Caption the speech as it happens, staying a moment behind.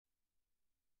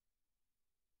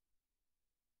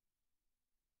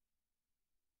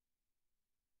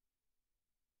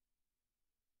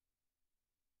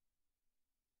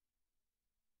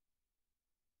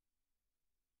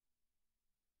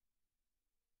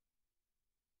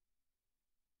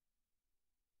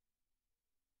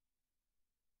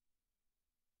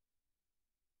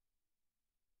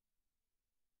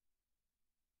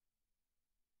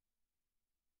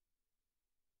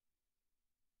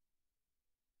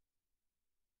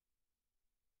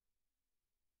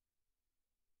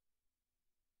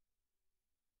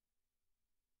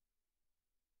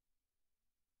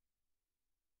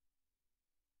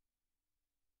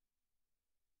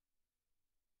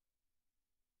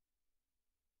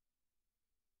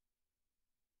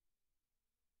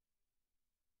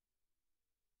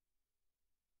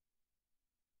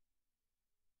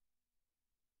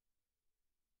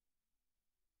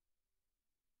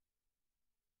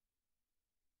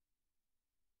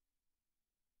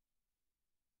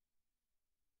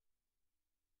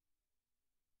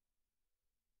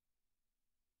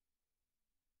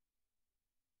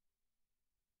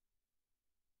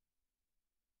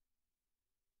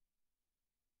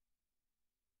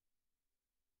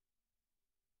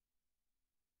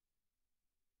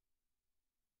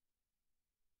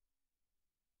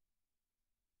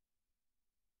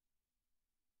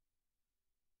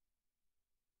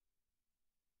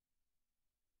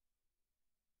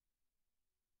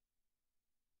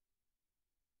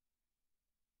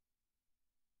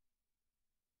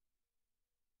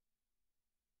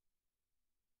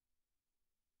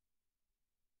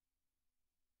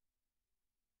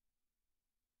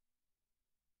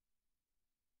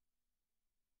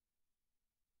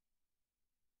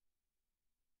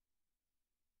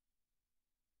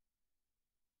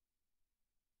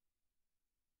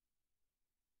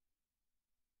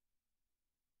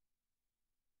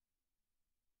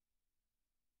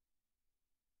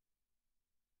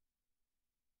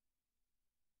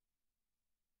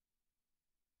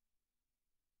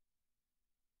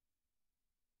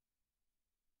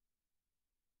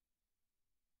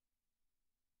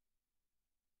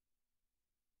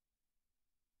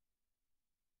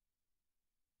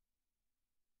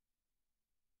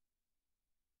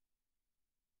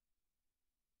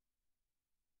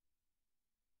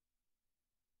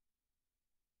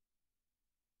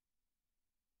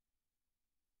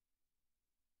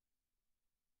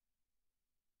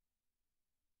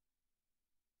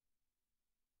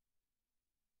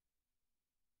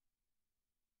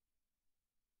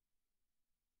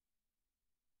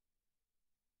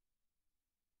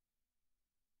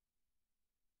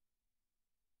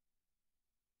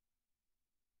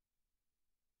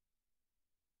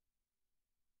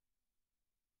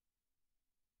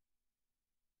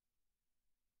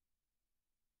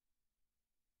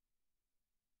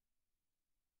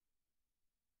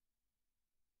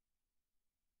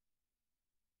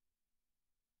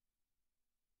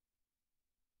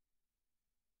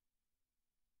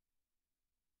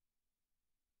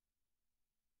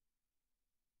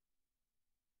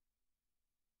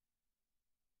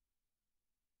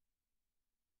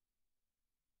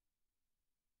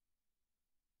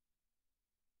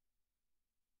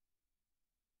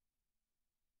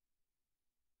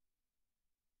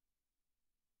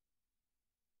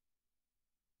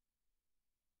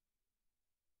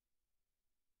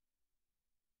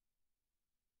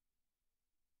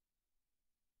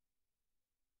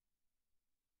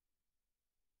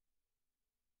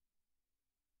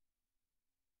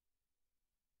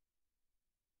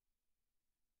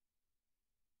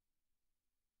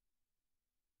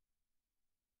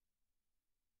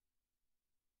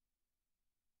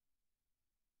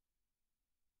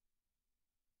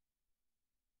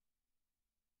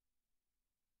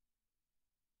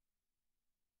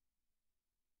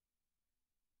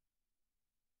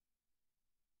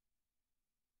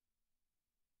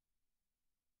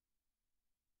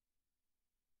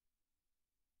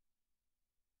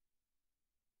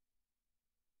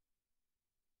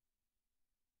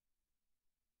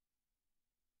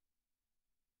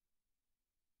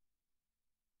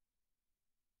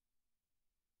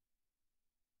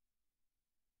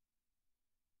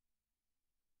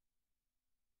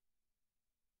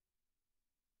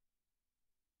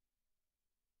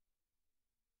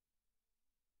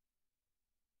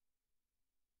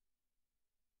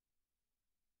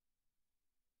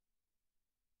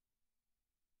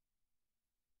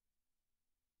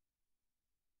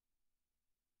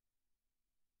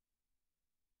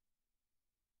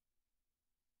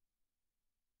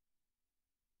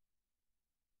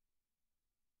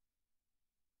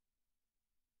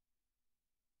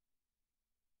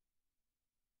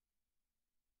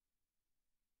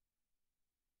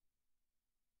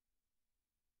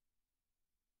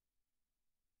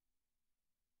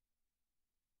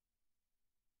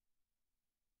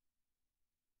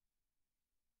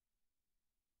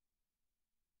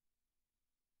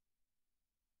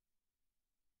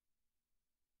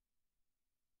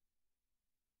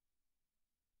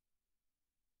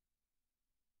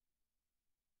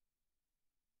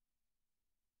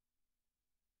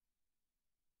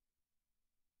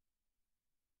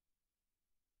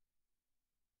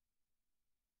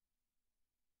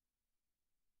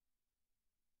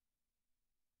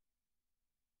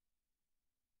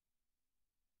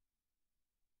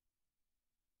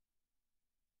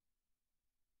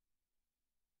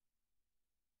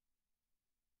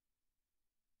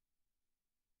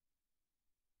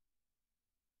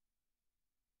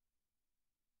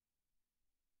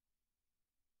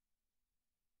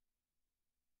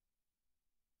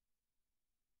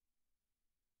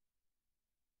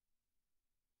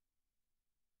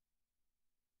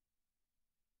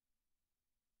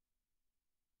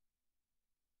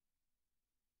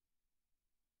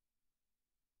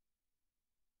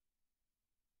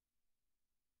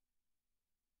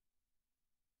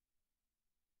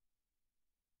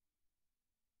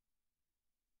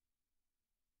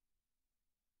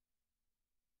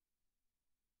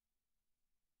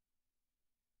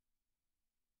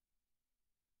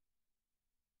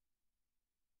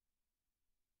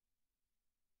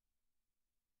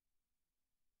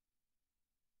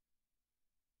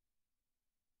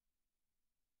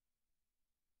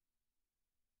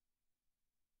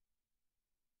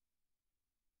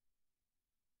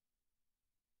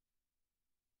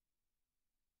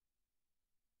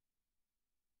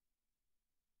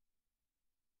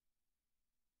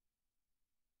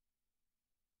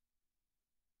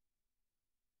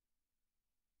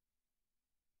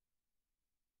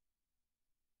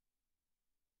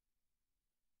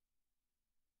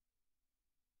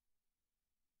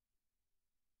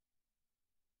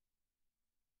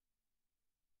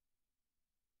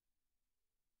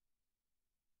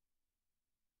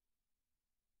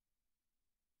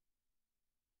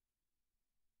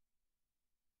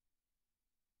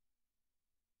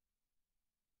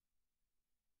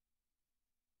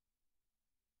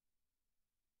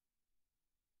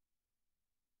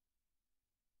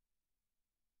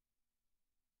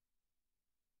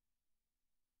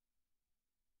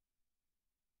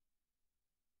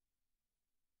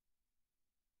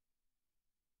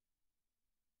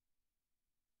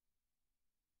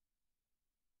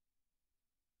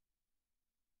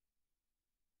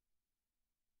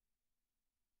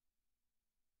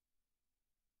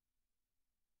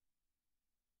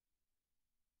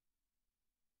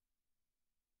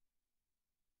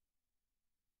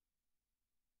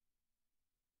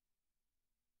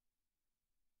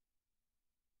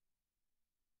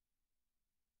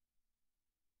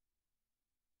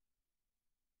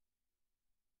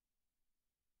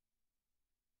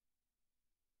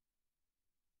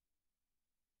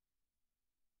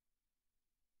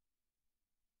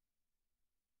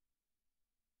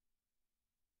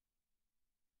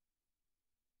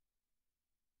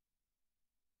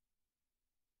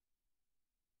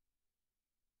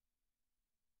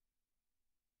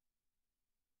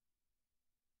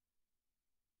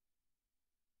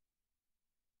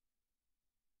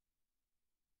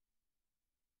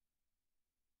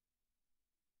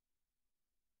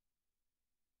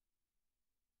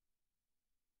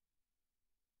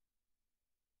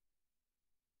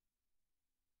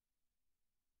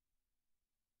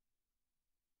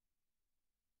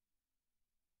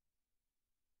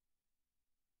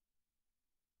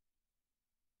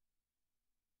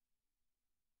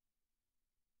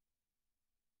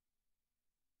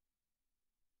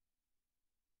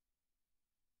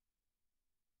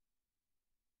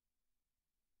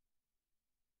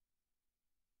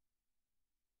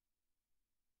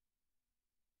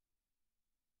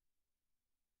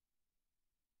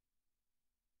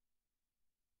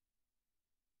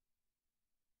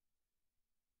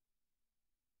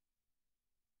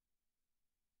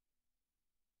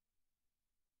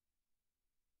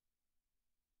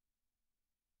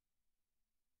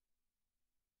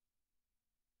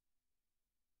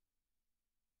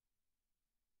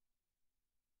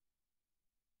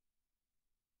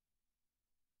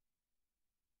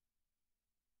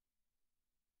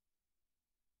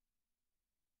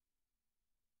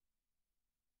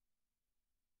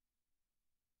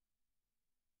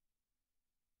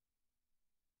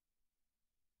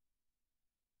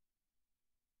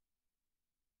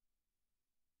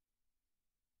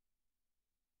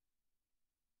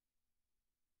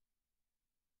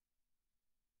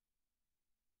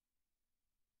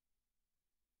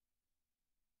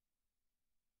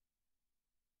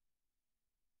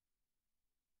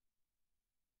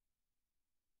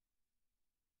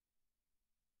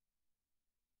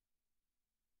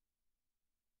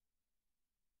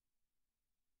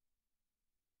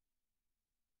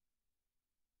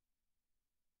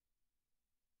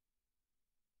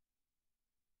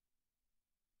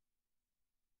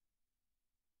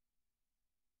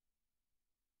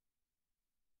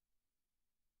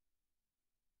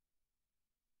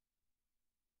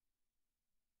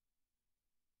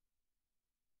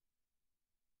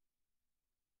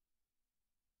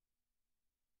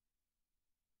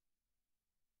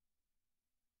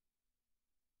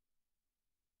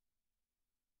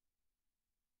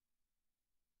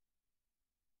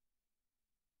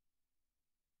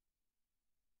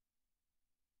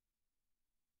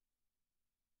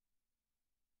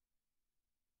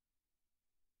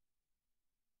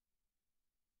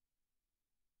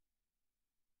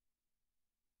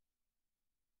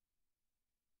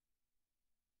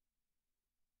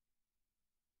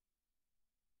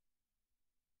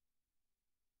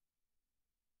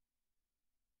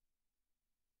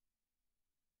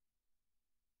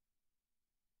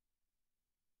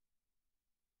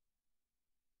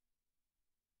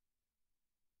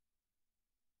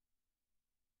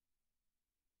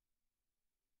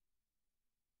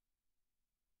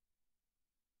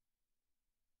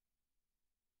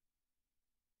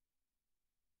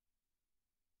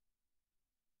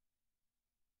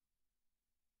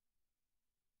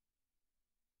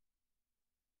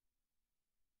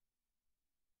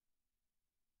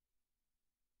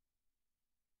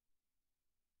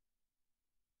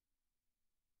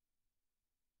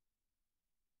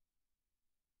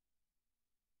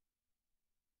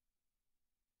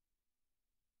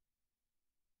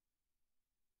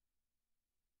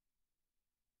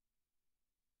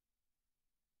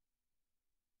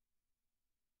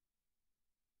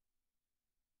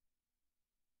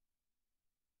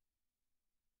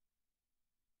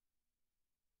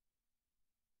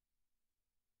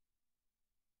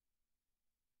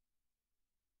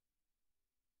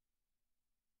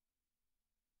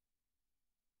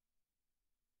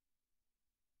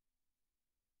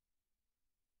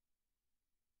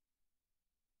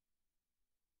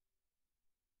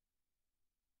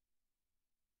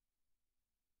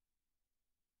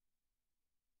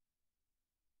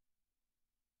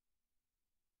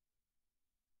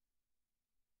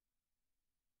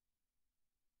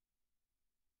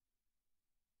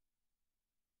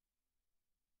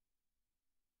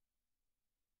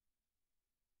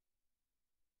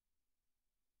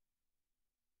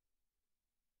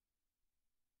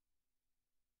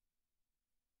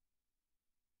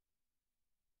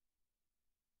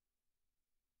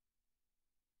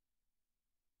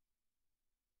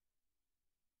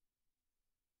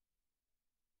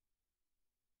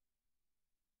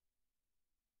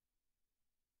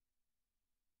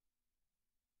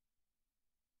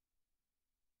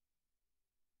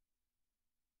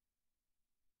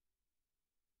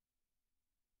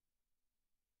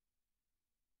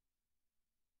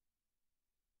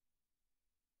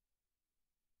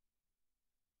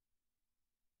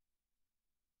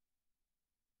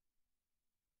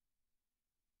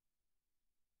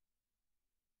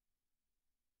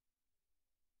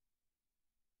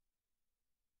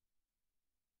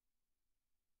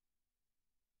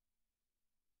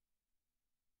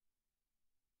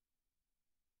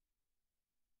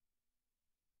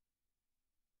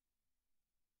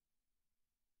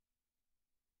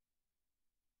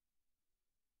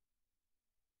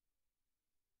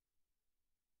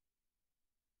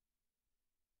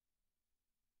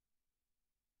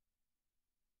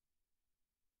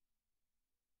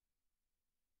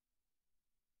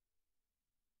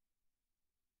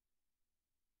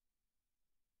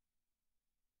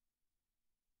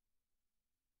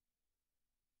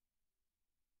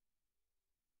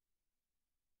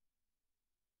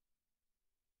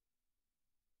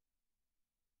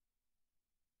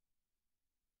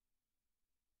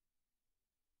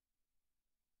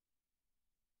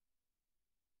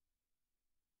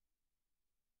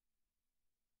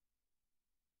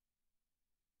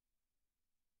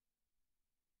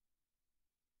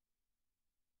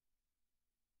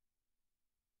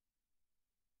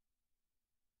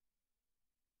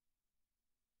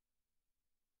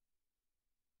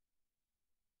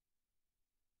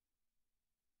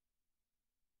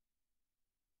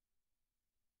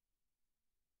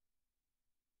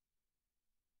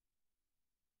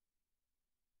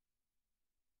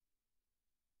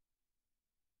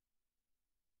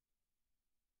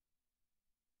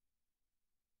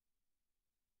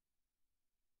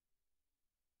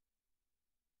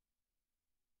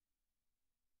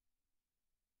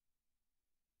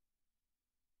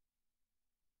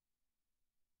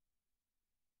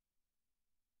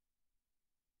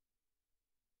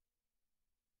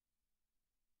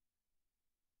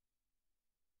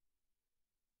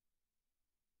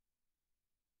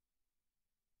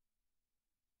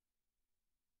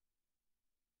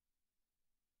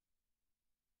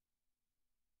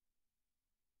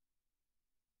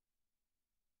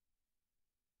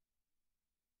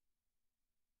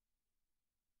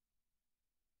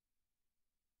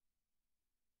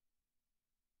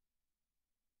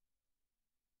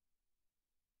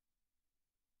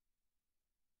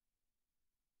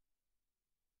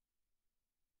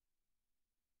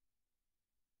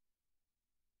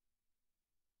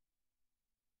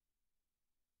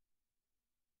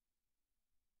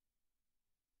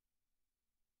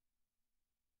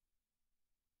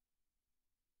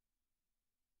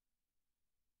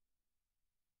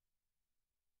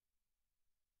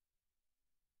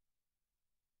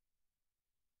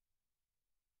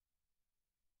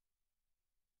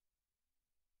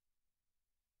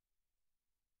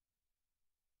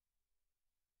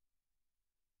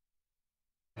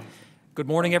Good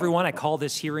morning, everyone. I call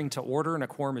this hearing to order and a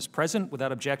quorum is present.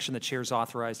 Without objection, the chair is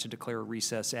authorized to declare a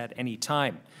recess at any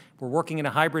time. We're working in a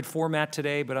hybrid format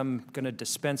today, but I'm going to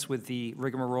dispense with the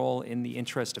rigmarole in the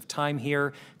interest of time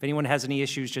here. If anyone has any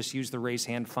issues, just use the raise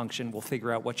hand function. We'll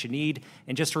figure out what you need.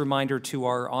 And just a reminder to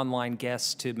our online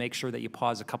guests to make sure that you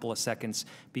pause a couple of seconds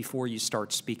before you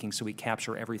start speaking so we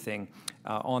capture everything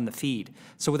on the feed.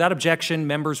 So without objection,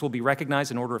 members will be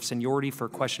recognized in order of seniority for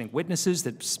questioning witnesses.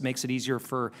 That makes it easier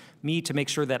for me to make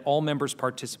sure that all members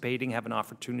participating have an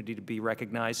opportunity to be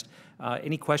recognized.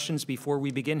 Any questions before we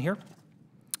begin here?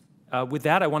 With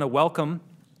that, I want to welcome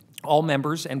all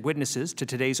members and witnesses to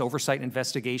today's Oversight and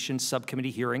Investigation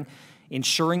Subcommittee hearing,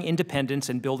 Ensuring Independence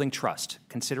and Building Trust,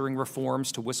 Considering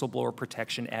Reforms to Whistleblower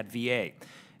Protection at VA.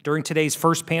 During today's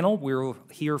first panel, we will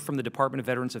hear from the Department of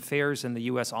Veterans Affairs and the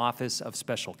U.S. Office of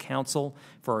Special Counsel.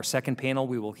 For our second panel,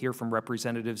 we will hear from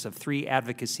representatives of 3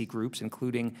 advocacy groups,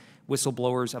 including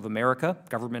Whistleblowers of America,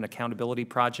 Government Accountability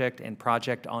Project, and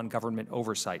Project on Government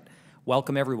Oversight.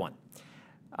 Welcome, everyone.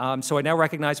 So I now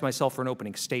recognize myself for an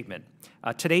opening statement.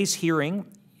 Today's hearing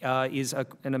is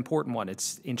an important one.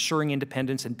 It's ensuring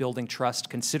independence and building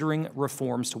trust, considering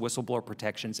reforms to whistleblower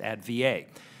protections at VA.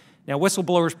 Now,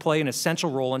 whistleblowers play an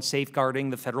essential role in safeguarding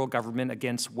the federal government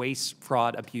against waste,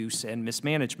 fraud, abuse, and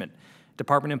mismanagement.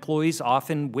 Department employees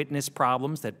often witness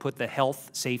problems that put the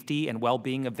health, safety, and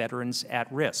well-being of veterans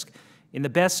at risk. In the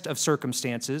best of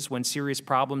circumstances, when serious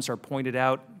problems are pointed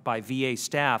out by VA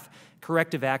staff,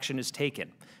 corrective action is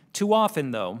taken. Too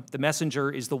often, though, the messenger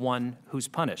is the one who's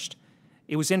punished.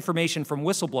 It was information from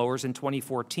whistleblowers in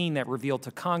 2014 that revealed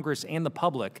to Congress and the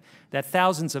public that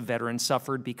thousands of veterans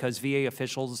suffered because VA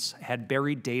officials had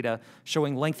buried data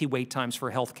showing lengthy wait times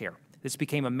for health care. This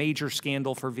became a major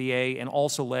scandal for VA and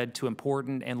also led to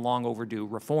important and long overdue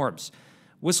reforms.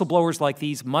 Whistleblowers like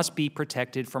these must be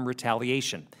protected from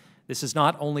retaliation. This is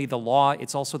not only the law,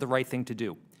 it's also the right thing to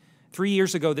do. 3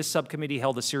 years ago, this subcommittee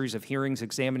held a series of hearings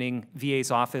examining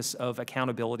VA's Office of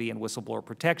Accountability and Whistleblower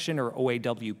Protection, or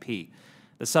OAWP.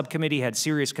 The subcommittee had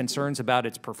serious concerns about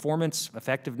its performance,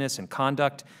 effectiveness, and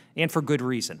conduct, and for good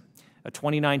reason. A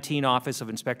 2019 Office of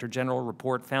Inspector General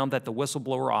report found that the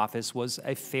Whistleblower Office was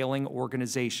a failing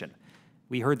organization.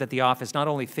 We heard that the office not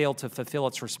only failed to fulfill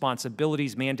its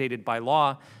responsibilities mandated by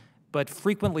law, but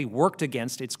frequently worked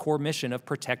against its core mission of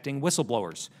protecting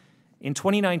whistleblowers. In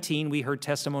 2019, we heard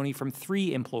testimony from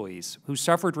 3 employees who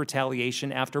suffered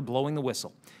retaliation after blowing the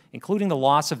whistle, including the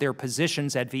loss of their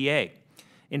positions at VA.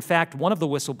 In fact, one of the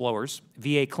whistleblowers,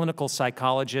 VA clinical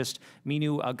psychologist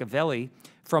Minu Agavelli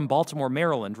from Baltimore,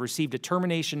 Maryland, received a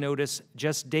termination notice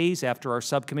just days after our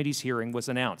subcommittee's hearing was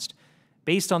announced.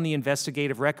 Based on the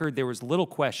investigative record, there was little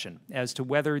question as to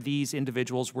whether these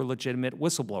individuals were legitimate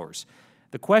whistleblowers.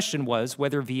 The question was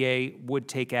whether VA would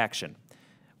take action.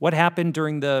 What happened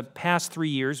during the past 3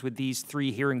 years with these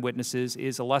 3 hearing witnesses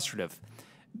is illustrative.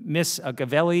 Ms.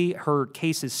 Gavelli, her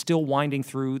case is still winding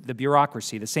through the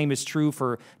bureaucracy. The same is true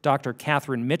for Dr.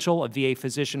 Catherine Mitchell, a VA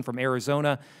physician from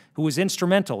Arizona, who was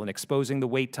instrumental in exposing the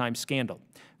wait time scandal.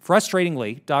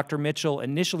 Frustratingly, Dr. Mitchell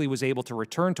initially was able to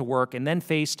return to work and then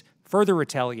faced further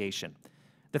retaliation.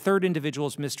 The third individual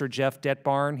is Mr. Jeff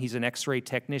Detbarn. He's an X-ray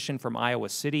technician from Iowa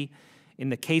City. In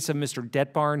the case of Mr.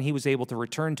 Detbarn, he was able to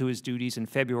return to his duties in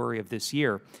February of this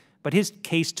year, but his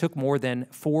case took more than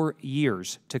 4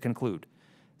 years to conclude.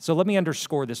 So let me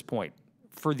underscore this point.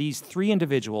 For these 3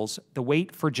 individuals, the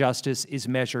wait for justice is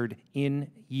measured in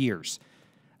years.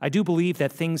 I do believe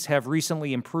that things have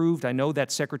recently improved. I know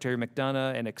that Secretary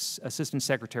McDonough and Assistant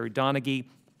Secretary Donaghy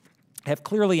have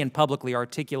clearly and publicly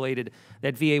articulated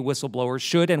that VA whistleblowers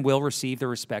should and will receive the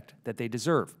respect that they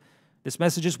deserve. This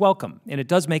message is welcome, and it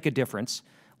does make a difference.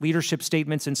 Leadership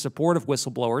statements in support of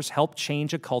whistleblowers help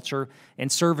change a culture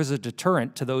and serve as a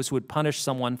deterrent to those who would punish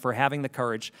someone for having the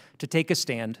courage to take a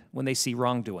stand when they see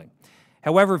wrongdoing.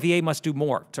 However, VA must do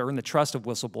more to earn the trust of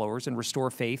whistleblowers and restore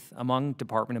faith among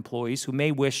department employees who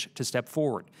may wish to step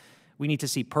forward. We need to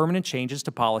see permanent changes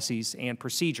to policies and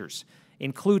procedures,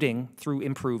 including through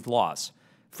improved laws.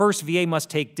 First, VA must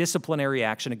take disciplinary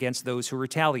action against those who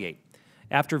retaliate.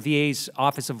 After VA's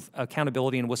Office of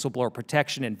Accountability and Whistleblower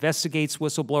Protection investigates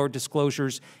whistleblower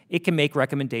disclosures, it can make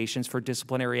recommendations for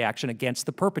disciplinary action against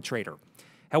the perpetrator.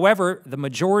 However, the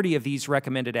majority of these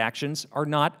recommended actions are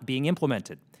not being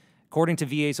implemented. According to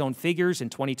VA's own figures, in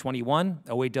 2021,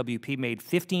 OAWP made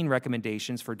 15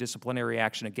 recommendations for disciplinary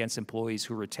action against employees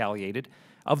who retaliated.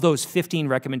 Of those 15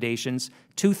 recommendations,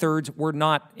 2/3 were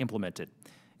not implemented.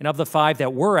 And of the 5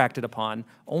 that were acted upon,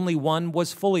 only 1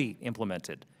 was fully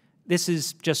implemented. This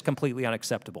is just completely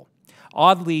unacceptable.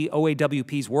 Oddly,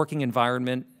 OAWP's working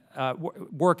environment,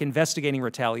 work investigating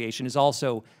retaliation is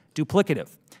also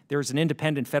Duplicative. There is an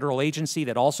independent federal agency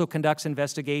that also conducts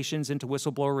investigations into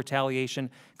whistleblower retaliation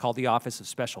called the Office of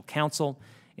Special Counsel.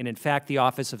 And in fact, the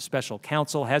Office of Special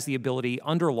Counsel has the ability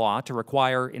under law to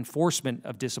require enforcement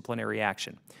of disciplinary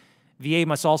action. VA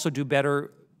must also do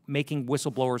better making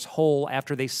whistleblowers whole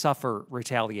after they suffer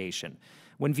retaliation.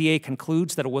 When VA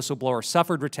concludes that a whistleblower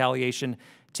suffered retaliation,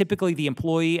 typically the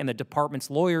employee and the department's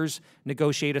lawyers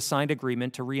negotiate a signed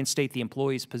agreement to reinstate the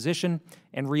employee's position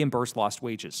and reimburse lost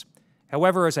wages.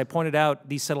 However, as I pointed out,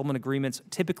 these settlement agreements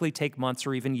typically take months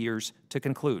or even years to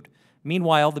conclude.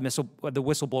 Meanwhile, the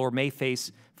whistleblower may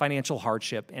face financial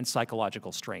hardship and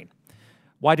psychological strain.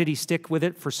 Why did he stick with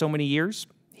it for so many years?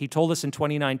 He told us in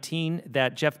 2019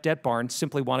 that Jeff Detbarn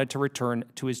simply wanted to return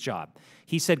to his job.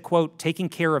 He said, quote, "Taking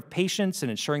care of patients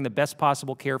and ensuring the best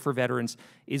possible care for veterans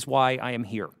is why I am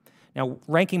here." Now,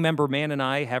 Ranking Member Mann and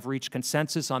I have reached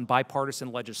consensus on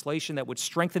bipartisan legislation that would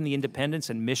strengthen the independence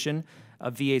and mission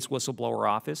of VA's whistleblower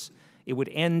office. It would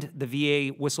end the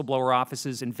VA whistleblower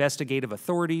office's investigative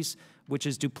authorities, which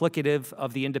is duplicative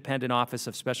of the independent Office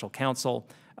of Special Counsel,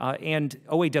 and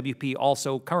OAWP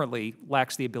also currently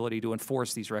lacks the ability to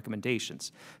enforce these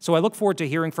recommendations. So I look forward to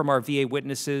hearing from our VA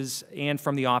witnesses and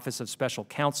from the Office of Special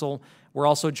Counsel. We're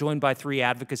also joined by 3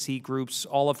 advocacy groups,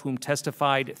 all of whom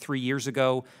testified 3 years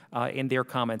ago, and their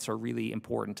comments are really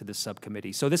important to this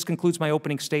subcommittee. So this concludes my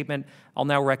opening statement. I'll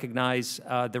now recognize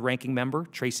the Ranking Member,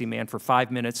 Tracy Mann, for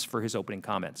 5 minutes for his opening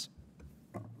comments.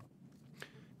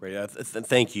 Great.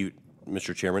 Thank you,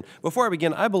 Mr. Chairman. Before I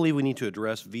begin, I believe we need to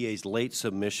address VA's late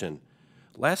submission.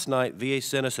 Last night, VA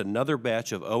sent us another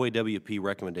batch of OAWP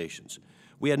recommendations.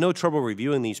 We had no trouble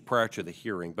reviewing these prior to the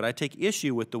hearing, but I take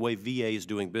issue with the way VA is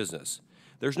doing business.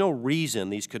 There's no reason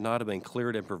these could not have been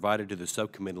cleared and provided to the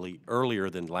subcommittee earlier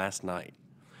than last night.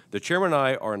 The Chairman and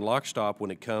I are in lockstep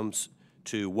when it comes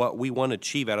to what we want to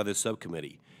achieve out of this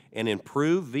subcommittee, an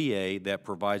improved VA that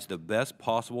provides the best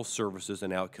possible services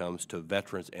and outcomes to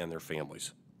veterans and their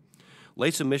families.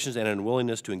 Late submissions and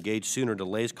unwillingness to engage sooner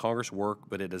delays Congress work,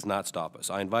 but it does not stop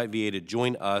us. I invite VA to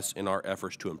join us in our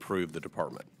efforts to improve the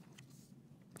department.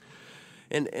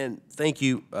 And thank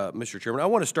you, Mr. Chairman. I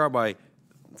want to start by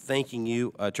thanking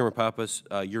you, Chairman Pappas,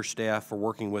 your staff for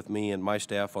working with me and my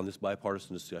staff on this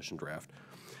bipartisan discussion draft.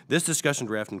 This discussion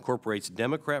draft incorporates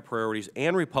Democrat priorities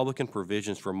and Republican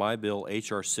provisions for my bill,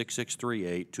 H.R.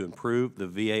 6638, to improve the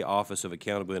VA Office of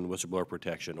Accountability and Whistleblower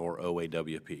Protection, or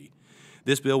OAWP.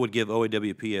 This bill would give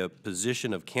OAWP a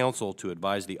position of counsel to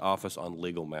advise the office on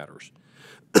legal matters.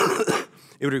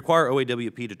 It would require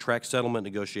OAWP to track settlement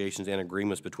negotiations and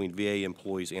agreements between VA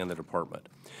employees and the department.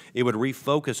 It would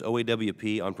refocus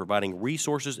OAWP on providing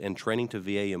resources and training to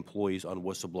VA employees on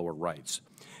whistleblower rights.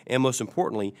 And most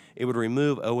importantly, it would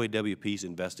remove OAWP's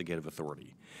investigative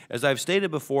authority. As I've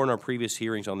stated before in our previous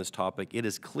hearings on this topic, it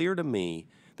is clear to me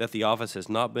that the office has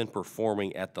not been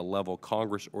performing at the level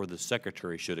Congress or the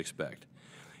Secretary should expect.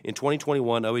 In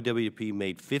 2021, OAWP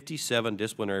made 57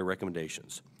 disciplinary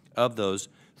recommendations. Of those,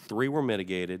 3 were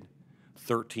mitigated,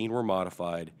 13 were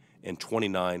modified, and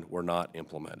 29 were not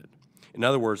implemented. In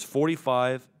other words,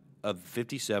 45 of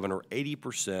 57, or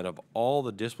 80% of all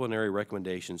the disciplinary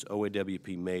recommendations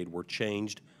OAWP made were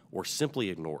changed or simply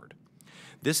ignored.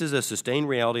 This is a sustained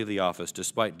reality of the office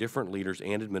despite different leaders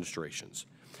and administrations.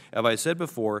 As I said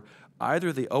before,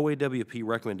 either the OAWP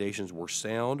recommendations were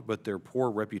sound, but their poor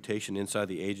reputation inside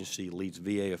the agency leads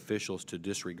VA officials to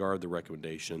disregard the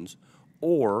recommendations,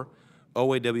 or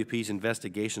OAWP's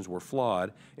investigations were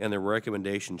flawed and the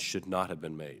recommendations should not have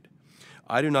been made.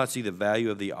 I do not see the value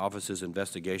of the office's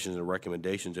investigations and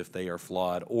recommendations if they are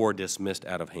flawed or dismissed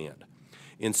out of hand.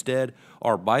 Instead,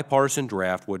 our bipartisan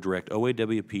draft would direct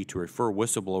OAWP to refer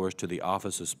whistleblowers to the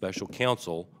Office of Special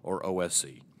Counsel, or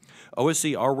OSC.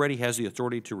 OSC already has the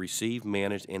authority to receive,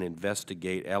 manage, and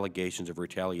investigate allegations of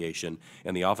retaliation,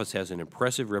 and the office has an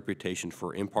impressive reputation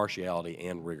for impartiality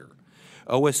and rigor.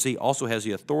 OSC also has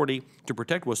the authority to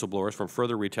protect whistleblowers from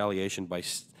further retaliation by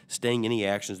staying any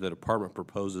actions the department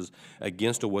proposes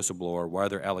against a whistleblower while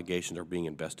their allegations are being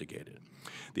investigated.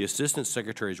 The Assistant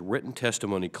Secretary's written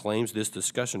testimony claims this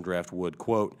discussion draft would,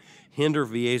 quote, hinder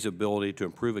VA's ability to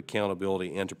improve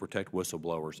accountability and to protect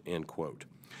whistleblowers, end quote.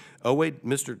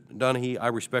 Mr. Donahue, I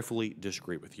respectfully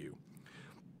disagree with you.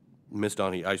 Ms.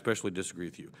 Donahue, I especially disagree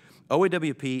with you.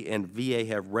 OAWP and VA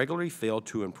have regularly failed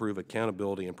to improve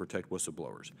accountability and protect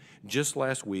whistleblowers. Just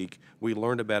last week, we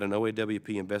learned about an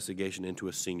OAWP investigation into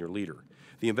a senior leader.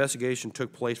 The investigation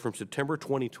took place from September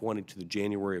 2020 to the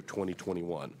January of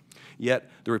 2021. Yet,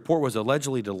 the report was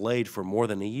allegedly delayed for more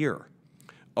than a year.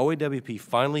 OAWP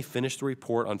finally finished the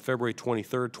report on February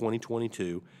 23,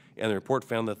 2022, and the report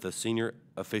found that the senior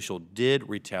official did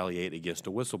retaliate against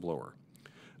a whistleblower.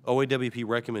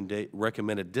 OAWP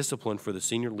recommended discipline for the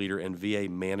senior leader, and VA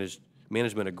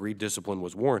management agreed discipline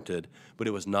was warranted, but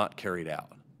it was not carried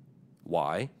out.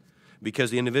 Why?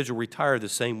 Because the individual retired the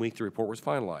same week the report was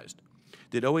finalized.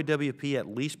 Did OAWP at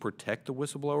least protect the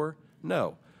whistleblower?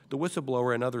 No. The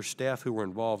whistleblower and other staff who were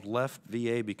involved left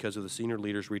VA because of the senior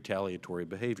leader's retaliatory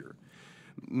behavior.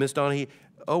 Ms. Donahue,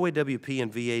 OAWP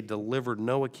and VA delivered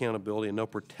no accountability and no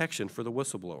protection for the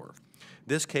whistleblower.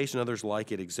 This case and others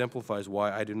like it exemplifies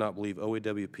why I do not believe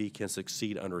OAWP can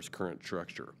succeed under its current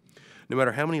structure. No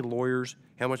matter how many lawyers,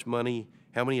 how much money,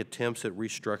 how many attempts at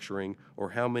restructuring, or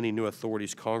how many new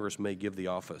authorities Congress may give the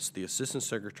office, the Assistant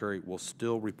Secretary will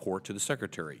still report to the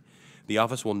Secretary. The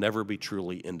office will never be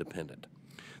truly independent.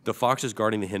 The fox is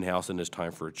guarding the henhouse, and it's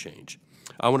time for a change.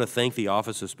 I want to thank the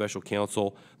Office of Special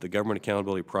Counsel, the Government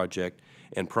Accountability Project,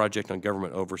 and Project on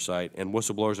Government Oversight, and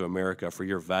Whistleblowers of America for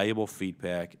your valuable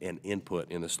feedback and input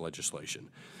in this legislation.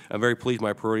 I'm very pleased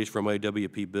my priorities from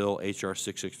OAWP Bill H.R.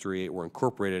 6638 were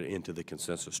incorporated into the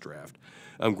consensus draft.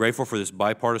 I'm grateful for the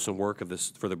bipartisan work of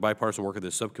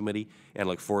this subcommittee, and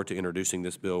look forward to introducing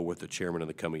this bill with the chairman in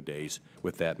the coming days.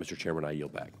 With that, Mr. Chairman, I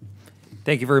yield back.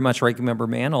 Thank you very much, Ranking Member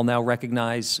Mann. I'll now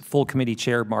recognize full committee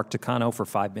chair Mark Takano for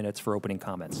 5 minutes for opening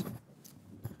comments.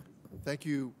 Thank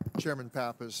you, Chairman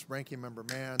Pappas, Ranking Member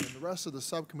Mann, and the rest of the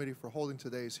subcommittee for holding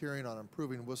today's hearing on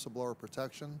improving whistleblower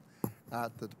protection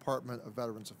at the Department of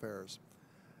Veterans Affairs.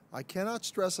 I cannot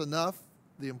stress enough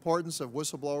the importance of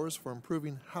whistleblowers for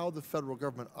improving how the federal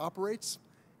government operates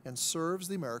and serves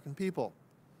the American people.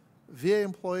 VA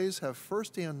employees have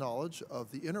firsthand knowledge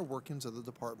of the inner workings of the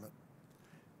department.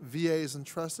 VA is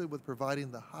entrusted with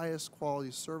providing the highest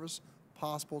quality service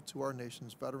possible to our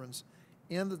nation's veterans,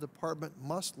 and the department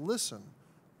must listen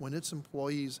when its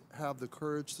employees have the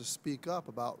courage to speak up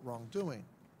about wrongdoing.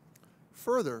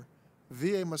 Further,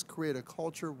 VA must create a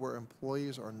culture where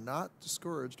employees are not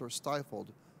discouraged or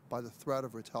stifled by the threat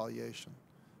of retaliation,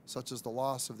 such as the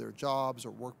loss of their jobs or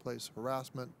workplace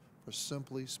harassment for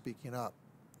simply speaking up.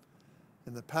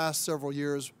 In the past several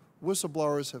years,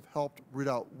 whistleblowers have helped root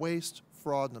out waste,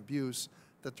 fraud, and abuse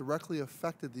that directly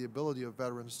affected the ability of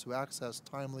veterans to access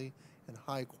timely and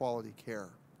high-quality care.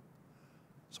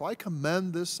 So I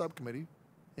commend this subcommittee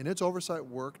in its oversight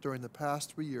work during the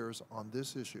past 3 years on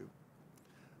this issue.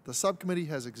 The subcommittee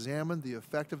has examined the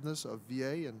effectiveness of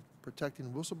VA in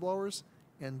protecting whistleblowers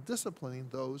and disciplining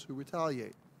those who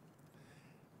retaliate.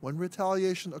 When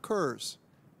retaliation occurs,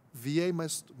 VA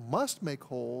must make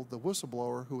whole the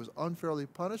whistleblower who is unfairly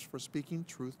punished for speaking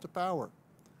truth to power.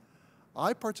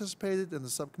 I participated in the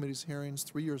subcommittee's hearings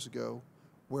 3 years ago,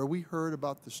 where we heard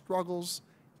about the struggles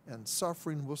and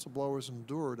suffering whistleblowers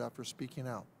endured after speaking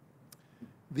out.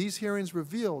 These hearings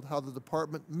revealed how the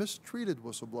department mistreated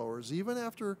whistleblowers even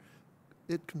after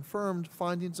it confirmed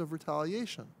findings of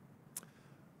retaliation.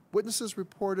 Witnesses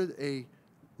reported a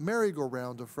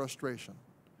merry-go-round of frustration.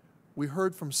 We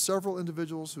heard from several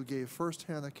individuals who gave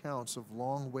firsthand accounts of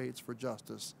long waits for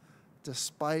justice,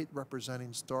 despite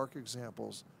representing stark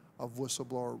examples of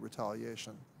whistleblower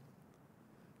retaliation.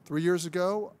 3 years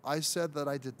ago, I said that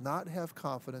I did not have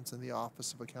confidence in the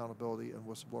Office of Accountability and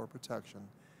Whistleblower Protection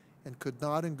and could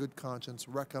not in good conscience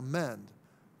recommend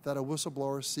that a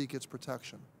whistleblower seek its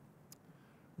protection.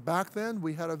 Back then,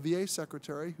 we had a VA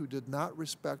secretary who did not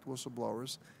respect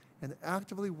whistleblowers and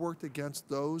actively worked against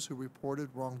those who reported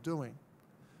wrongdoing.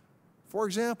 For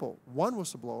example, one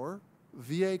whistleblower,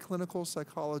 VA clinical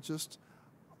psychologist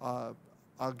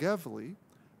Agevli,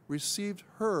 received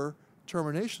her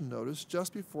termination notice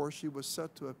just before she was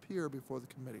set to appear before the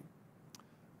committee.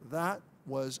 That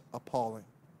was appalling.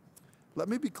 Let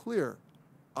me be clear.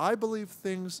 I believe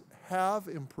things have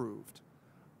improved.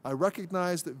 I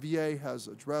recognize that VA has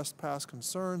addressed past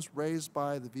concerns raised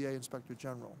by the VA Inspector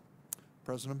General.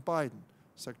 President Biden,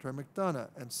 Secretary McDonough,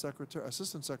 and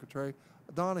Assistant Secretary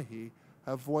Donahue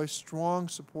have voiced strong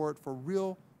support for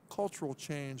real cultural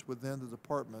change within the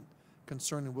department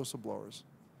concerning whistleblowers.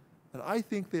 And I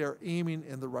think they are aiming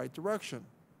in the right direction.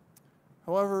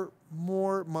 However,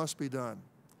 more must be done.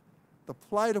 The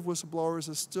plight of whistleblowers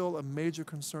is still a major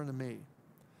concern to me.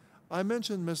 I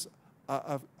mentioned Ms.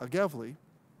 Agevli.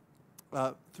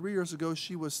 3 years ago,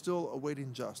 she was still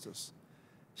awaiting justice.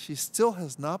 She still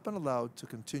has not been allowed to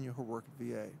continue her work at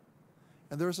VA.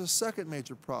 And there's a second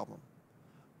major problem.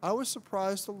 I was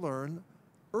surprised to learn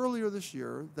earlier this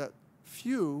year that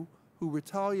few who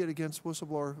retaliate against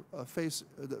whistleblower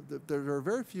there are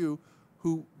very few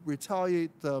who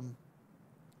retaliate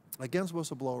against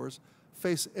whistleblowers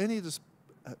face any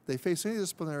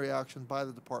disciplinary action by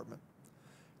the department.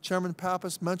 Chairman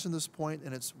Pappas mentioned this point,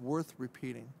 and it's worth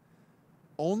repeating.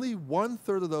 Only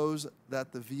 1/3 of those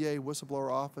that the VA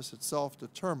whistleblower office itself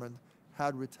determined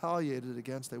had retaliated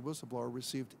against a whistleblower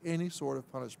received any sort of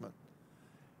punishment.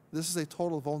 This is a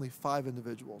total of only 5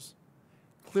 individuals.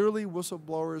 Clearly,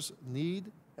 whistleblowers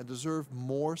need and deserve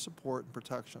more support and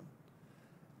protection.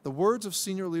 The words of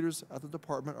senior leaders at the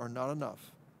department are not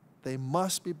enough. They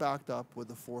must be backed up with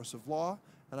the force of law,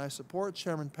 and I support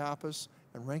Chairman Pappas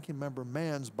and Ranking Member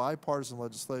Mann's bipartisan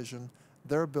legislation.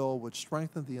 Their bill would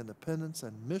strengthen the independence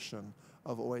and mission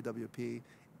of OAWP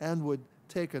and would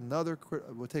take other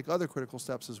critical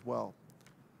steps as well.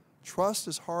 Trust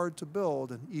is hard to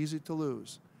build and easy to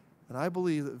lose, and I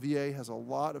believe that VA has a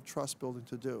lot of trust building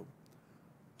to do.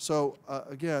 So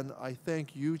again, I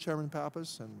thank you, Chairman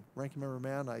Pappas, and Ranking Member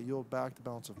Mann. I yield back the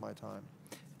balance of my time.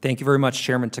 Thank you very much,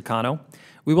 Chairman Takano.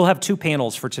 We will have 2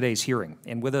 panels for today's hearing.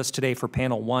 And with us today for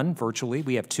panel 1, virtually,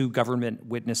 we have 2 government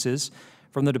witnesses.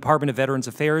 From the Department of Veterans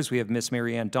Affairs, we have Ms.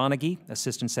 Marianne Donaghy,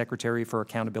 Assistant Secretary for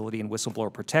Accountability and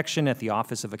Whistleblower Protection at the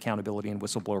Office of Accountability and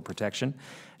Whistleblower Protection.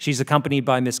 She's accompanied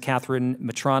by Ms. Catherine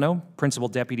Matrano, Principal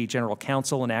Deputy General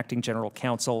Counsel and Acting General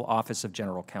Counsel, Office of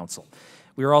General Counsel.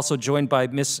 We are also joined by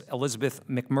Ms. Elizabeth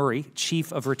McMurray,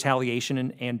 Chief of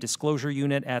Retaliation and Disclosure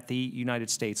Unit at the United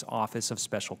States Office of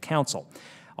Special Counsel.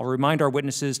 I'll remind our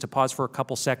witnesses to pause for a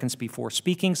couple seconds before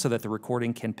speaking so that the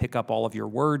recording can pick up all of your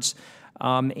words,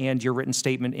 and your written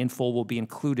statement in full will be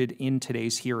included in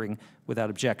today's hearing without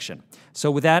objection.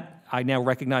 So with that, I now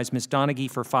recognize Ms.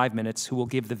 Donaghy for 5 minutes, who will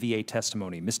give the VA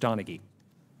testimony. Ms. Donaghy.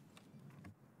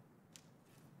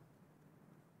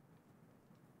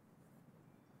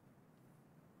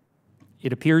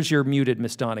 It appears you're muted,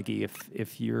 Ms. Donaghy,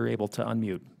 if you're able to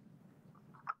unmute.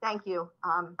 Thank you.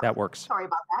 That works. Sorry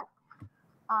about that.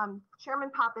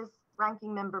 Chairman Pappas,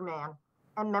 Ranking Member Mann,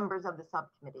 and members of the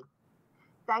subcommittee,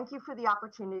 thank you for the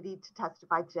opportunity to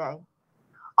testify today.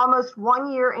 Almost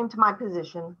 1 year into my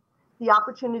position, the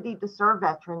opportunity to serve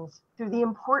veterans through the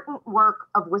important work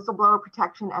of whistleblower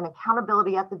protection and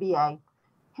accountability at the VA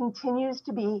continues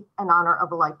to be an honor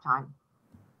of a lifetime.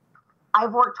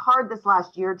 I've worked hard this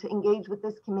last year to engage with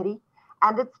this committee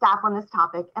and its staff on this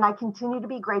topic, and I continue to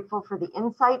be grateful for the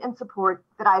insight and support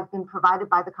that I've been provided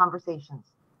by the conversations.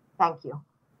 Thank you.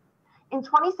 In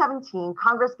 2017,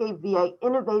 Congress gave VA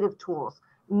innovative tools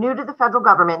new to the federal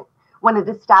government when it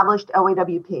established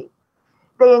OAWP.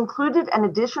 They included an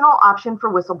additional option for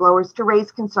whistleblowers to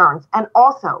raise concerns and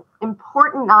also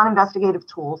important non-investigative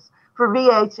tools for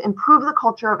VA to improve the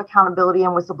culture of accountability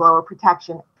and whistleblower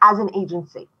protection as an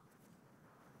agency.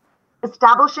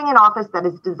 Establishing an office that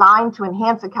is designed to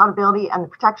enhance accountability and the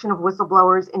protection of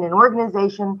whistleblowers in an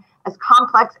organization as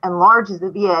complex and large as the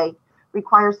VA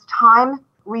requires time,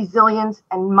 resilience,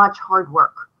 and much hard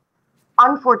work.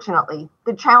 Unfortunately,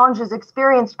 the challenges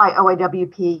experienced by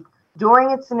OAWP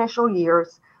during its initial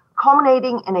years,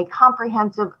 culminating in a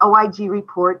comprehensive OIG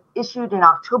report issued in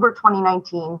October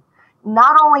 2019,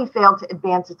 not only failed to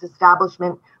advance its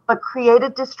establishment, but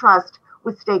created distrust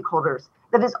with stakeholders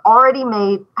that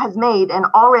has made an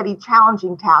already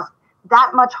challenging task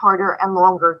that much harder and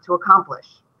longer to accomplish.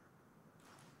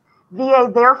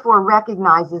 VA therefore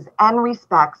recognizes and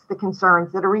respects the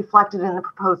concerns that are reflected in the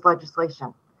proposed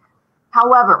legislation.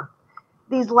 However,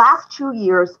 these last 2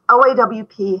 years,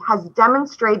 OAWP has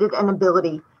demonstrated an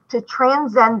ability to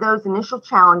transcend those initial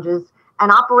challenges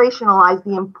and operationalize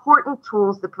the important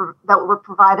tools that were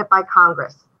provided by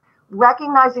Congress,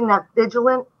 recognizing that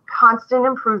vigilant, constant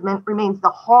improvement remains the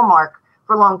hallmark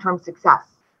for long-term success.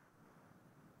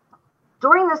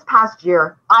 During this past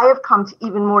year, I have come to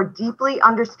even more deeply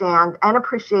understand and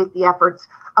appreciate the efforts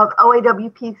of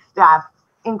OAWP staff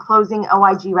in closing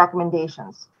OIG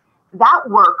recommendations. That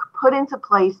work put into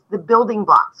place the building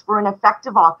blocks for an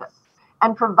effective office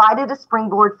and provided a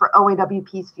springboard for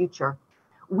OAWP's future.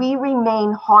 We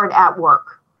remain hard at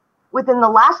work. Within the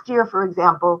last year, for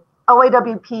example,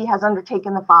 OAWP has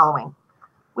undertaken the following.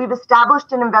 We've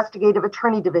established an investigative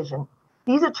attorney division.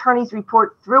 These attorneys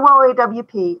report through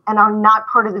OAWP and are not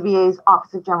part of the VA's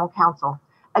Office of General Counsel,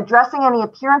 addressing any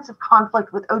appearance of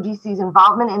conflict with OGC's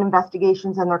involvement in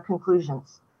investigations and their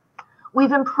conclusions.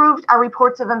 We've improved our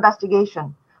reports of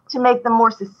investigation to make them more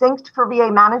succinct for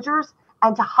VA managers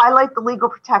and to highlight the legal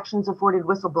protections afforded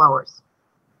whistleblowers.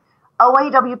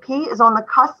 OAWP is on the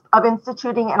cusp of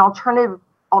instituting an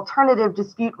alternative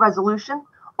dispute resolution,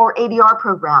 or ADR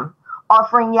program,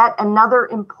 offering yet another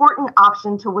important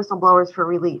option to whistleblowers for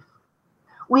relief.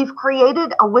 We've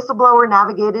created a whistleblower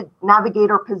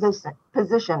navigator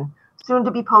position, soon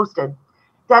to be posted,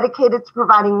 dedicated to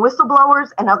providing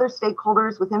whistleblowers and other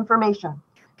stakeholders with information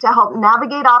to help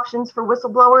navigate options for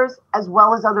whistleblowers as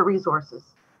well as other resources.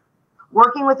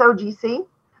 Working with OGC,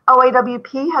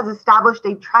 OAWP has established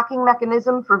a tracking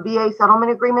mechanism for VA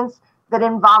settlement agreements that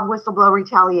involve whistleblower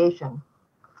retaliation.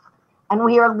 And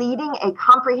we are leading a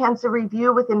comprehensive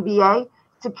review within VA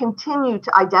to continue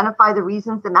to identify the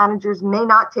reasons that managers may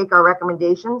not take our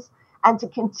recommendations and to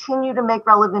continue to make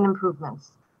relevant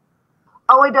improvements.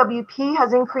 OAWP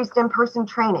has increased in-person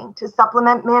training to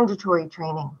supplement mandatory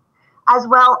training. As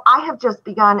well, I have just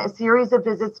begun a series of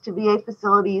visits to VA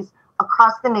facilities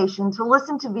across the nation to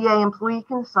listen to VA employee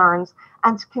concerns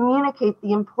and to communicate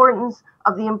the importance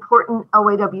of the important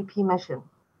OAWP mission.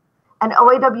 And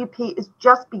OAWP is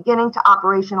just beginning to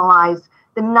operationalize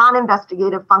the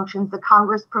non-investigative functions that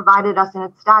Congress provided us in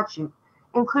its statute,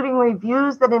 including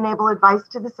reviews that enable advice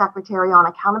to the Secretary on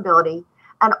accountability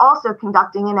and also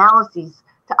conducting analyses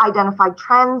to identify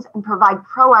trends and provide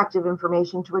proactive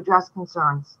information to address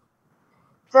concerns.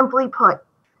 Simply put,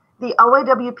 the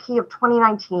OAWP of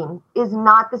 2019 is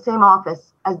not the same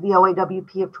office as the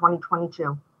OAWP of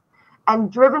 2022.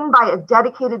 And driven by a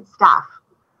dedicated staff,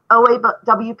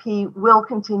 OAWP will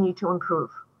continue to improve.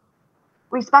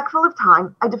 Respectful of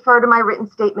time, I defer to my written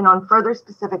statement on further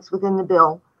specifics within the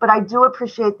bill, but I do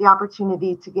appreciate the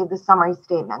opportunity to give the summary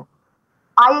statement.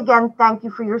 I again thank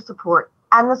you for your support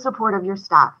and the support of your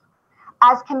staff.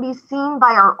 As can be seen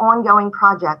by our ongoing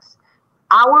projects,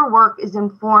 our work is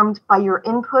informed by your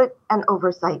input and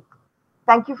oversight.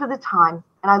 Thank you for the time,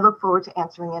 and I look forward to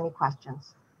answering any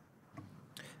questions.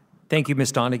 Thank you,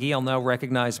 Ms. Donaghy. I'll now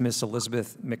recognize Ms.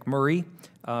 Elizabeth McMurray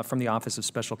from the Office of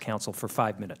Special Counsel for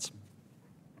 5 minutes.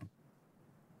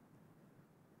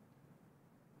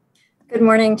 Good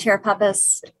morning, Chair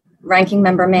Pappas, Ranking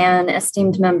Member Mann,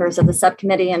 esteemed members of the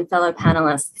subcommittee, and fellow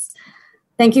panelists.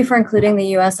 Thank you for including the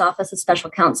U.S. Office of Special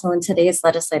Counsel in today's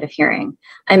legislative hearing.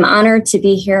 I'm honored to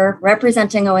be here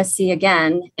representing OSC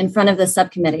again in front of the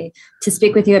subcommittee to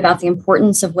speak with you about the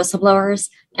importance of whistleblowers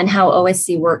and how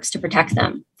OSC works to protect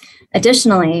them.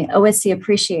 Additionally, OSC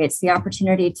appreciates the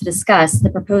opportunity to discuss the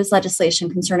proposed legislation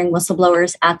concerning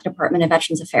whistleblowers at the Department of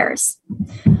Veterans Affairs.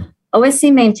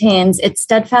 OSC maintains its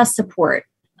steadfast support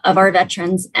of our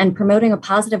veterans and promoting a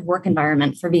positive work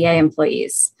environment for VA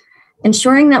employees.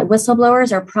 Ensuring that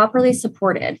whistleblowers are properly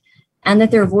supported and that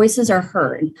their voices are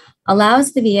heard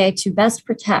allows the VA to best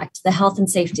protect the health and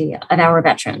safety of our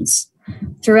veterans.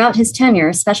 Throughout his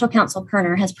tenure, Special Counsel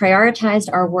Kerner has prioritized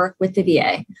our work with the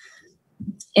VA.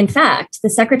 In fact, the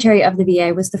Secretary of the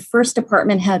VA was the first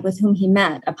department head with whom he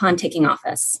met upon taking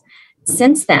office.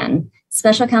 Since then,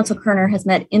 Special Counsel Kerner has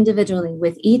met individually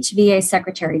with each VA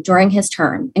secretary during his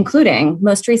term, including,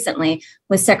 most recently,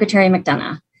 with Secretary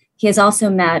McDonough. He has also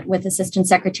met with Assistant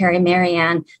Secretary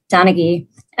Marianne Donaghy,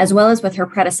 as well as with her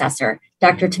predecessor,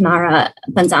 Dr. Tamara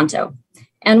Bonzanto,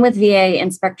 and with VA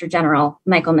Inspector General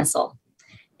Michael Missel.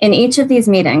 In each of these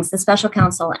meetings, the Special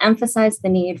Counsel emphasized the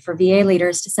need for VA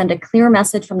leaders to send a clear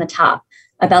message from the top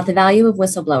about the value of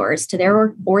whistleblowers to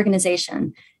their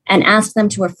organization and asked them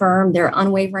to affirm their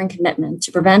unwavering commitment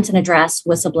to prevent and address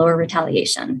whistleblower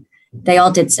retaliation. They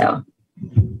all did so.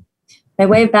 By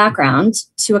way of background,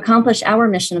 to accomplish our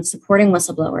mission of supporting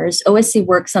whistleblowers, OSC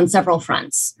works on several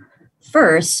fronts.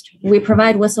 First, we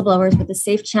provide whistleblowers with a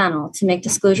safe channel to make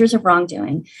disclosures of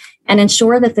wrongdoing and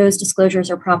ensure that those disclosures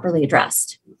are properly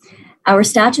addressed. Our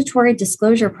statutory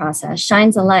disclosure process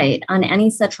shines a light on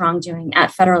any such wrongdoing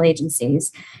at federal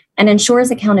agencies and ensures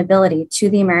accountability to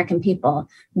the American people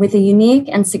with a unique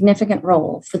and significant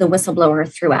role for the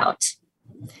whistleblower throughout.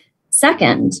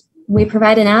 Second, we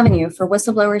provide an avenue for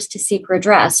whistleblowers to seek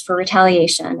redress for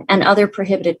retaliation and other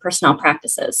prohibited personnel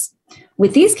practices.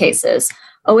 With these cases,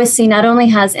 OSC not only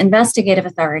has investigative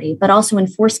authority, but also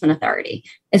enforcement authority,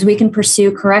 as we can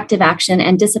pursue corrective action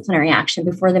and disciplinary action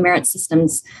before the Merit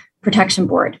Systems Protection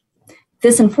Board.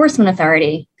 This enforcement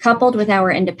authority, coupled with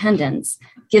our independence,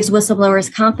 gives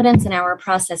whistleblowers confidence in our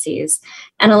processes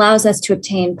and allows us to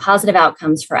obtain positive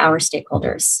outcomes for our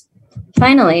stakeholders.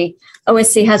 Finally,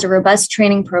 OSC has a robust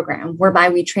training program whereby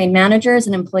we train managers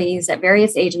and employees at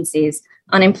various agencies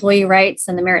on employee rights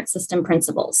and the merit system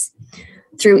principles.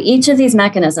 Through each of these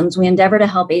mechanisms, we endeavor to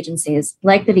help agencies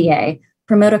like the VA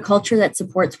promote a culture that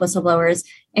supports whistleblowers,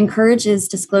 encourages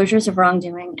disclosures of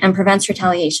wrongdoing, and prevents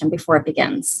retaliation before it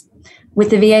begins. With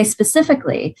the VA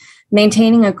specifically,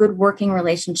 maintaining a good working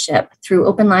relationship through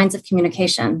open lines of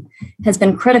communication has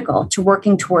been critical to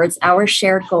working towards our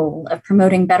shared goal of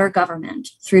promoting better government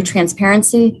through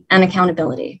transparency and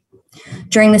accountability.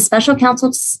 During the Special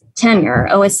Counsel's tenure,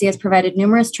 OSC has provided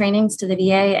numerous trainings to the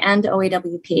VA and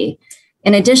OAWP.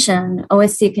 In addition,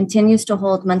 OSC continues to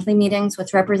hold monthly meetings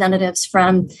with representatives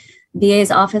from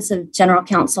VA's Office of General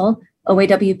Counsel,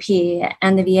 OAWP,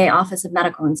 and the VA Office of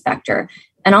Medical Inspector,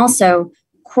 and also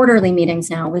quarterly meetings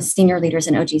now with senior leaders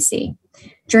in OGC.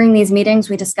 During these meetings,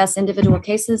 we discuss individual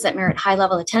cases that merit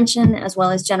high-level attention, as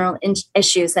well as general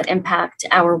issues that impact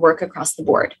our work across the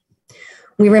board.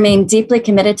 We remain deeply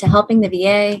committed to helping the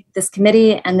VA, this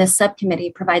committee, and this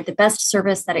subcommittee provide the best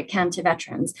service that it can to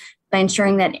veterans by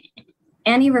ensuring that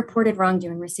any reported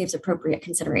wrongdoing receives appropriate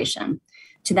consideration.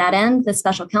 To that end, the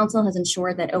special counsel has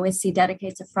ensured that OSC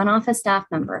dedicates a front office staff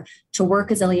member to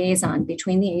work as a liaison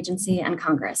between the agency and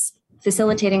Congress,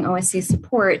 facilitating OSC's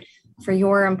support for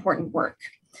your important work.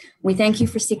 We thank you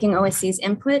for seeking OSC's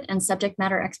input and subject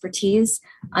matter expertise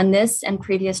on this and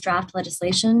previous draft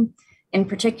legislation. In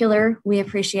particular, we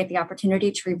appreciate the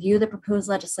opportunity to review the proposed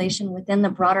legislation within the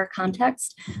broader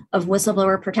context of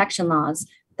whistleblower protection laws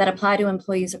that apply to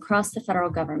employees across the federal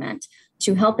government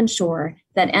to help ensure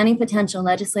that any potential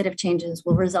legislative changes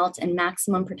will result in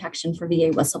maximum protection for VA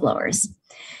whistleblowers.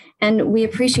 And we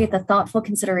appreciate the thoughtful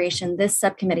consideration this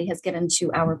subcommittee has given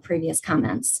to our previous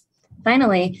comments.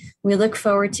 Finally, we look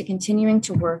forward to continuing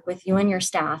to work with you and your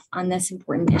staff on this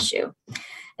important issue.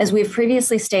 As we've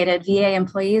previously stated, VA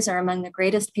employees are among the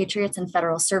greatest patriots in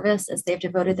federal service as they've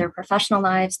devoted their professional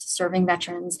lives to serving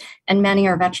veterans, and many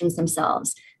are veterans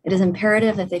themselves. It is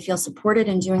imperative that they feel supported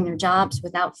in doing their jobs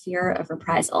without fear of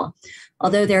reprisal.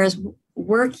 Although there is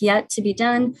work yet to be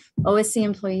done, OSC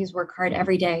employees work hard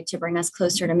every day to bring us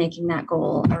closer to making that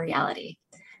goal a reality.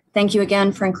 Thank you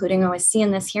again for including OSC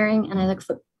in this hearing, and I look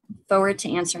forward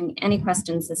to answering any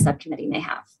questions the subcommittee may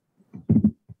have.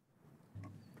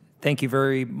 Thank you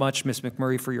very much, Ms.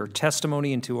 McMurray, for your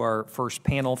testimony, and to our first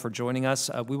panel for joining us.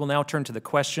 We will now turn to the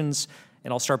questions,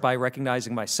 and I'll start by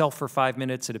recognizing myself for 5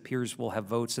 minutes. It appears we'll have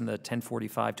votes in the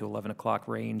 10:45 to 11 o'clock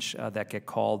range that get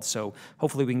called, so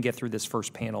hopefully we can get through this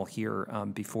first panel here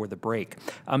before the break.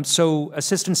 So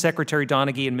Assistant Secretary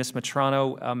Donaghy and Ms.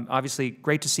 Matrano, obviously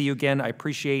great to see you again. I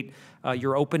appreciate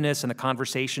your openness and the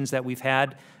conversations that we've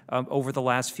had over the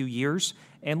last few years.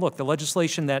 And look, the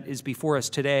legislation that is before us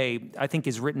today, I think,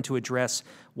 is written to address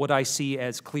what I see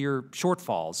as clear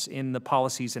shortfalls in the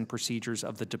policies and procedures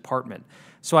of the department.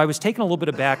 So I was taken a little bit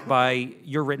aback by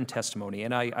your written testimony,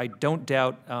 and I don't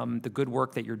doubt the good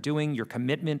work that you're doing, your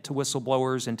commitment to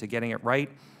whistleblowers and to getting it right.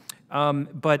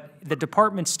 But the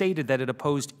department stated that it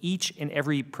opposed each and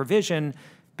every provision,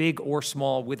 big or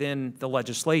small, within the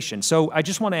legislation. So I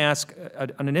just want to ask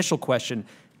an initial question.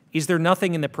 Is there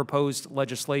nothing in the proposed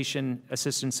legislation,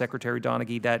 Assistant Secretary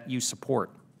Donaghy, that you support?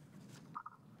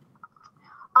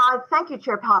 Thank you,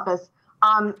 Chair Pappas.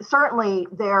 Certainly,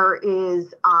 there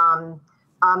is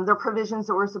there are provisions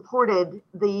that were supported.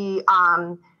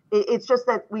 It's just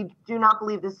that we do not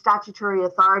believe the statutory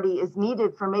authority is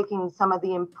needed for making some of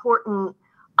the important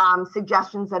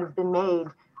suggestions that have been made,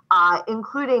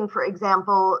 including, for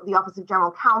example, the Office of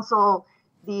General Counsel.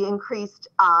 The increased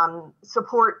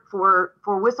support for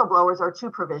whistleblowers are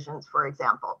two provisions, for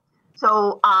example.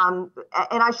 So, and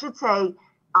I should say,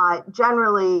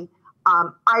 generally,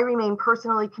 I remain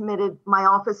personally committed, my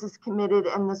office is committed,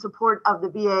 and the support of the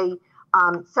VA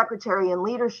Secretary and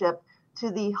leadership to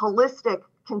the holistic,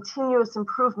 continuous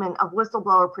improvement of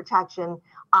whistleblower protection,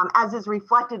 as is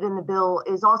reflected in the bill,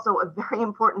 is also a very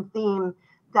important theme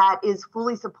that is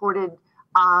fully supported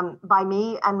by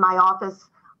me and my office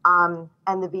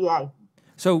and the VA.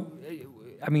 So,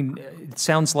 I mean, it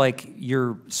sounds like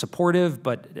you're supportive,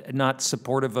 but not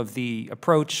supportive of the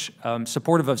approach,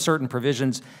 supportive of certain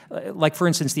provisions, like, for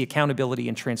instance, the accountability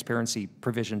and transparency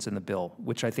provisions in the bill,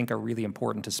 which I think are really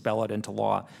important to spell it into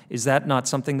law. Is that not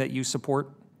something that you support?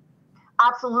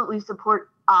 Absolutely support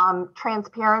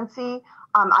transparency.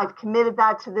 I've committed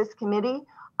that to this committee.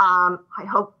 I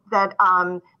hope that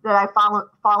that I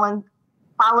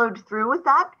followed through with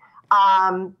that.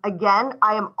 Again,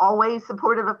 I am always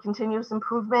supportive of continuous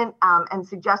improvement and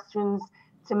suggestions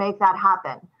to make that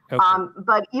happen. Okay.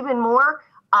 But even more,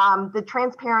 the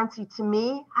transparency to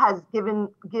me has given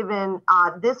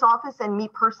this office and me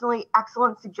personally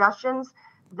excellent suggestions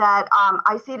that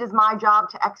I see it as my job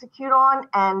to execute on,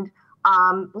 and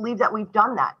believe that we've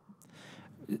done that.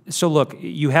 So look,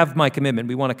 you have my commitment.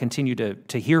 We want to continue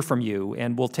to hear from you,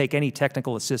 and we'll take any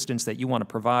technical assistance that you want to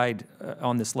provide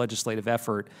on this legislative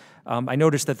effort. I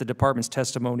noticed that the department's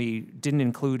testimony didn't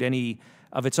include any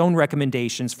of its own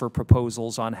recommendations for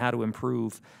proposals on how to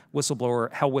improve how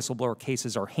whistleblower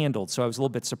cases are handled. So I was a little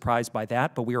bit surprised by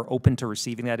that, but we are open to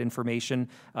receiving that information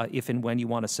if and when you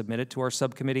want to submit it to our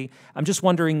subcommittee. I'm just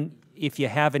wondering if you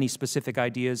have any specific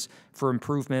ideas for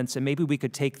improvements, and maybe we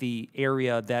could take the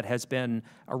area that has been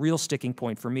a real sticking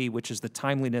point for me, which is the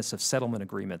timeliness of settlement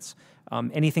agreements.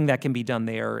 Anything that can be done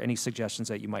there, any suggestions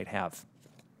that you might have?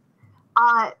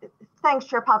 Thanks,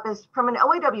 Chair Pappas. From an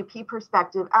OAWP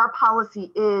perspective, our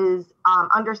policy is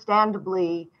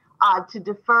understandably to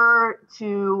defer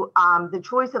to the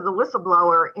choice of the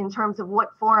whistleblower in terms of what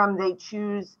forum they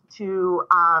choose to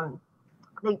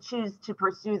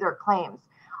pursue their claims.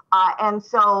 And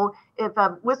so if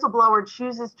a whistleblower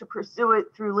chooses to pursue it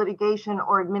through litigation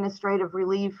or administrative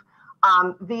relief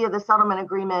via the settlement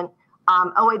agreement,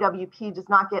 OAWP does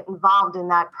not get involved in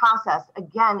that process,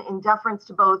 again, in deference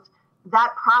to both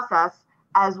that process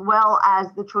as well as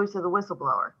the choice of the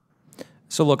whistleblower.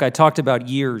 So look, I talked about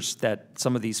years that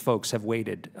some of these folks have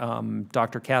waited.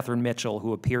 Dr. Catherine Mitchell,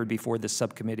 who appeared before this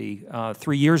subcommittee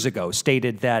 3 years ago,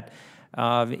 stated that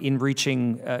in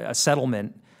reaching a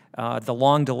settlement, the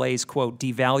long delays, quote,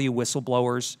 devalue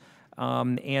whistleblowers,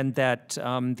 and that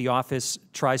the office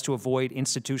tries to avoid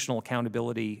institutional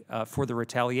accountability for the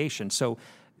retaliation. So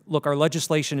look, our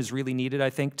legislation is really needed, I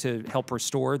think, to help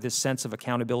restore this sense of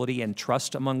accountability and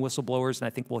trust among whistleblowers, and I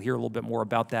think we'll hear a little bit more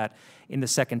about that in the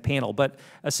second panel. But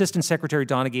Assistant Secretary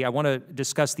Donaghy, I want to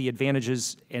discuss the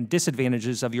advantages and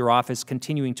disadvantages of your office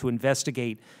continuing to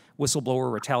investigate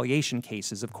whistleblower retaliation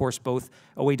cases. Of course, both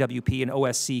OAWP and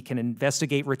OSC can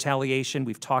investigate retaliation.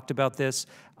 We've talked about this.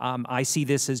 I see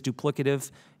this as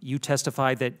duplicative. You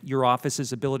testify that your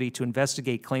office's ability to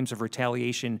investigate claims of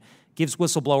retaliation gives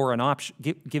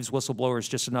whistleblowers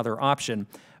just another option.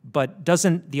 But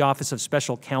doesn't the Office of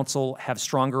Special Counsel have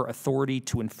stronger authority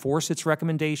to enforce its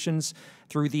recommendations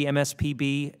through the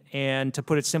MSPB? And to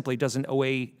put it simply, doesn't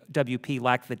OAWP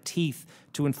lack the teeth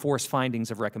to enforce findings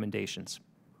of recommendations?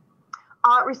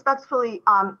 Respectfully,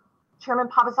 Chairman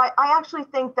Pappas, I actually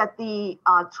think that the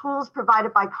tools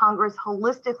provided by Congress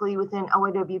holistically within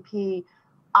OAWP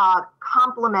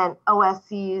complement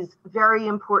OSC's very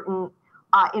important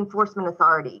enforcement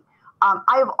authority.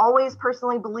 I have always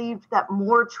personally believed that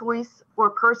more choice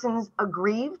for persons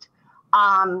aggrieved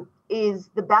is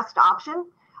the best option.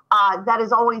 That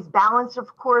is always balanced,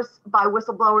 of course, by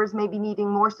whistleblowers maybe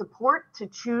needing more support to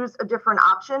choose a different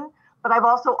option. But I've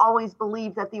also always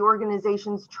believed that the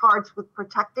organizations charged with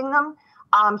protecting them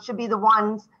should be the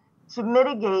ones to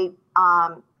mitigate,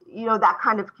 that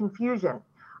kind of confusion.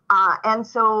 And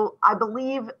so I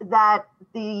believe that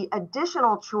the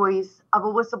additional choice of a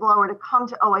whistleblower to come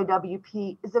to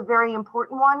OAWP is a very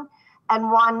important one,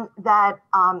 and one that,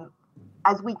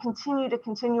 as we continue to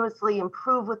continuously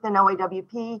improve within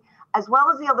OAWP, as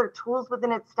well as the other tools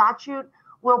within its statute,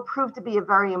 will prove to be a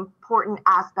very important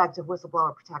aspect of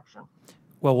whistleblower protection.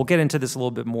 Well, we'll get into this a little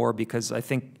bit more because I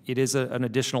think it is an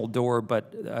additional door,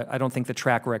 but I don't think the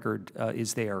track record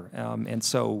is there. And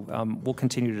so we'll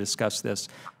continue to discuss this.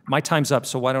 My time's up,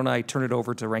 so why don't I turn it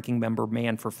over to Ranking Member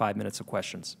Mann for 5 minutes of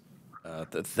questions.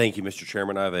 Thank you, Mr.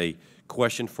 Chairman. I have a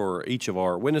question for each of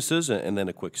our witnesses and then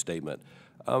a quick statement.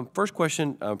 First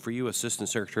question for you, Assistant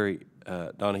Secretary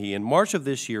Donaghy. In March of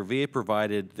this year, VA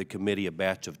provided the committee a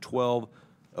batch of 12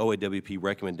 OAWP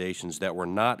recommendations that were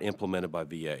not implemented by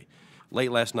VA.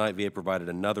 Late last night, VA provided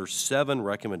another 7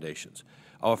 recommendations.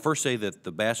 I will first say that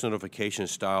the batch notification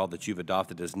style that you've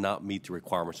adopted does not meet the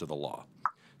requirements of the law.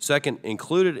 Second,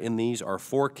 included in these are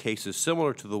 4 cases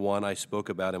similar to the one I spoke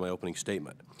about in my opening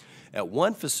statement. At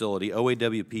one facility,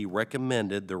 OAWP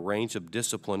recommended the range of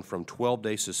discipline from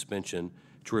 12-day suspension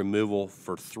to removal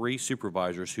for 3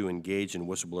 supervisors who engaged in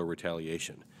whistleblower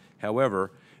retaliation.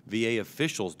 However, VA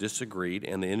officials disagreed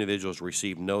and the individuals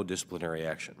received no disciplinary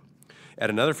action.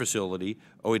 At another facility,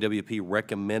 OAWP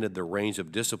recommended the range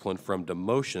of discipline from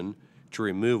demotion to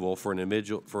removal for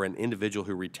an individual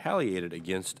who retaliated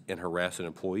against and harassed an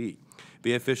employee.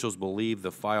 VA officials believe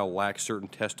the file lacks certain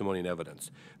testimony and evidence.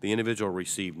 The individual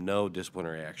received no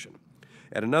disciplinary action.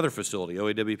 At another facility,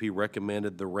 OAWP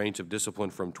recommended the range of discipline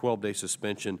from 12-day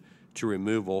suspension to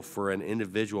removal for an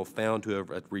individual found to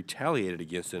have retaliated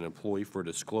against an employee for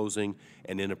disclosing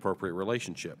an inappropriate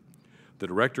relationship. The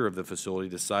director of the facility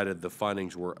decided the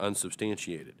findings were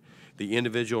unsubstantiated. The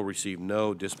individual received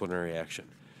no disciplinary action.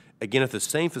 Again, at the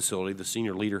same facility, the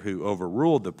senior leader who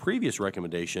overruled the previous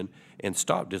recommendation and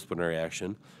stopped disciplinary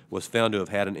action was found to have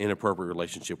had an inappropriate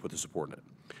relationship with a subordinate.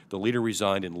 The leader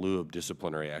resigned in lieu of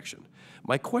disciplinary action.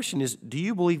 My question is, do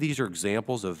you believe these are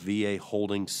examples of VA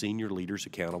holding senior leaders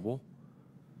accountable?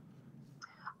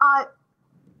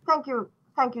 Thank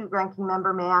you, Ranking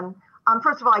Member Mann.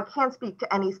 First of all, I can't speak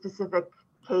to any specific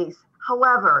case.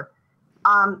 However,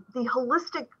 the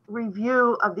holistic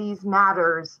review of these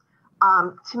matters,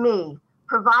 to me,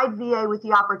 provide VA with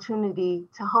the opportunity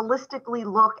to holistically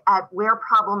look at where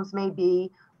problems may be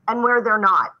and where they're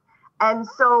not. And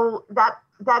so that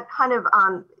kind of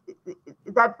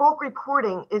that bulk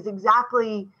reporting is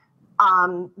exactly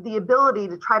the ability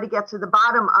to try to get to the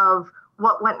bottom of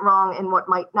what went wrong and what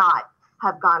might not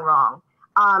have gone wrong.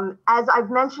 As I've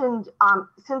mentioned,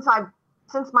 since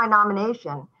my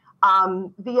nomination,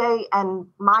 VA and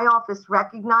my office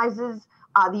recognizes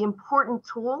the important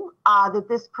tool that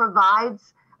this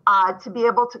provides to be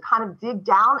able to kind of dig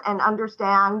down and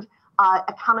understand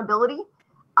accountability.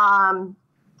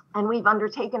 And we've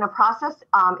undertaken a process.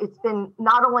 It's been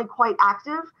not only quite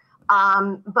active,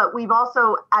 but we've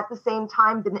also at the same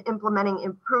time been implementing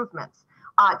improvements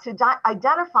to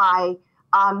identify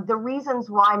the reasons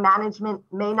why management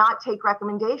may not take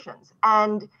recommendations.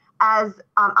 And as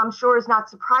I'm sure is not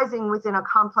surprising within a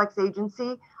complex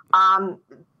agency,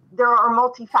 there are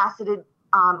multifaceted.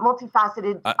 I'm going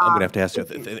to have to ask. I'm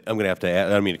going to have to. I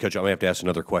don't mean to cut you. I'm going to have to ask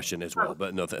another question as well.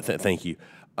 But no, thank you.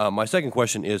 My second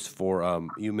question is for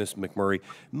you, Ms. McMurray.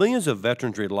 Millions of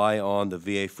veterans rely on the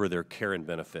VA for their care and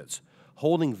benefits.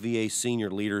 Holding VA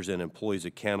senior leaders and employees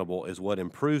accountable is what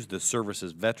improves the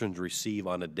services veterans receive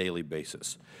on a daily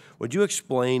basis. Would you please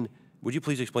explain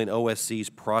OSC's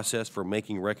process for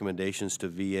making recommendations to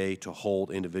VA to hold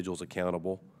individuals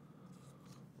accountable?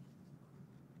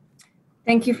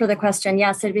 Thank you for the question.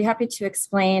 Yes, I'd be happy to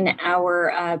explain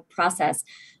our process.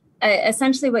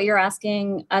 Essentially, what you're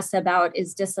asking us about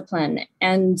is discipline,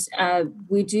 and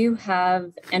we do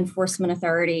have enforcement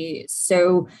authority.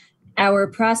 So our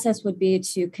process would be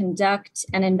to conduct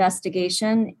an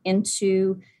investigation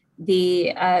into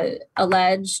the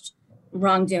alleged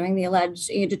wrongdoing,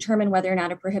 determine whether or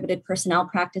not a prohibited personnel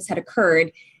practice had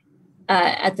occurred.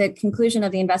 At the conclusion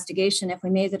of the investigation, if we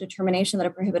made the determination that a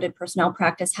prohibited personnel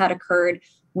practice had occurred,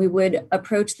 we would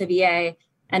approach the VA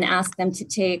and ask them to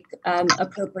take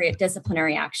appropriate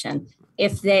disciplinary action.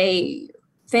 If they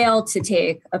fail to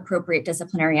take appropriate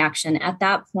disciplinary action, at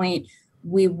that point,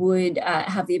 we would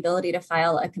have the ability to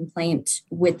file a complaint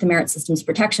with the Merit Systems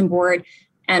Protection Board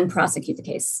and prosecute the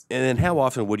case. And then how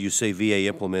often would you say VA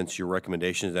implements your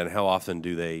recommendations, and how often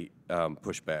do they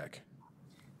push back?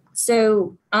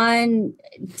 So on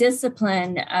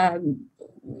discipline,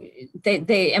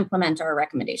 they implement our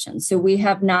recommendations. So we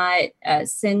have not,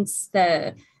 since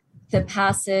the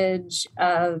passage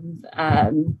of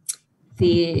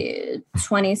the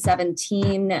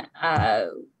 2017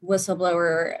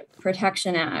 Whistleblower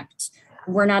Protection Act,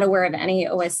 we're not aware of any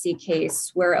OSC case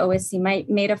where OSC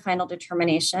made a final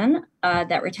determination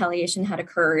that retaliation had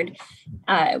occurred,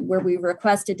 where we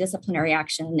requested disciplinary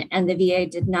action, and the VA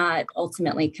did not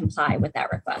ultimately comply with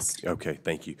that request. Okay,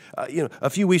 thank you. A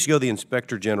few weeks ago, the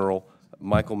Inspector General,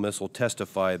 Michael Missel,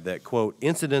 testified that, quote,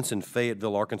 incidents in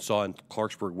Fayetteville, Arkansas, and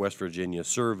Clarksburg, West Virginia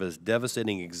serve as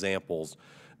devastating examples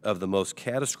of the most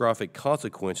catastrophic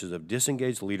consequences of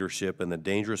disengaged leadership and the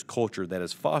dangerous culture that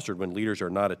is fostered when leaders are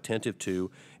not attentive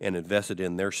to and invested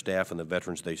in their staff and the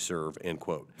veterans they serve, end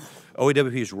quote.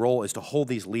 OAWP's role is to hold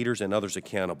these leaders and others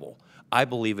accountable. I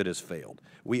believe it has failed.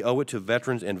 We owe it to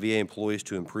veterans and VA employees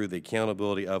to improve the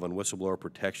accountability of and whistleblower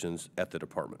protections at the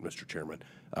department, Mr. Chairman.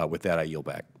 With that, I yield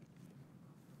back.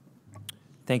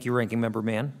 Thank you, Ranking Member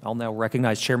Mann. I'll now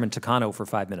recognize Chairman Takano for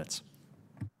 5 minutes.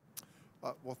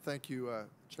 Well, thank you,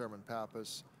 Chairman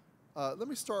Pappas. Let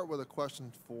me start with a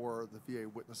question for the VA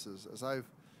witnesses. As I've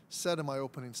said in my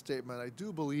opening statement, I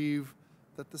do believe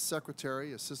that the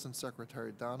Secretary, Assistant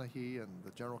Secretary Donahue, and the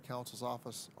General Counsel's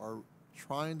office are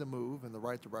trying to move in the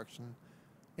right direction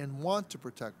and want to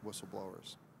protect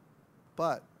whistleblowers.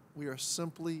 But we are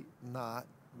simply not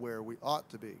where we ought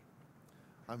to be.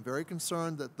 I'm very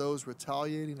concerned that those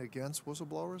retaliating against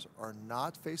whistleblowers are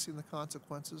not facing the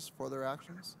consequences for their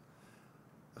actions.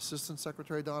 Assistant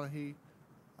Secretary Donahue,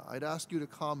 I'd ask you to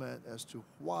comment as to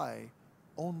why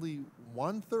only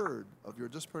 1/3 of your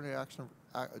disciplinary action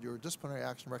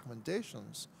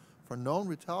recommendations for known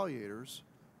retaliators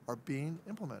are being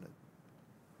implemented.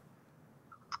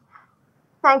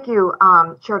 Thank you,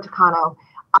 Chair Takano.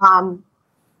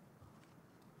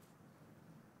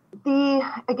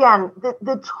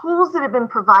 The tools that have been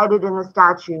provided in the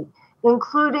statute,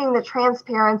 including the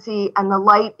transparency and the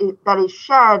light that is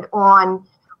shed on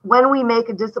when we make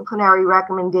a disciplinary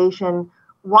recommendation,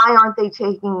 why aren't they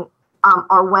taking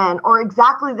or when, or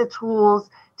exactly the tools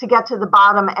to get to the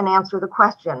bottom and answer the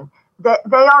question. That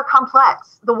they are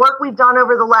complex. The work we've done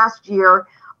over the last year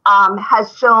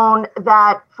has shown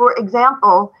that, for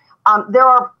example, there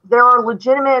are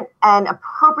legitimate and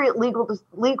appropriate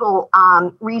legal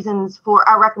reasons for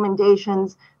our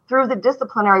recommendations through the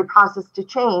disciplinary process to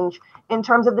change in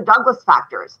terms of the Douglas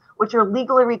factors, which are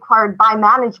legally required by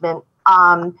management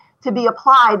to be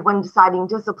applied when deciding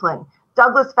discipline.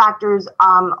 Douglas factors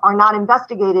are not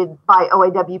investigated by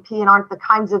OAWP and aren't the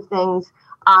kinds of things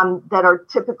that are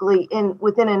typically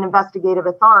within an investigative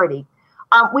authority.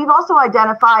 We've also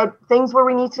identified things where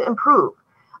we need to improve.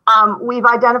 We've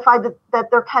identified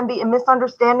that there can be a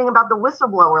misunderstanding about the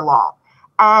whistleblower law.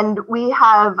 And we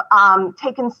have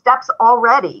taken steps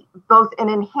already, both in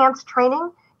enhanced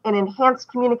training, in enhanced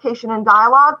communication and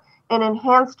dialogue, and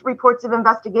enhanced reports of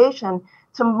investigation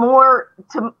to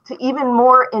even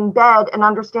more embed an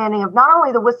understanding of not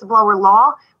only the whistleblower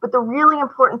law, but the really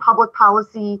important public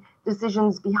policy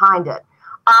decisions behind it.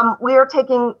 We are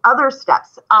taking other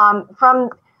steps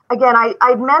again,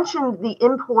 I mentioned the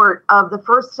import of the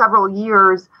first several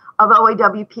years of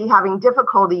OAWP having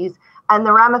difficulties and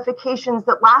the ramifications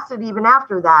that lasted even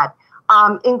after that,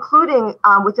 including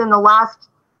within the last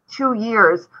 2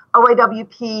 years,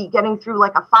 OAWP getting through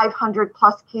like a 500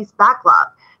 plus case backlog.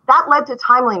 That led to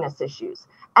timeliness issues.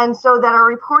 And so that our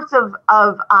reports of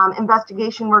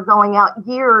investigation were going out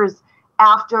years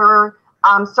after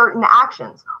certain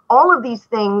actions. All of these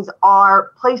things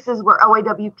are places where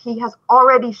OAWP has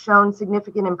already shown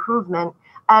significant improvement,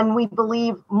 and we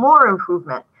believe more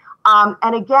improvement.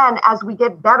 And again, as we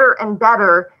get better and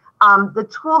better, the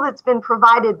tool that's been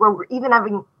provided where we're even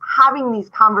having these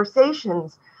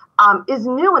conversations is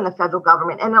new in the federal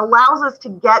government, and it allows us to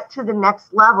get to the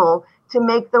next level to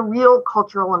make the real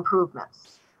cultural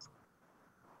improvements.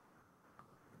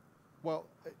 Well,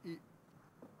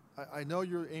 I know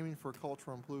you're aiming for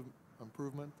cultural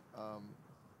improvement,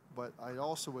 but I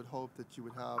also would hope that you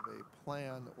would have a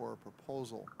plan or a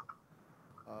proposal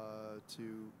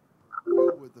to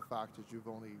deal with the fact that you've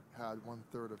only had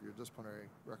 1/3 of your disciplinary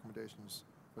recommendations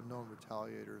for known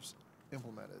retaliators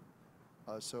implemented.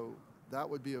 So that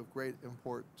would be of great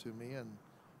import to me and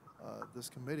this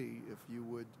committee if you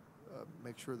would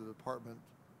make sure the department,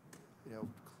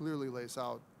 clearly lays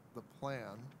out the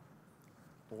plan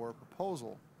or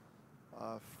proposal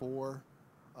for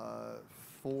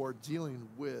dealing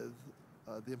with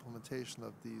the implementation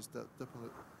of these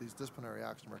disciplinary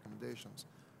action recommendations.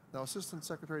 Now, Assistant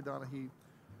Secretary Donahue,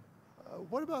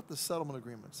 what about the settlement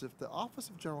agreements? If the Office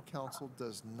of General Counsel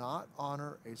does not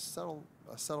honor a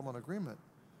settlement agreement,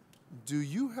 do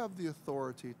you have the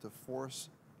authority to force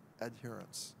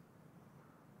adherence?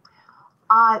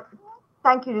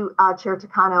 Thank you, Chair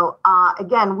Takano.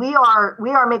 Again, we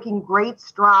are making great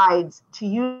strides to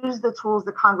use the tools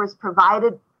that Congress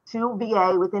provided to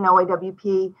VA within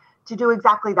OAWP to do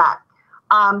exactly that.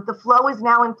 The flow is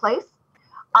now in place,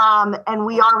 and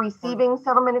we are receiving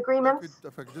settlement agreements.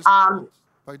 If I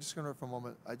could just interrupt for a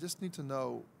moment, I just need to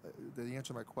know the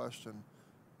answer to my question.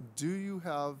 Do you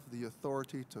have the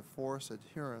authority to force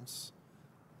adherence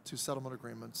to settlement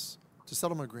agreements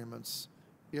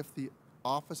if the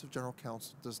Office of General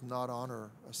Counsel does not honor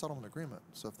a settlement agreement?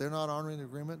 So if they're not honoring the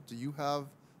agreement, do you have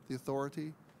the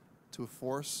authority to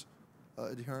force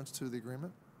adherence to the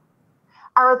agreement?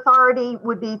 Our authority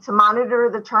would be to monitor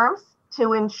the terms,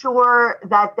 to ensure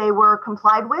that they were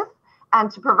complied with, and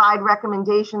to provide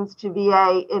recommendations to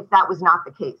VA if that was not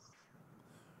the case.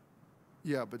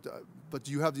 Yeah, but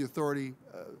do you have the authority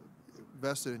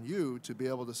vested in you to be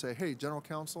able to say, hey, General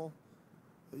Counsel,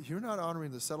 you're not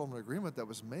honoring the settlement agreement that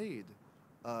was made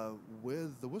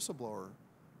with the whistleblower?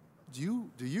 Do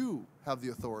you have the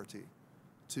authority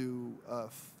to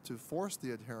force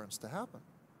the adherence to happen?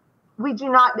 We do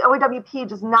not. OAWP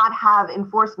does not have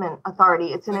enforcement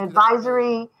authority. It's an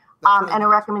advisory and a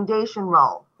recommendation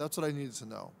role. That's what I needed to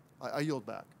know. I yield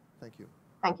back. Thank you.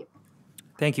 Thank you.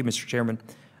 Thank you, Mr. Chairman.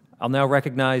 I'll now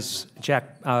recognize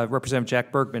Representative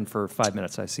Jack Bergman for 5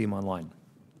 minutes. I see him online.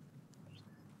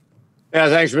 Yeah,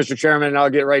 thanks, Mr. Chairman.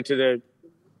 I'll get right to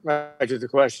the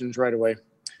questions right away.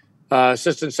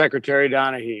 Assistant Secretary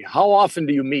Donahue, how often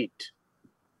do you meet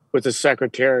with the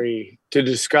Secretary to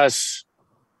discuss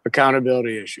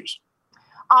accountability issues?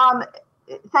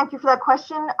 Thank you for that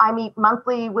question. I meet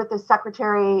monthly with the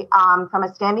Secretary from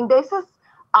a standing basis.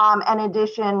 In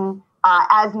addition,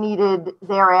 as needed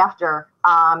thereafter,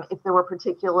 if there were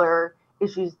particular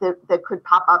issues that could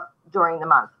pop up during the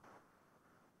month.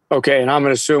 Okay, and I'm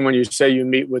going to assume when you say you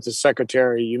meet with the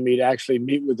Secretary, you actually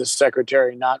meet with the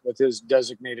Secretary, not with his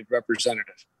designated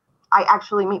representative. I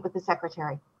actually meet with the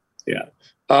Secretary. Yeah.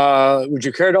 Would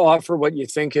you care to offer what you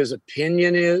think his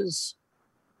opinion is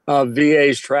of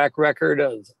VA's track record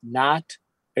of not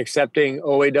accepting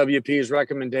OAWP's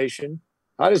recommendation?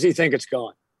 How does he think it's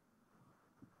going?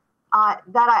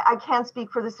 That I can't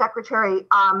speak for the Secretary,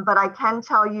 but I can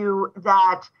tell you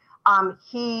that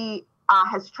he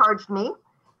has charged me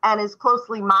and is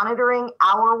closely monitoring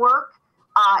our work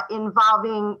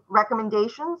involving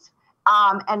recommendations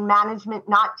and management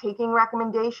not taking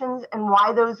recommendations and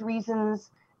why those reasons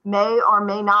may or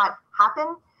may not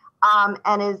happen,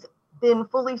 and has been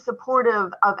fully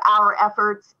supportive of our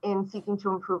efforts in seeking to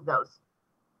improve those.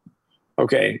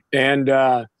 Okay. And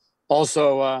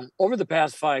also, over the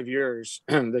past 5 years,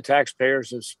 the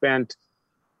taxpayers have spent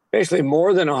basically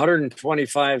more than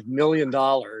 $125 million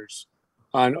on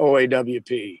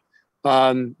OAWP.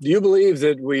 Do you believe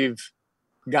that we've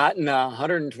gotten a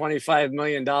 $125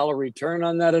 million return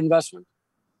on that investment?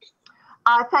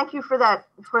 Thank you for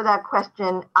that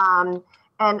question.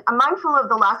 And I'm mindful of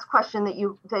the last question that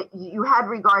you had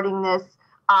regarding this,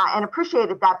 and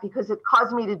appreciated that because it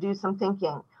caused me to do some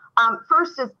thinking.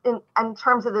 First, is in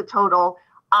terms of the total,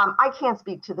 I can't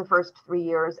speak to the first 3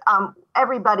 years.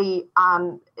 Everybody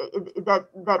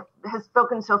that has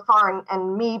spoken so far,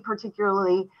 and me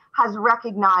particularly, has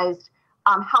recognized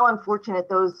how unfortunate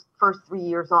those first 3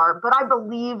 years are. But I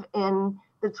believe in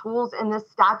the tools in this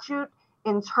statute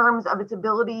in terms of its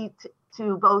ability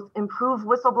to both improve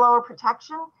whistleblower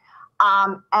protection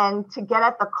and to get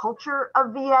at the culture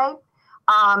of VA.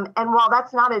 And while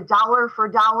that's not a dollar for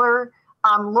dollar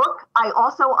look, I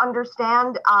also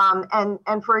understand,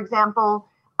 and for example,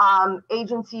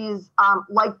 agencies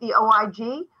like the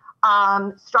OIG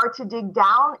start to dig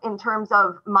down in terms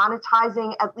of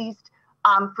monetizing, at least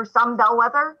for some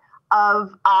bellwether,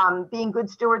 of being good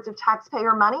stewards of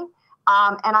taxpayer money.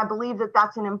 And I believe that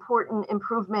that's an important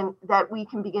improvement that we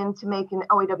can begin to make in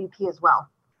OAWP as well.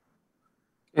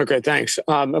 Okay, thanks.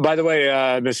 By the way,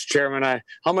 Mr. Chairman,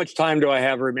 how much time do I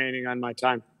have remaining on my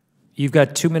time? You've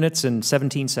got 2 minutes and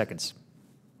 17 seconds.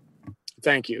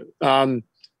 Thank you.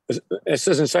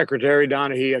 Assistant Secretary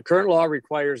Donahue, current law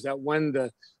requires that when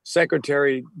the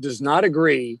Secretary does not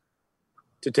agree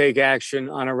to take action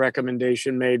on a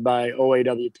recommendation made by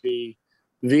OAWP,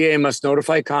 VA must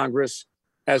notify Congress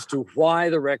as to why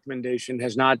the recommendation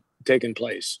has not taken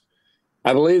place.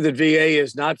 I believe that VA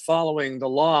is not following the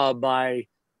law by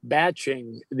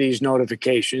batching these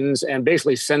notifications and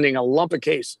basically sending a lump of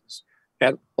cases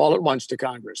all at once to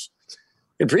Congress.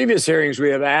 In previous hearings, we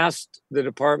have asked the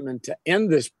department to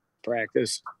end this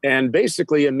practice and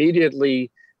basically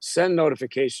immediately send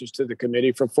notifications to the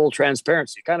committee for full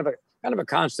transparency, kind of a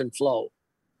constant flow.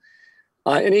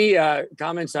 Any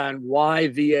comments on why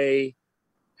VA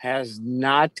has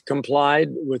not complied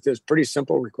with this pretty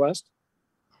simple request?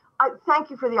 Thank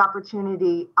you for the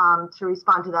opportunity to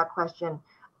respond to that question.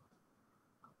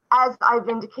 As I've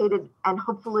indicated and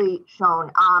hopefully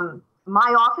shown,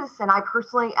 my office and I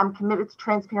personally am committed to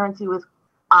transparency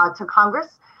to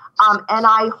Congress. And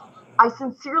I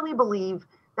sincerely believe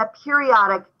that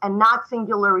periodic and not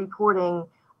singular reporting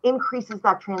increases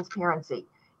that transparency.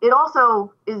 It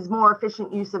also is more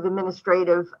efficient use of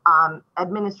administrative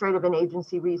and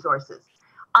agency resources.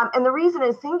 And the reason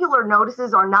is singular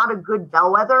notices are not a good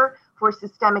bellwether for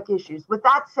systemic issues. With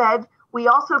that said, we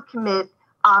also commit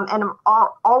and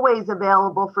are always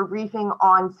available for briefing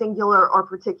on singular or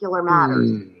particular matters.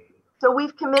 So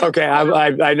we've committed. Okay,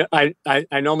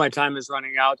 I know my time is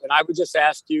running out, and I would just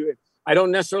ask you, I don't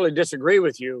necessarily disagree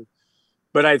with you,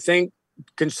 but I think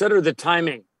consider the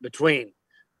timing between,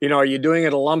 are you doing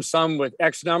it a lump sum with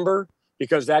X number?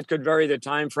 Because that could vary the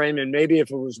time frame, and maybe if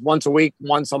it was once a week,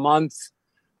 once a month,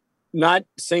 not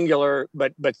singular,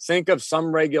 but think of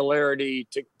some regularity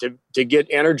to get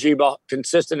energy,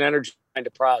 consistent energy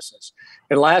into process.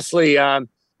 And lastly,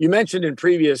 you mentioned in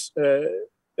previous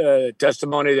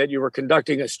testimony that you were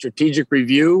conducting a strategic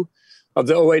review of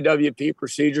the OAWP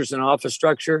procedures and office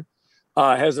structure.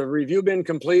 Has a review been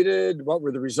completed? What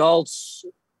were the results?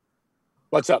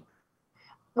 What's up?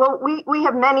 Well, we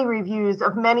have many reviews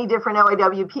of many different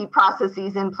OAWP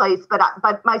processes in place, but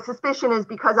my suspicion is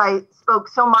because I spoke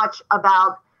so much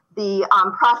about the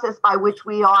process by which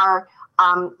we are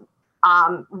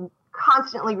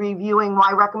constantly reviewing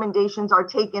why recommendations are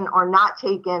taken or not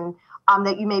taken,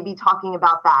 that you may be talking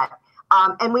about that.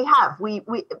 And we have.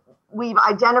 We've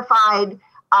identified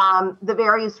the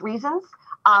various reasons.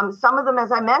 Some of them,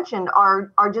 as I mentioned,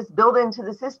 are just built into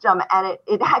the system, and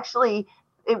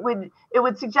it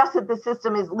would suggest that the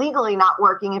system is legally not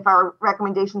working if our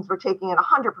recommendations were taking it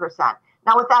 100%.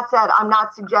 Now, with that said, I'm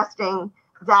not suggesting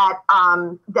that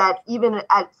that even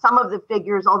at some of the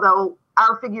figures, although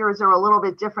our figures are a little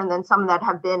bit different than some that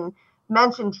have been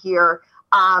mentioned here,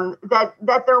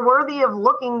 that they're worthy of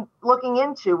looking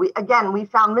into. We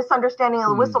found misunderstanding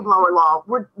of the whistleblower law.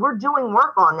 We're doing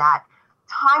work on that.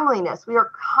 Timeliness. We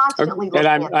are constantly looking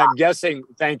at that. I'm guessing.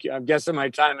 Thank you. I'm guessing my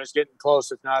time is getting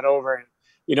close, if not over.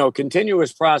 And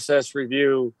continuous process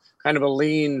review, kind of a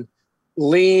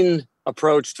lean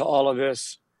approach to all of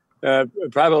this,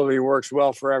 probably works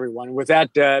well for everyone. With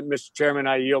that, Mr. Chairman,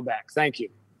 I yield back. Thank you.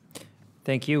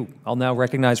 Thank you. I'll now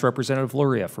recognize Representative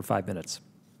Luria for 5 minutes.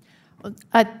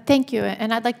 Thank you.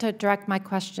 And I'd like to direct my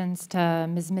questions to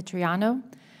Ms. Mitriano.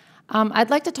 I'd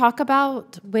like to talk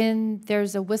about when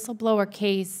there's a whistleblower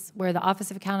case where the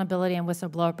Office of Accountability and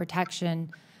Whistleblower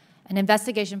Protection, an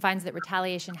investigation finds that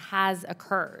retaliation has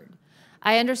occurred.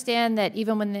 I understand that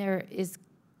even when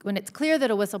it's clear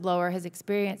that a whistleblower has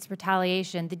experienced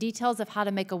retaliation, the details of how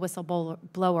to make a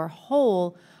whistleblower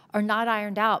whole are not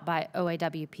ironed out by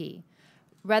OAWP.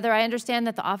 Rather, I understand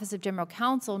that the Office of General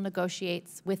Counsel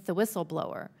negotiates with the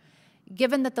whistleblower.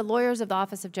 Given that the lawyers of the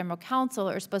Office of General Counsel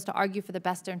are supposed to argue for the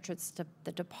best interests of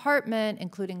the department,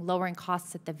 including lowering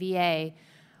costs at the VA,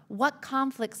 what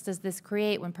conflicts does this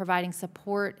create when providing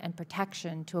support and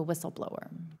protection to a whistleblower?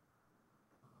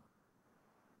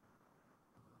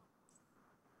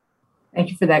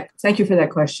 Thank you for that. Thank you for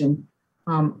that question.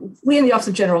 We in the Office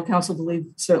of General Counsel believe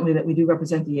certainly that we do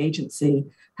represent the agency.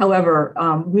 However,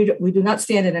 we do not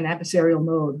stand in an adversarial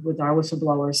mode with our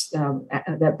whistleblowers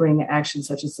that bring actions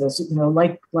such as this. You know,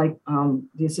 like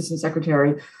the Assistant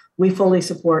Secretary, we fully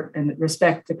support and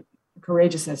respect the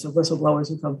courageousness of whistleblowers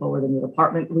who come forward in the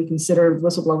department. We consider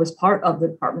whistleblowers part of the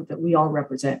department that we all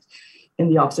represent in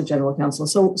the Office of General Counsel.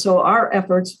 So our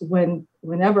efforts,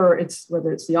 whenever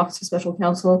whether it's the Office of Special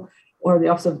Counsel or the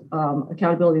Office of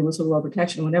Accountability and Whistleblower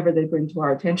Protection, whenever they bring to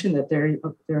our attention that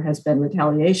there has been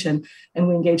retaliation and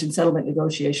we engage in settlement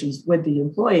negotiations with the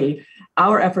employee,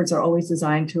 our efforts are always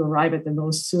designed to arrive at the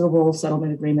most suitable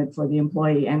settlement agreement for the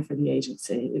employee and for the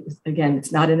agency. Again,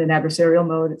 it's not in an adversarial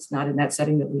mode. It's not in that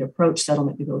setting that we approach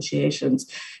settlement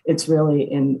negotiations. It's really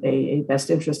in a best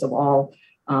interest of all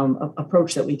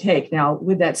approach that we take. Now,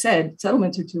 with that said,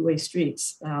 settlements are two-way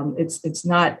streets. It's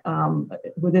not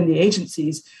within the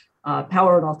agency's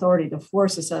power and authority to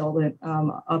force a settlement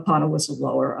upon a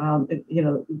whistleblower.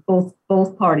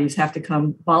 Both parties have to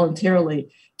come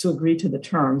voluntarily to agree to the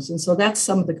terms. And so that's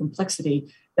some of the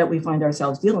complexity that we find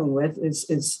ourselves dealing with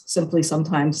is simply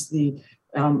sometimes the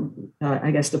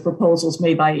proposals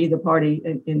made by either party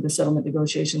in the settlement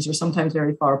negotiations are sometimes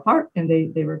very far apart, and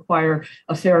they require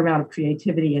a fair amount of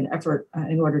creativity and effort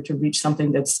in order to reach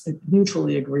something that's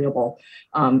mutually agreeable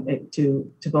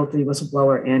to both the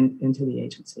whistleblower and to the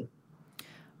agency.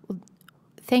 Well,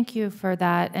 thank you for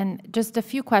that. And just a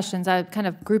few questions. I kind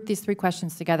of grouped these three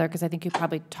questions together because I think you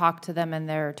probably talked to them in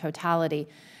their totality.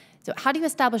 So how do you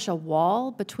establish a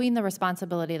wall between the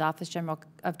responsibility of the Office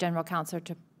of General Counsel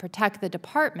to protect the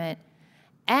department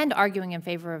and arguing in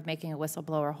favor of making a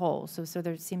whistleblower whole? So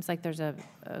there seems like there's a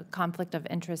conflict of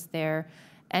interest there.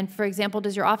 And for example,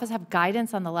 does your office have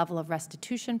guidance on the level of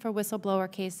restitution for whistleblower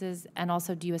cases? And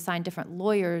also, do you assign different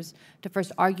lawyers to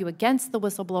first argue against the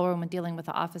whistleblower when dealing with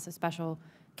the Office of Special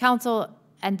Counsel,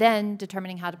 and then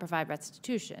determining how to provide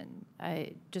restitution?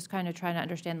 I just kind of trying to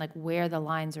understand like where the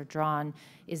lines are drawn.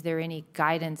 Is there any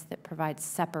guidance that provides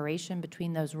separation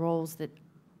between those roles that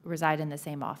reside in the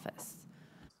same office?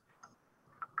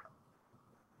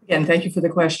 Again, thank you for the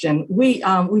question. We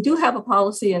do have a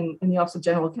policy in the Office of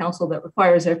General Counsel that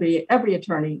requires every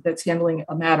attorney that's handling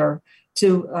a matter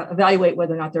to evaluate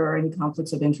whether or not there are any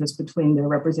conflicts of interest between the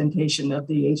representation of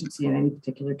the agency in any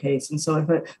particular case. And so if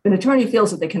an attorney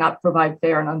feels that they cannot provide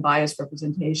fair and unbiased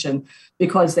representation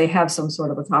because they have some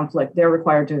sort of a conflict, they're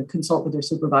required to consult with their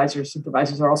supervisors.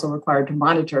 Supervisors are also required to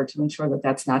monitor to ensure that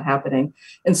that's not happening.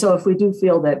 And so if we do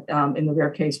feel that in the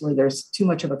rare case where there's too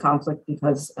much of a conflict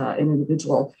because an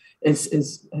individual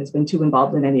has been too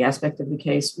involved in any aspect of the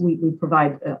case, we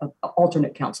provide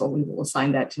alternate counsel. We will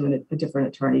assign that to a different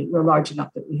attorney. We're large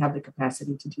enough that we have the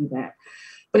capacity to do that.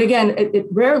 But again, it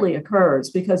rarely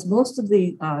occurs because most of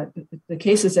the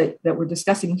cases that we're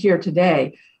discussing here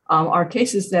today are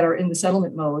cases that are in the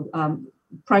settlement mode,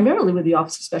 primarily with the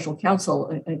Office of Special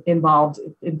Counsel involved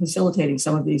in facilitating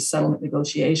some of these settlement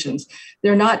negotiations.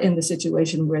 They're not in the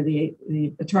situation where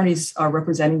the attorneys are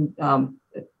representing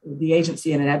the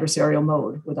agency in an adversarial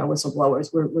mode with our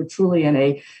whistleblowers. We're truly in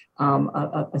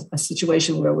a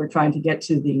situation where we're trying to get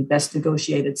to the best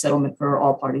negotiated settlement for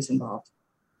all parties involved.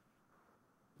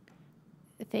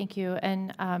 Thank you.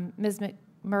 And Ms.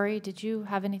 McMurray, did you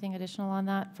have anything additional on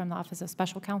that from the Office of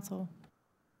Special Counsel?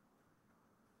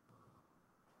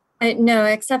 No,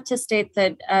 except to state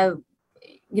that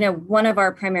one of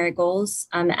our primary goals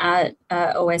at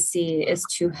OSC is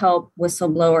to help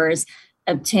whistleblowers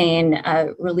obtain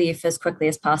relief as quickly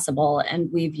as possible,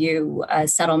 and we view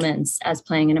settlements as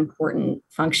playing an important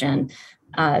function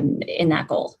in that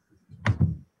goal.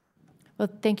 Well,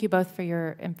 thank you both for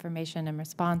your information and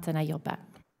response, and I yield back.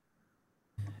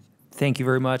 Thank you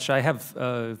very much. I have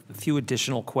a few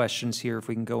additional questions here if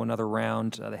we can go another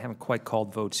round. They haven't quite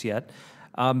called votes yet.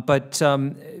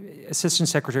 Assistant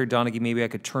Secretary Donaghy, maybe I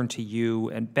could turn to you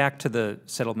and back to the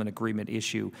settlement agreement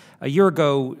issue. A year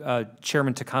ago,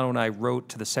 Chairman Takano and I wrote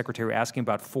to the Secretary asking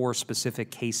about 4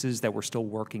 specific cases that we're still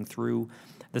working through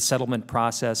the settlement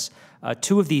process.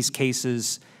 2 of these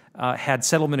cases had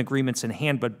settlement agreements in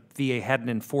hand, but VA hadn't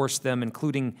enforced them,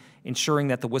 including ensuring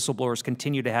that the whistleblowers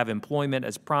continue to have employment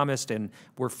as promised and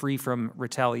were free from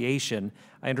retaliation.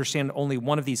 I understand only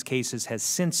one of these cases has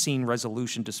since seen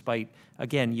resolution despite,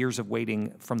 again, years of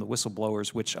waiting from the whistleblowers,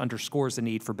 which underscores the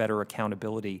need for better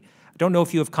accountability. I don't know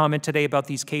if you have comment today about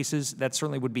these cases. That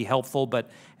certainly would be helpful,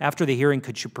 but after the hearing,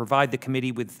 could you provide the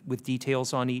committee with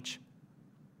details on each?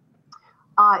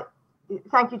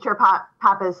 Thank you, Chair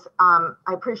Pappas.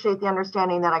 I appreciate the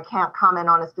understanding that I can't comment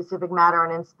on a specific matter,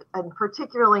 and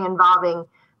particularly involving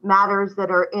matters that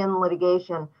are in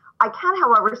litigation. I can,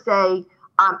 however, say,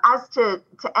 as to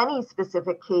any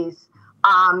specific case,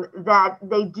 that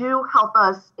they do help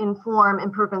us inform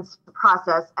improvements to the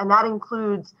process, and that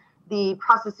includes the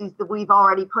processes that we've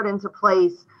already put into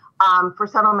place for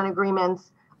settlement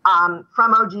agreements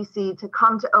from OGC to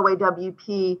come to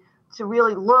OAWP to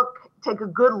really take a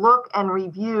good look and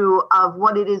review of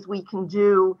what it is we can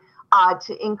do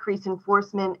to increase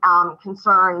enforcement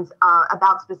concerns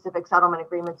about specific settlement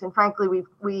agreements. And frankly,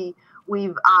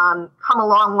 we've come a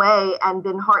long way and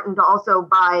been heartened also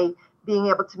by being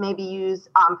able to maybe use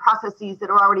processes that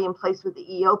are already in place with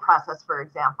the EO process, for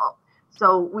example.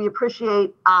 So we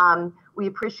appreciate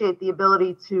the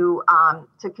ability to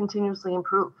continuously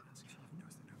improve.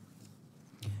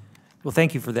 Well,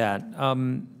 thank you for that.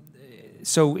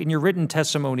 So in your written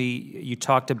testimony, you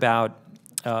talked about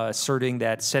asserting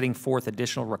that setting forth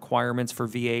additional requirements for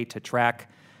VA to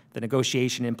track the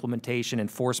negotiation, implementation,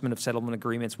 enforcement of settlement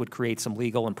agreements would create some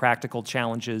legal and practical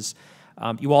challenges.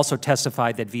 You also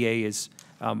testified that VA is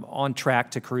on track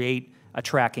to create a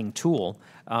tracking tool.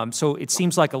 So it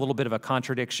seems like a little bit of a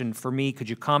contradiction for me. Could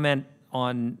you comment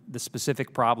on the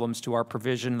specific problems to our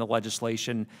provision in the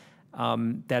legislation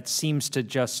that seems to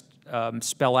just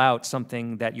spell out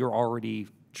something that you're already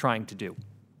trying to do?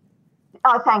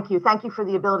 Thank you. Thank you for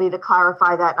the ability to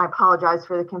clarify that, and I apologize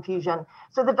for the confusion.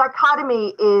 So the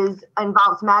dichotomy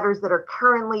involves matters that are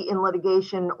currently in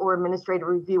litigation or administrative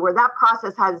review, where that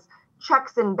process has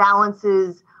checks and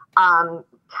balances,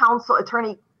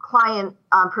 attorney-client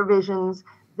provisions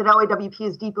that OAWP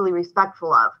is deeply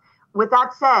respectful of. With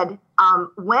that said,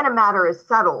 when a matter is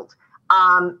settled,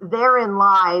 therein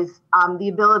lies the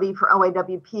ability for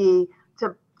OAWP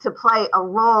to play a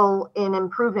role in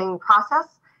improving process,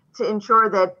 to ensure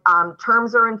that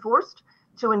terms are enforced,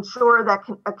 to ensure that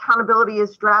accountability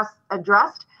is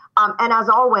addressed, and as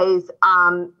always,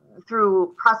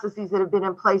 through processes that have been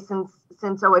in place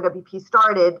since OAWP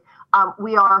started,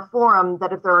 we are a forum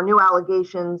that if there are new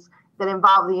allegations that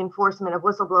involve the enforcement of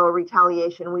whistleblower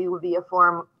retaliation, we would be a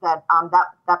forum that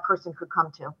that person could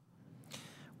come to.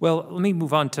 Well, let me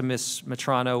move on to Ms.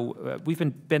 Matrano. We've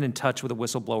been in touch with a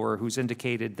whistleblower who's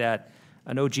indicated that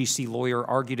an OGC lawyer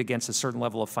argued against a certain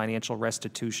level of financial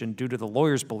restitution due to the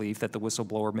lawyer's belief that the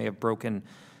whistleblower may have broken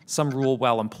some rule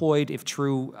while employed. If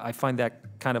true, I find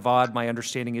that kind of odd. My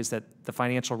understanding is that the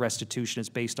financial restitution is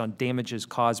based on damages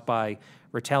caused by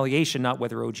retaliation, not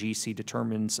whether OGC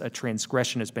determines a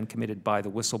transgression has been committed by the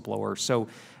whistleblower. So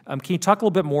can you talk a little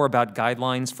bit more about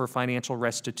guidelines for financial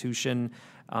restitution?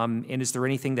 And is there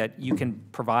anything that you can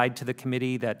provide to the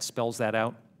committee that spells that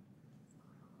out?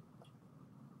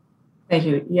 Thank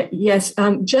you. Yes,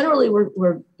 generally,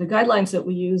 the guidelines that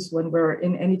we use when we're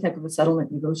in any type of a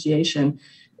settlement negotiation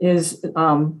is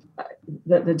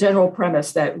the general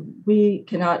premise that we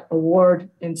cannot award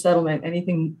in settlement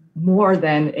anything more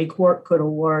than a court could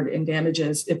award in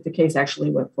damages if the case actually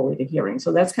went fully to hearing.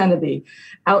 So that's kind of the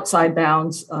outside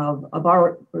bounds of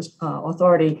our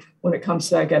authority when it comes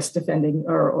to, I guess, defending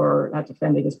or not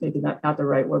defending is maybe not the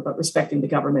right word, but respecting the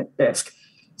government fisc.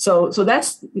 So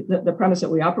that's the premise that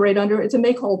we operate under. It's a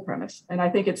make-whole premise. And I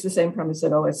think it's the same premise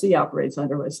that OSC operates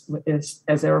under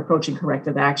as they're approaching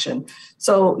corrective action.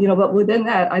 So, but within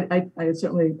that, I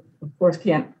certainly, of course,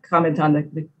 can't comment on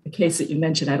the case that you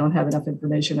mentioned. I don't have enough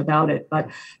information about it. But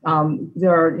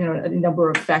there are, a number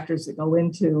of factors that go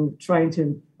into trying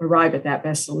to arrive at that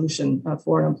best solution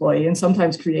for an employee. And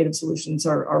sometimes creative solutions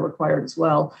are required as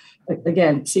well.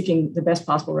 Again, seeking the best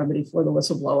possible remedy for the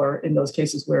whistleblower in those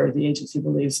cases where the agency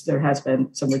believes there has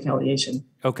been some retaliation.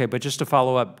 Okay, but just to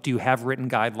follow up, do you have written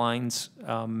guidelines?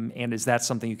 And is that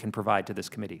something you can provide to this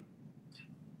committee?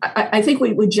 I think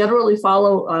we generally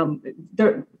follow,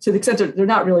 to the extent that they're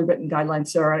not really written guidelines,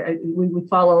 sir. We would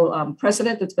follow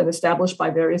precedent that's been established by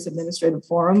various administrative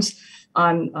forums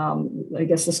on, I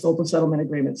guess, the scope of settlement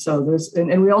agreements. So there's,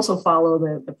 and we also follow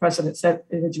the precedent set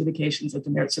in adjudications at the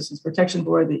Merit Systems Protection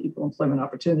Board, the Equal Employment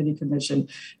Opportunity Commission,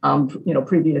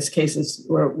 previous cases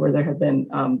where there have been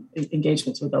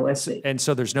engagements with OSC. And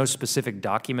so there's no specific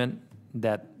document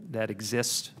that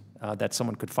exists that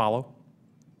someone could follow?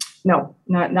 No,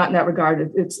 not in that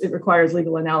regard. It requires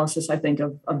legal analysis, I think,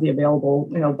 of the available,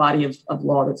 body of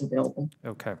law that's available.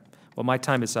 Okay. Well, my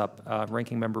time is up.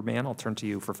 Ranking Member Mann, I'll turn to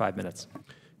you for 5 minutes.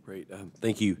 Great.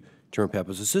 Thank you, Chairman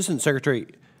Pappas. Assistant Secretary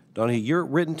Donahue, your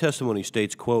written testimony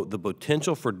states, quote, the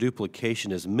potential for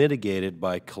duplication is mitigated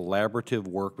by collaborative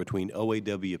work between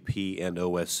OAWP and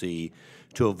OSC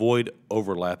to avoid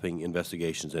overlapping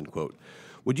investigations, end quote.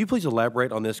 Would you please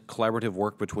elaborate on this collaborative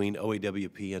work between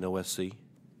OAWP and OSC?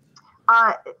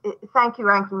 Thank you,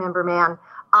 Ranking Member Mann.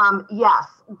 Yes,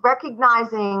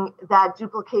 recognizing that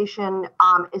duplication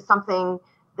is something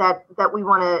that we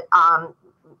want to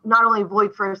not only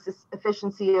avoid for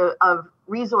efficiency of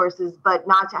resources, but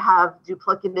not to have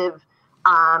duplicative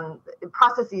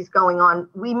processes going on.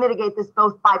 We mitigate this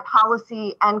both by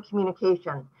policy and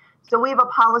communication. So we have a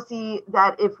policy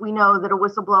that if we know that a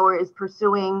whistleblower is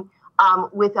pursuing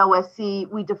with OSC,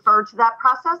 we defer to that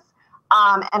process.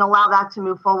 And allow that to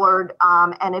move forward.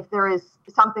 And if there is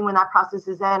something when that process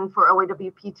is in for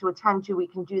OAWP to attend to, we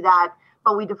can do that,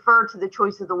 but we defer to the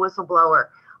choice of the whistleblower.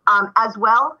 As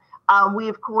well, we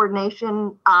have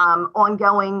coordination,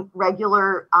 ongoing,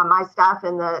 regular, my staff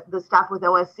and the staff with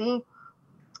OSC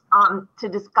to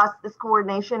discuss this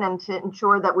coordination and to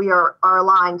ensure that we are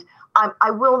aligned.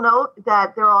 I will note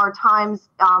that there are times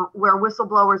where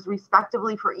whistleblowers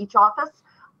respectively for each office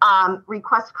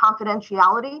request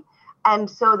confidentiality. And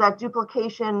so that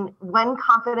duplication, when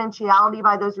confidentiality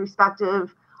by those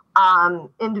respective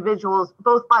individuals,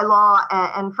 both by law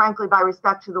and frankly by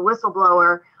respect to the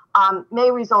whistleblower,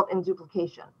 may result in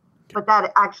duplication. But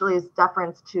that actually is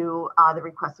deference to the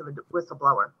request of a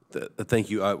whistleblower.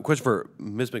 Thank you. Question for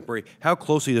Ms. McMurray. How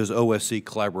closely does OSC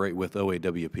collaborate with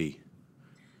OAWP?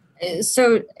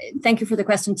 So thank you for the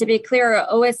question. To be clear,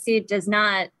 OSC does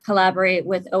not collaborate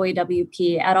with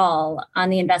OAWP at all on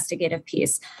the investigative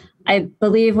piece. I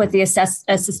believe what the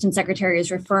Assistant Secretary is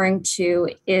referring to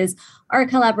is our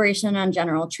collaboration on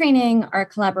general training, our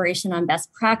collaboration on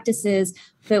best practices,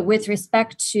 but with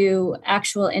respect to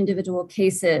actual individual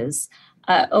cases,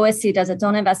 OSC does its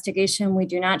own investigation. We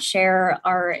do not share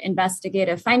our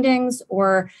investigative findings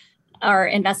or our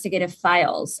investigative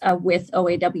files with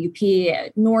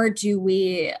OAWP, nor do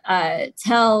we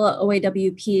tell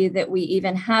OAWP that we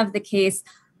even have the case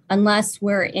unless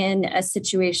we're in a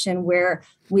situation where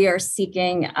we are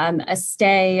seeking a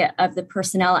stay of the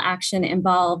personnel action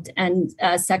involved and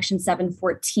Section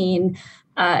 714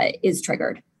 is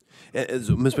triggered. Ms.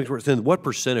 McPherson, what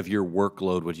percent of your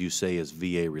workload would you say is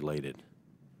VA related?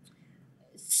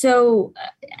 So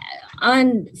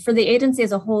for the agency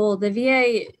as a whole, the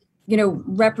VA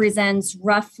represents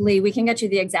roughly, we can get you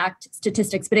the exact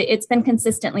statistics, but it's been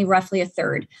consistently roughly a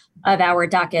third of our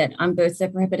docket on both the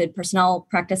prohibited personnel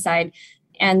practice side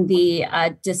and the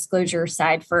disclosure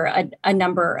side for a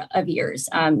number of years.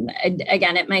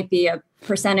 Again, it might be a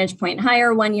percentage point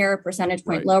higher one year, a percentage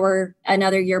point lower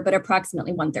another year, but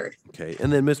approximately 1/3. Okay,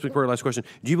 and then Ms. McMurray, last question.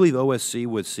 Do you believe OSC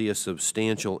would see a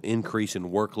substantial increase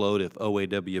in workload if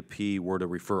OAWP were to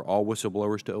refer all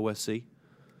whistleblowers to OSC?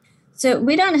 So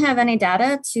we don't have any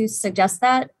data to suggest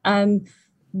that.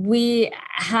 We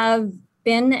have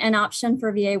been an option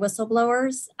for VA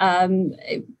whistleblowers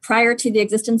prior to the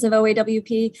existence of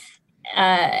OAWP.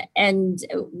 And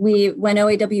when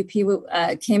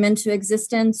OAWP came into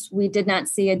existence, we did not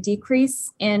see a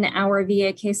decrease in our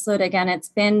VA caseload. Again, it's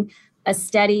been a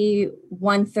steady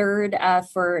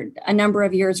 1/3 for a number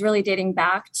of years, really dating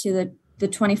back to the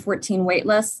 2014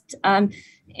 waitlist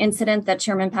incident that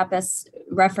Chairman Pappas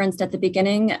referenced at the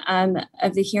beginning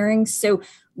of the hearing. So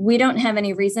we don't have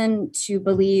any reason to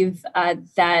believe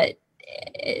that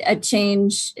a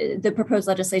change, the proposed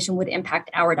legislation would impact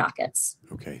our dockets.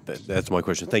 Okay, that's my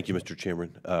question. Thank you, Mr.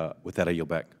 Chairman. With that, I yield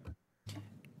back.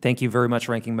 Thank you very much,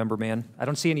 Ranking Member Mann. I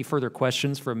don't see any further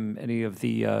questions from any of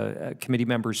the committee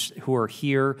members who are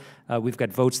here. We've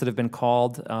got votes that have been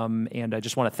called, and I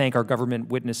just want to thank our government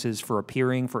witnesses for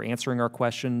appearing, for answering our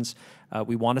questions.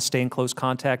 We want to stay in close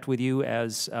contact with you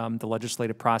as the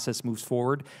legislative process moves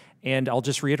forward, And I'll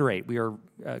just reiterate, we are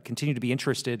continue to be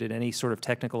interested in any sort of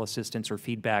technical assistance or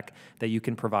feedback that you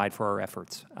can provide for our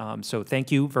efforts. So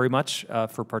thank you very much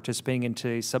for participating in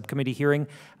today's subcommittee hearing.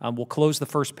 We'll close the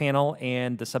first panel,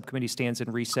 and the subcommittee stands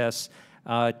in recess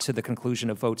to the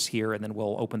conclusion of votes here, and then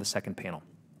we'll open the second panel.